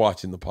 And you're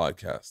watching the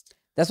podcast.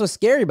 That's what's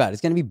scary about it.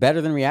 It's going to be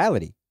better than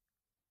reality.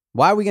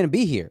 Why are we going to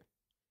be here?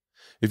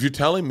 If you're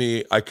telling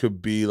me I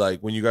could be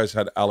like when you guys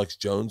had Alex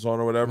Jones on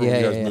or whatever, when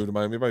you guys moved to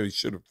Miami, maybe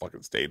should have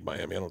fucking stayed in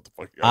Miami. I don't know what the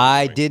fuck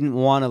I didn't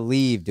want to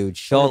leave, dude.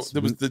 Schultz.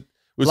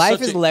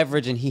 Life is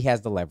leverage, and he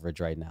has the leverage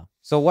right now.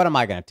 So what am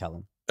I going to tell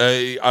him?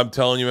 Hey, I'm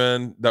telling you,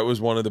 man, that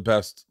was one of the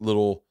best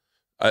little.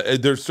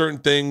 There's certain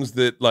things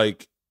that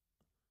like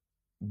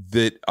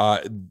that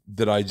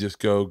I just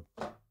go.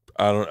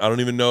 I don't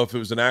even know if it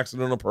was an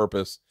accident on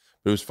purpose.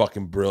 But it was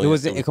fucking brilliant.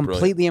 It was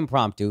completely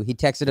impromptu. He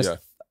texted us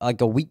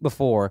like a week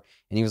before,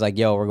 and he was like,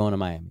 "Yo, we're going to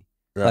Miami.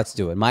 Yeah. Let's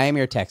do it. Miami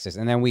or Texas."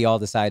 And then we all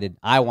decided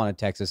I wanted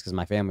Texas because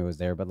my family was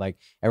there, but like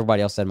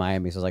everybody else said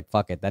Miami. So I was like,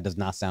 fuck it. That does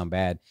not sound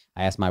bad.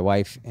 I asked my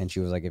wife, and she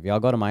was like, if y'all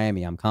go to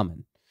Miami, I'm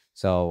coming.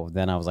 So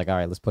then I was like, all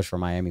right, let's push for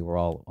Miami. We're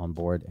all on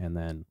board. And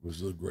then it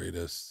was the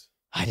greatest.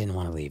 I didn't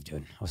want to leave,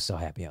 dude. I was so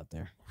happy out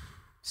there.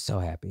 So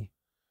happy.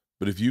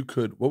 But if you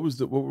could, what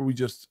were we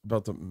just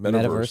about the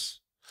metaverse?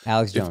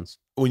 Alex Jones.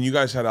 When you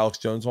guys had Alex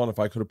Jones on, if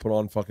I could have put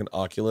on fucking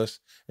Oculus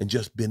and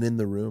just been in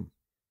the room.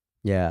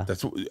 Yeah.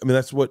 That's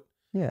what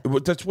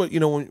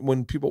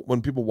when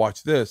people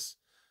watch this,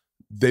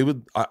 they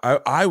would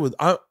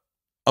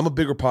I'm a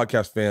bigger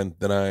podcast fan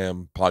than I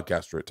am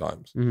podcaster at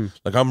times. Mm-hmm.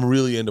 Like I'm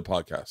really into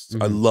podcasts.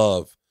 Mm-hmm. I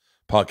love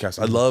podcasts.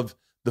 Mm-hmm. I love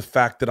the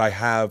fact that I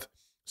have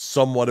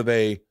somewhat of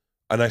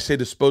and I say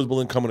disposable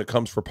income when it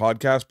comes for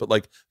podcasts, but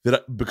like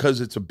that because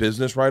it's a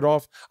business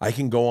write-off, I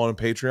can go on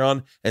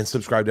Patreon and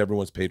subscribe to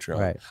everyone's Patreon.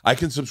 Right. I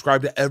can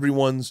subscribe to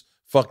everyone's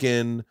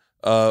fucking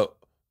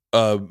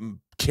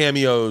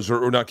cameos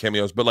or not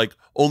cameos, but like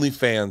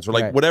OnlyFans or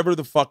like whatever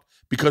the fuck.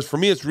 Because for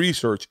me, it's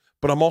research,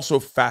 but I'm also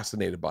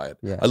fascinated by it.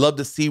 Yeah. I love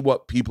to see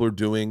what people are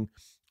doing.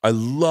 I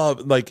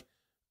love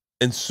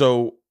and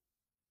so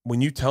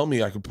when you tell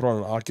me I could put on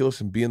an Oculus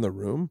and be in the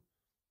room,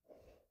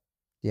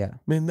 yeah,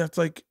 man, that's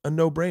like a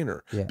no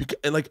brainer. Yeah.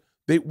 And like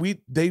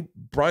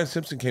Brian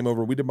Simpson came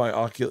over. We did my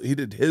Oculus. He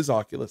did his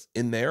Oculus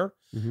in there,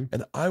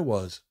 and I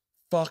was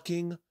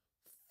fucking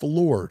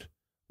floored.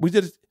 We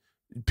did it.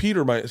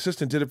 Peter, my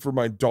assistant, did it for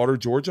my daughter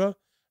Georgia,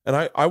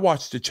 and I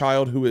watched a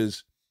child who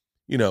is,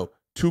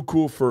 too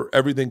cool for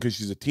everything because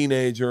she's a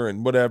teenager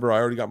and whatever. I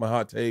already got my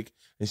hot take,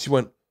 and she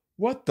went,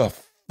 "What the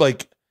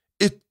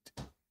it?"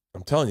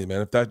 I'm telling you,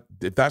 man. If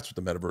that's what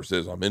the metaverse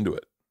is, I'm into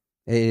it.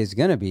 It is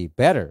gonna be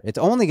better. It's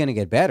only gonna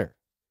get better.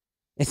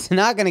 It's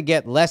not gonna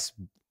get less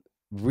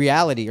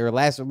reality or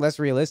less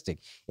realistic.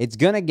 It's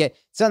gonna get.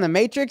 So the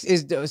Matrix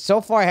is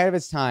so far ahead of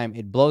its time.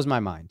 It blows my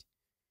mind.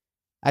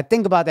 I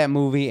think about that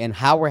movie and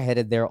how we're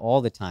headed there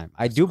all the time.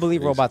 I do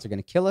believe robots are going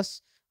to kill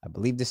us. I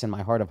believe this in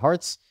my heart of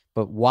hearts.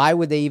 But why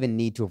would they even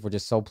need to if we're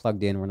just so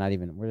plugged in? We're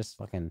just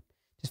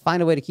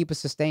find a way to keep us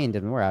sustained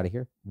and we're out of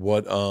here.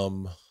 What,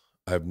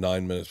 I have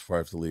 9 minutes before I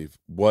have to leave.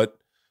 What,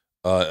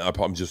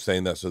 I'm just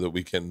saying that so that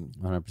we can.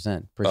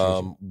 100%. Appreciate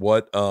you.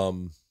 What,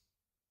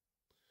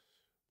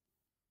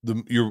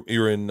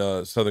 you're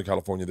in Southern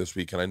California this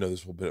week, and I know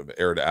this will be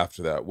aired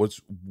after that. What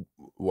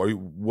are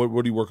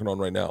you working on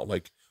right now?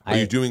 Like, are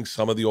you doing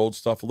some of the old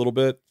stuff a little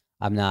bit?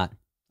 I'm not.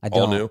 I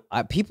don't. All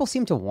new? People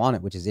seem to want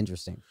it, which is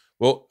interesting.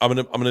 Well, I'm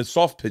gonna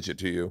soft pitch it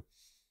to you.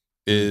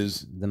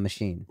 Is the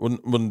machine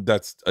when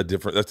that's a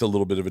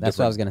little bit of a that's different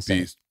what I was gonna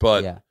beast. say.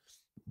 But yeah.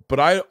 But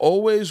I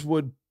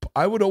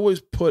would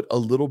always put a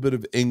little bit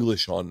of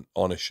English on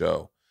a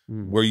show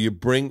where you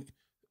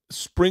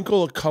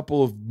sprinkle a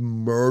couple of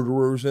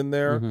murderers in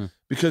there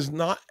because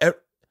not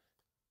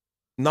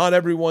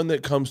everyone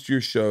that comes to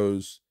your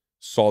shows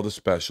saw the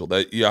special.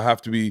 That you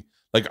have to be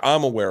like,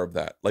 I'm aware of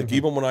that. Like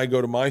even when I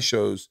go to my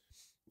shows,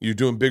 you're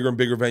doing bigger and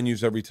bigger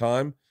venues every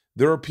time.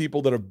 There are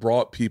people that have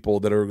brought people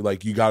that are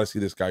like, you got to see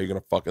this guy. You're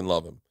gonna fucking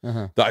love him.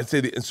 I'd say,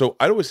 and so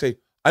I'd always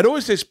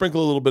say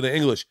sprinkle a little bit of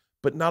English,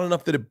 but not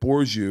enough that it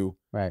bores you.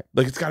 Right.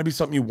 Like it's got to be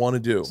something you want to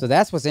do. So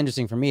that's what's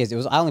interesting for me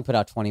I only put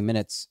out 20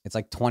 minutes. It's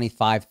like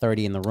 25,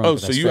 30 in the room. Oh,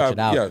 so you have,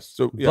 yes.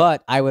 Yeah,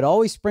 but I would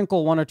always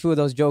sprinkle one or two of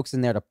those jokes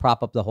in there to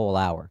prop up the whole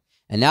hour.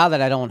 And now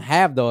that I don't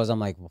have those, I'm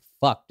like, well,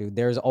 fuck, dude.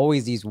 There's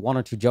always these one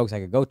or two jokes I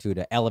could go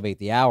to elevate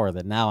the hour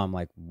that now I'm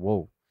like,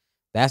 whoa,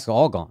 that's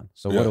all gone.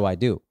 So what do I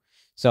do?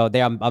 So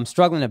I'm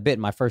struggling a bit in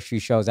my first few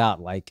shows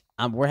out. Like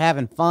we're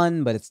having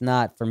fun, but it's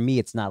not, for me,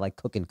 it's not like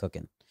cooking.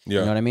 Yeah.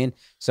 You know what I mean?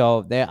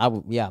 So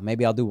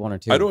maybe I'll do one or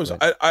two.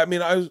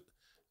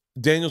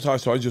 Daniel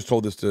Tosh, so I just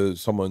told this to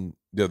someone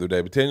the other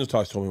day, but Daniel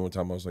Tosh told me one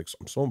time, I was like,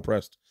 I'm so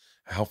impressed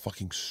how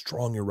fucking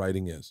strong your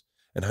writing is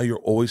and how you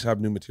always have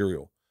new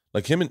material.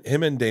 Like him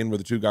and Dane were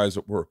the two guys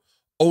that were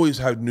always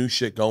had new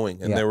shit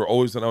going, and they were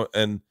always, and I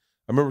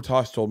remember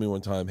Tosh told me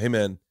one time, hey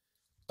man,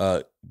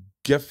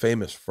 get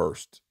famous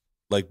first.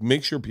 Like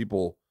make sure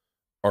people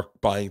are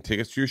buying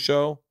tickets to your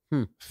show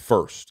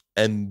first,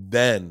 and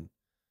then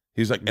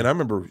he's like, and I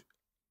remember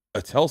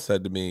Attell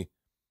said to me,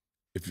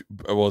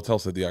 Attell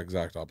said the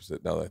exact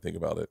opposite now that I think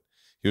about it.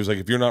 He was like,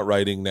 if you're not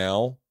writing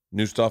now,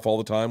 new stuff all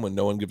the time when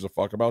no one gives a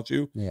fuck about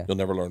you, you'll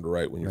never learn to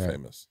write when you're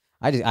famous.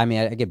 I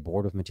get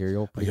bored with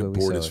material. I get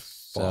bored as fuck.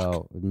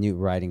 So new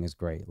writing is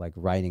great. Like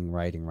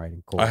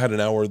writing. Cool. I had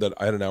an hour that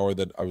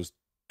I was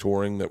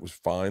touring that was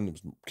fine. It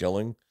was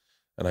killing.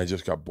 And I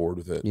just got bored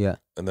with it. Yeah.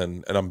 And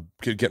I'm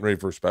getting ready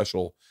for a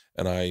special,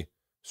 and I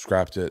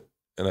scrapped it,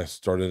 and I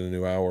started a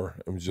new hour.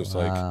 It was just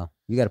like,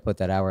 you got to put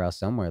that hour out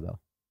somewhere though.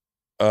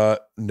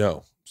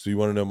 No. So you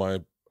want to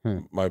know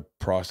my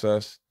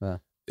process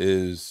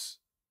is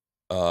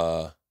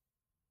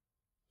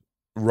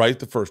write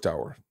the first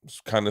hour,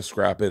 kind of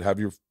scrap it, have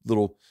your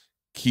little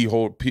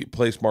keyhole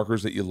place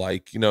markers that you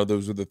like.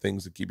 Those are the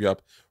things that keep you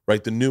up.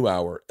 Write the new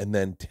hour, and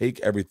then take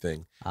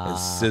everything and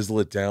sizzle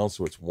it down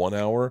so it's 1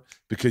 hour,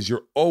 because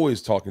you're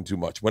always talking too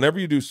much. Whenever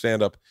you do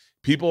stand up,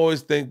 people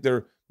always think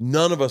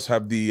none of us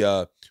have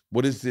the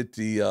what is it,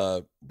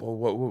 the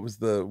what was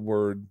the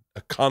word,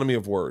 economy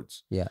of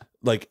words. Yeah.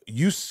 Like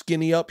you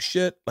skinny up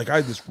shit. Like I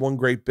had this one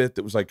great bit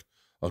that was like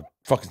a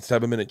fucking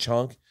 7-minute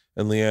chunk,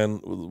 and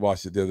Leanne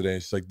watched it the other day,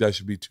 and she's like, that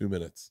should be 2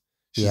 minutes.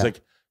 She's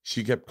like,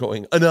 she kept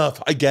going,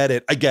 enough, I get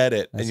it. That's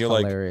and you're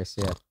hilarious,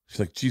 like, she's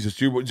like, Jesus,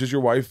 does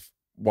your wife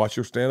watch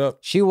your stand up?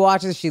 She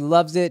watches, she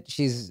loves it.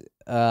 She's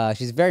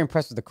very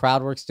impressed with the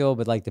crowd work still,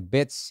 but like the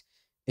bits,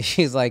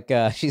 she's like,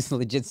 she's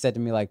legit said to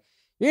me like,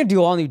 you're gonna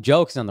do all new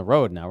jokes on the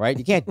road now, right?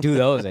 You can't do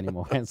those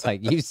anymore. And it's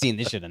like, you've seen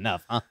this shit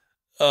enough, huh?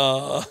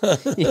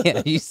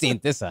 Yeah, you've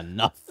seen this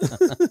enough.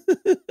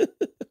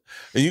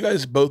 And you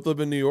guys both live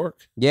in New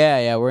York?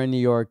 Yeah, we're in New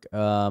York.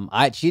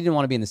 She didn't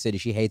want to be in the city.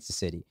 She hates the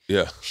city.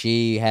 Yeah.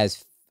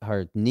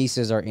 Her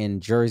nieces are in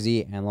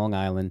Jersey and Long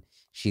Island.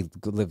 She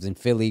lives in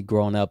Philly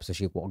growing up, so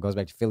she goes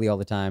back to Philly all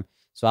the time.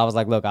 So I was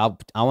like, look, I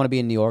want to be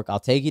in New York. I'll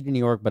take you to New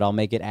York, but I'll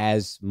make it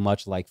as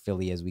much like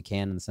Philly as we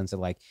can, in the sense that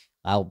like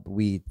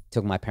We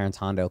took my parents'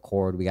 Honda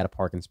Accord. We got a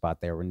parking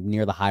spot there. We're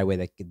near the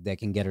highway that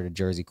can get her to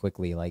Jersey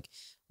quickly. Like,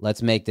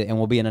 let's make it, and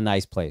we'll be in a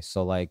nice place.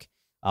 So like,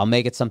 I'll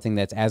make it something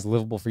that's as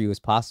livable for you as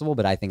possible.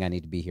 But I think I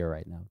need to be here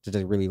right now to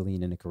just really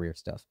lean into career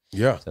stuff.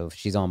 Yeah. So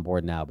she's on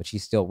board now, but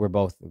we're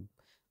both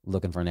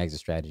looking for an exit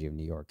strategy of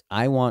New York.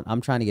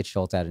 I'm trying to get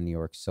Schultz out of New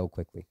York so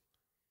quickly.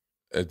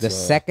 The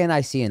second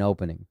I see an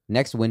opening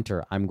next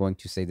winter, I'm going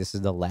to say this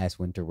is the last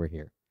winter we're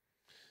here.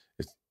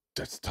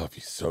 That's tough.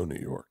 He's so New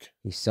York.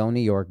 He's so New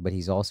York, but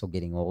he's also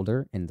getting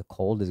older, and the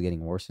cold is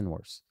getting worse and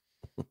worse.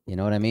 You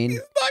know what I mean? He's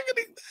not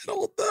getting that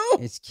old though.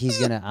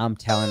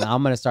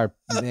 I'm gonna start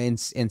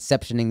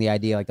inceptioning the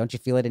idea. Like, don't you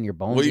feel it in your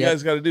bones? What you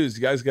guys got to do is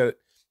you guys got to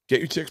get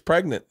your chicks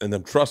pregnant, and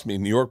then trust me,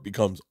 New York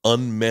becomes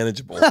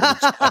unmanageable for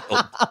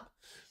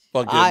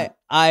the child.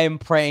 I am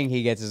praying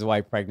he gets his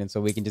wife pregnant so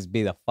we can just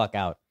be the fuck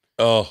out.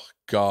 Oh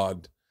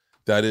God,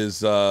 that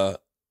is.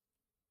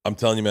 I'm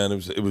telling you, man,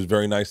 it was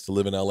very nice to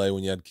live in LA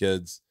when you had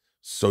kids.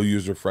 So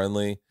user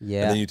friendly.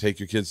 Yeah. And then you take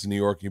your kids to New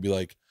York and you'd be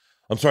like,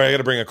 I'm sorry, I got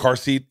to bring a car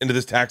seat into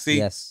this taxi.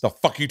 Yes. The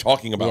fuck are you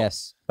talking about?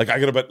 Yes. Like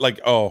I got to, like,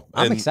 oh.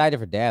 I'm excited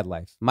for dad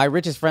life. My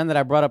richest friend that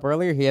I brought up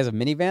earlier, he has a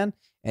minivan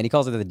and he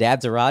calls it the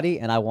Dad Zerati,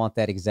 and I want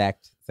that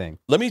exact thing.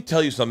 Let me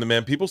tell you something,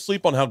 man. People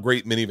sleep on how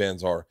great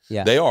minivans are.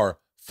 Yeah. They are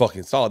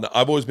fucking solid. Now,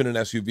 I've always been an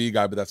SUV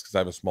guy, but that's because I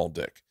have a small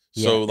dick.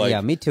 Yeah, so like,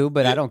 yeah, me too,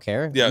 but I don't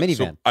care. Yeah, minivan.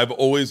 So I've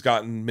always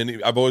gotten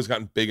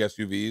big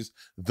SUVs.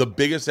 The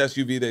biggest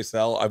SUV they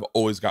sell, I've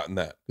always gotten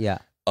that. Yeah.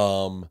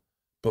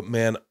 But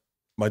man,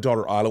 my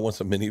daughter Isla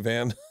wants a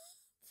minivan.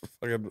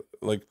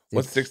 Like,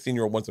 what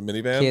 16-year-old wants a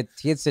minivan?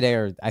 Kids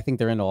today I think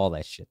they're into all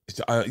that shit.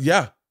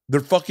 Yeah, they're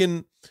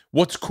fucking.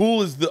 What's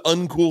cool is the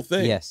uncool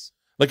thing. Yes.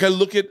 Like I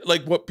look at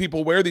like what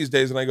people wear these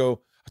days, and I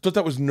go, I thought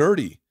that was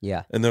nerdy.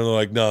 Yeah. And they're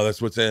like, no,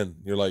 that's what's in.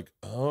 You're like,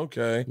 oh,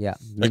 okay. Yeah.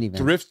 Like minivan.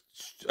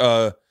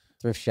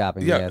 Thrift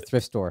shopping. Yeah.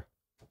 Thrift store.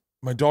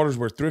 My daughters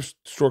wear thrift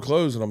store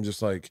clothes, and I'm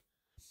just like,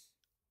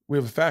 we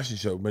have a fashion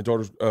show. My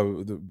daughter's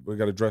we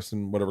got a dress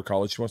in whatever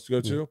college she wants to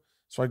go to.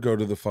 So I go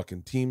to the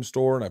fucking team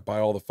store and I buy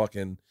all the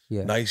fucking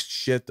nice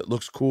shit that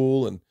looks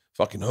cool and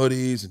fucking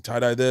hoodies and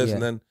tie-dye this.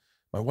 And then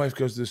my wife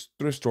goes to this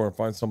thrift store and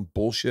finds some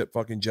bullshit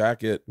fucking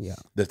jacket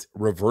that's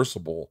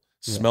reversible,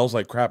 smells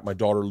like crap. My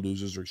daughter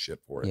loses her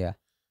shit for it. Yeah.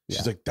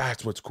 She's like,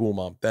 that's what's cool,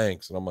 Mom.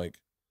 Thanks. And I'm like,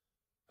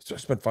 so I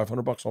spent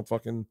 $500 on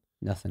fucking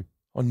nothing.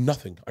 On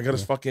nothing. I got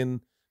his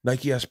fucking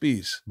Nike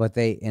SBs. But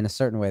they, in a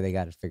certain way, they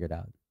got it figured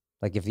out.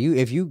 Like if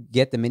you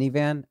get the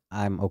minivan,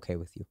 I'm okay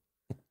with you.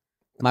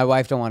 My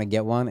wife don't want to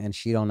get one, and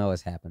she don't know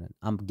what's happening.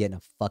 I'm getting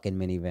a fucking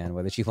minivan,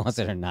 whether she wants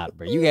it or not.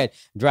 Bro, you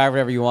drive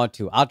whatever you want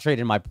to. I'll trade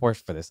in my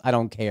Porsche for this. I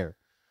don't care.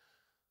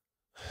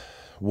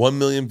 1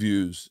 million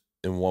views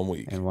in 1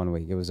 week. In 1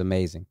 week, it was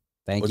amazing.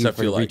 Thank you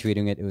for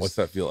retweeting it. What's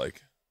that feel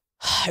like?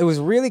 It was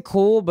really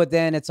cool, but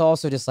then it's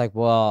also just like,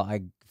 well,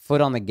 I foot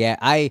on the gas.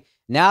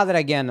 Now that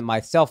again, my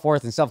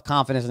self-worth and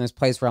self-confidence in this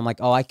place where I'm like,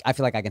 oh, I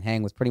feel like I can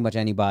hang with pretty much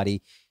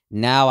anybody.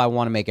 Now I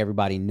want to make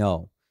everybody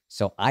know.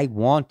 So I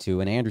want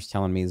to, and Andrew's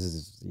telling me this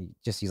is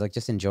he's like,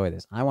 just enjoy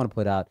this. I want to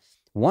put out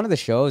one of the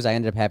shows. I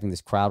ended up having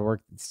this crowd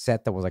work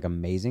set that was like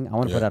amazing. I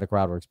want to put out a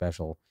crowd work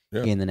special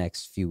in the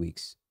next few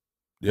weeks.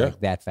 Yeah. Like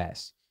that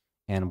fast.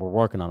 And we're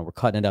working on it. We're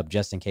cutting it up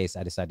just in case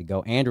I decide to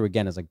go. Andrew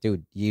again is like,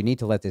 dude, you need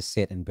to let this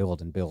sit and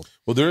build and build.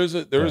 Well,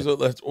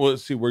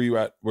 let's see where you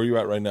at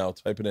right now.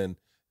 Type it in.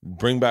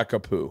 Bring back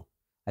up who?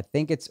 I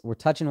think we're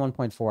touching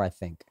 1.4, I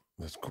think.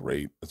 That's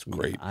great. That's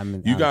great.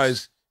 You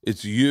guys,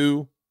 it's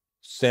you,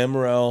 Sam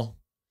Morrell,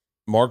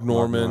 Mark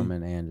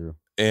Norman,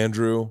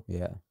 Andrew.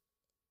 Yeah.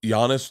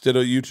 Giannis did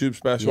a YouTube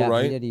special,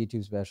 right? He did a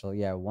YouTube special.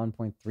 Yeah,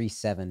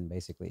 1.37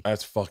 basically.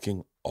 That's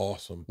fucking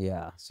awesome.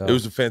 Yeah. So it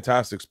was a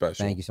fantastic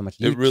special. Thank you so much.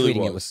 It really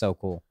was. It was so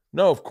cool.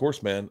 No, of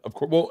course, man. Of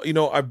course. Well, you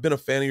know, I've been a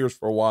fan of yours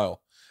for a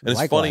while, and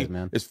Likewise, it's funny.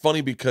 Man. It's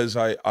funny because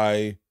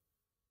I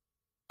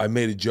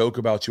made a joke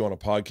about you on a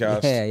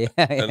podcast.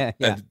 Yeah.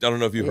 And I don't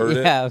know if you heard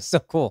it. Yeah, it was so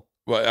cool.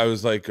 Well, I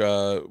was like,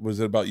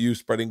 was it about you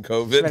spreading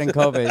COVID? Spreading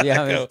COVID,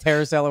 yeah,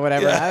 terror cell or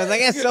whatever. Yeah. I was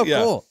like, it's so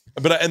cool.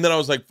 But and then I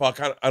was like, fuck,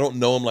 I don't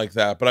know him like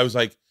that. But I was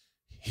like,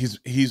 he's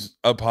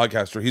a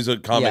podcaster. He's a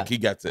comic. Yeah, he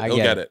gets it. He'll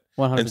get it.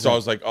 100%. And so I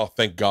was like, oh,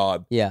 thank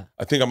God. Yeah.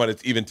 I think I might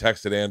have even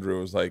texted Andrew.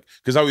 It was like,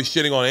 because I was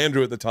shitting on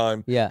Andrew at the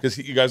time. Yeah. Because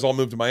you guys all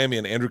moved to Miami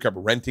and Andrew kept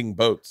renting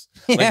boats.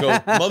 And I go,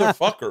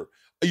 motherfucker.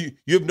 You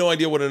have no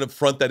idea what an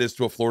affront that is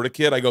to a Florida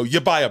kid. I go,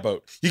 you buy a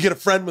boat. You get a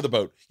friend with a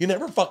boat. You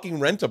never fucking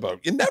rent a boat.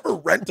 You never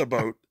rent a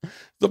boat.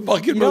 The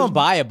fucking You don't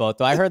buy a boat,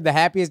 though. I heard the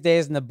happiest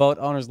days in the boat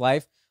owner's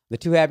life, the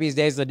two happiest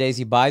days are the days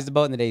he buys the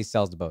boat and the days he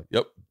sells the boat.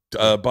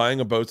 Yep. Buying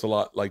a boat's a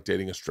lot like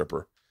dating a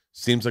stripper.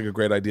 Seems like a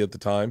great idea at the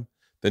time.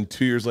 Then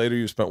 2 years later,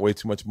 you spent way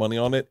too much money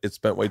on it. It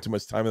spent way too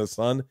much time in the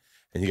sun,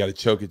 and you got to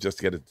choke it just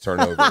to get it to turn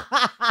over.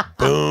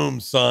 Boom,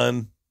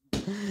 son.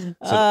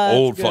 It's an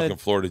old fucking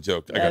Florida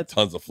joke. I got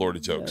tons of Florida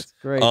jokes.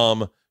 That's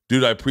great.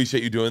 Dude, I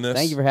appreciate you doing this.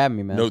 Thank you for having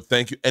me, man. No,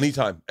 thank you.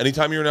 Anytime.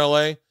 Anytime you're in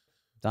LA.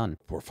 Done.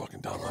 We're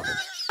fucking done, loving.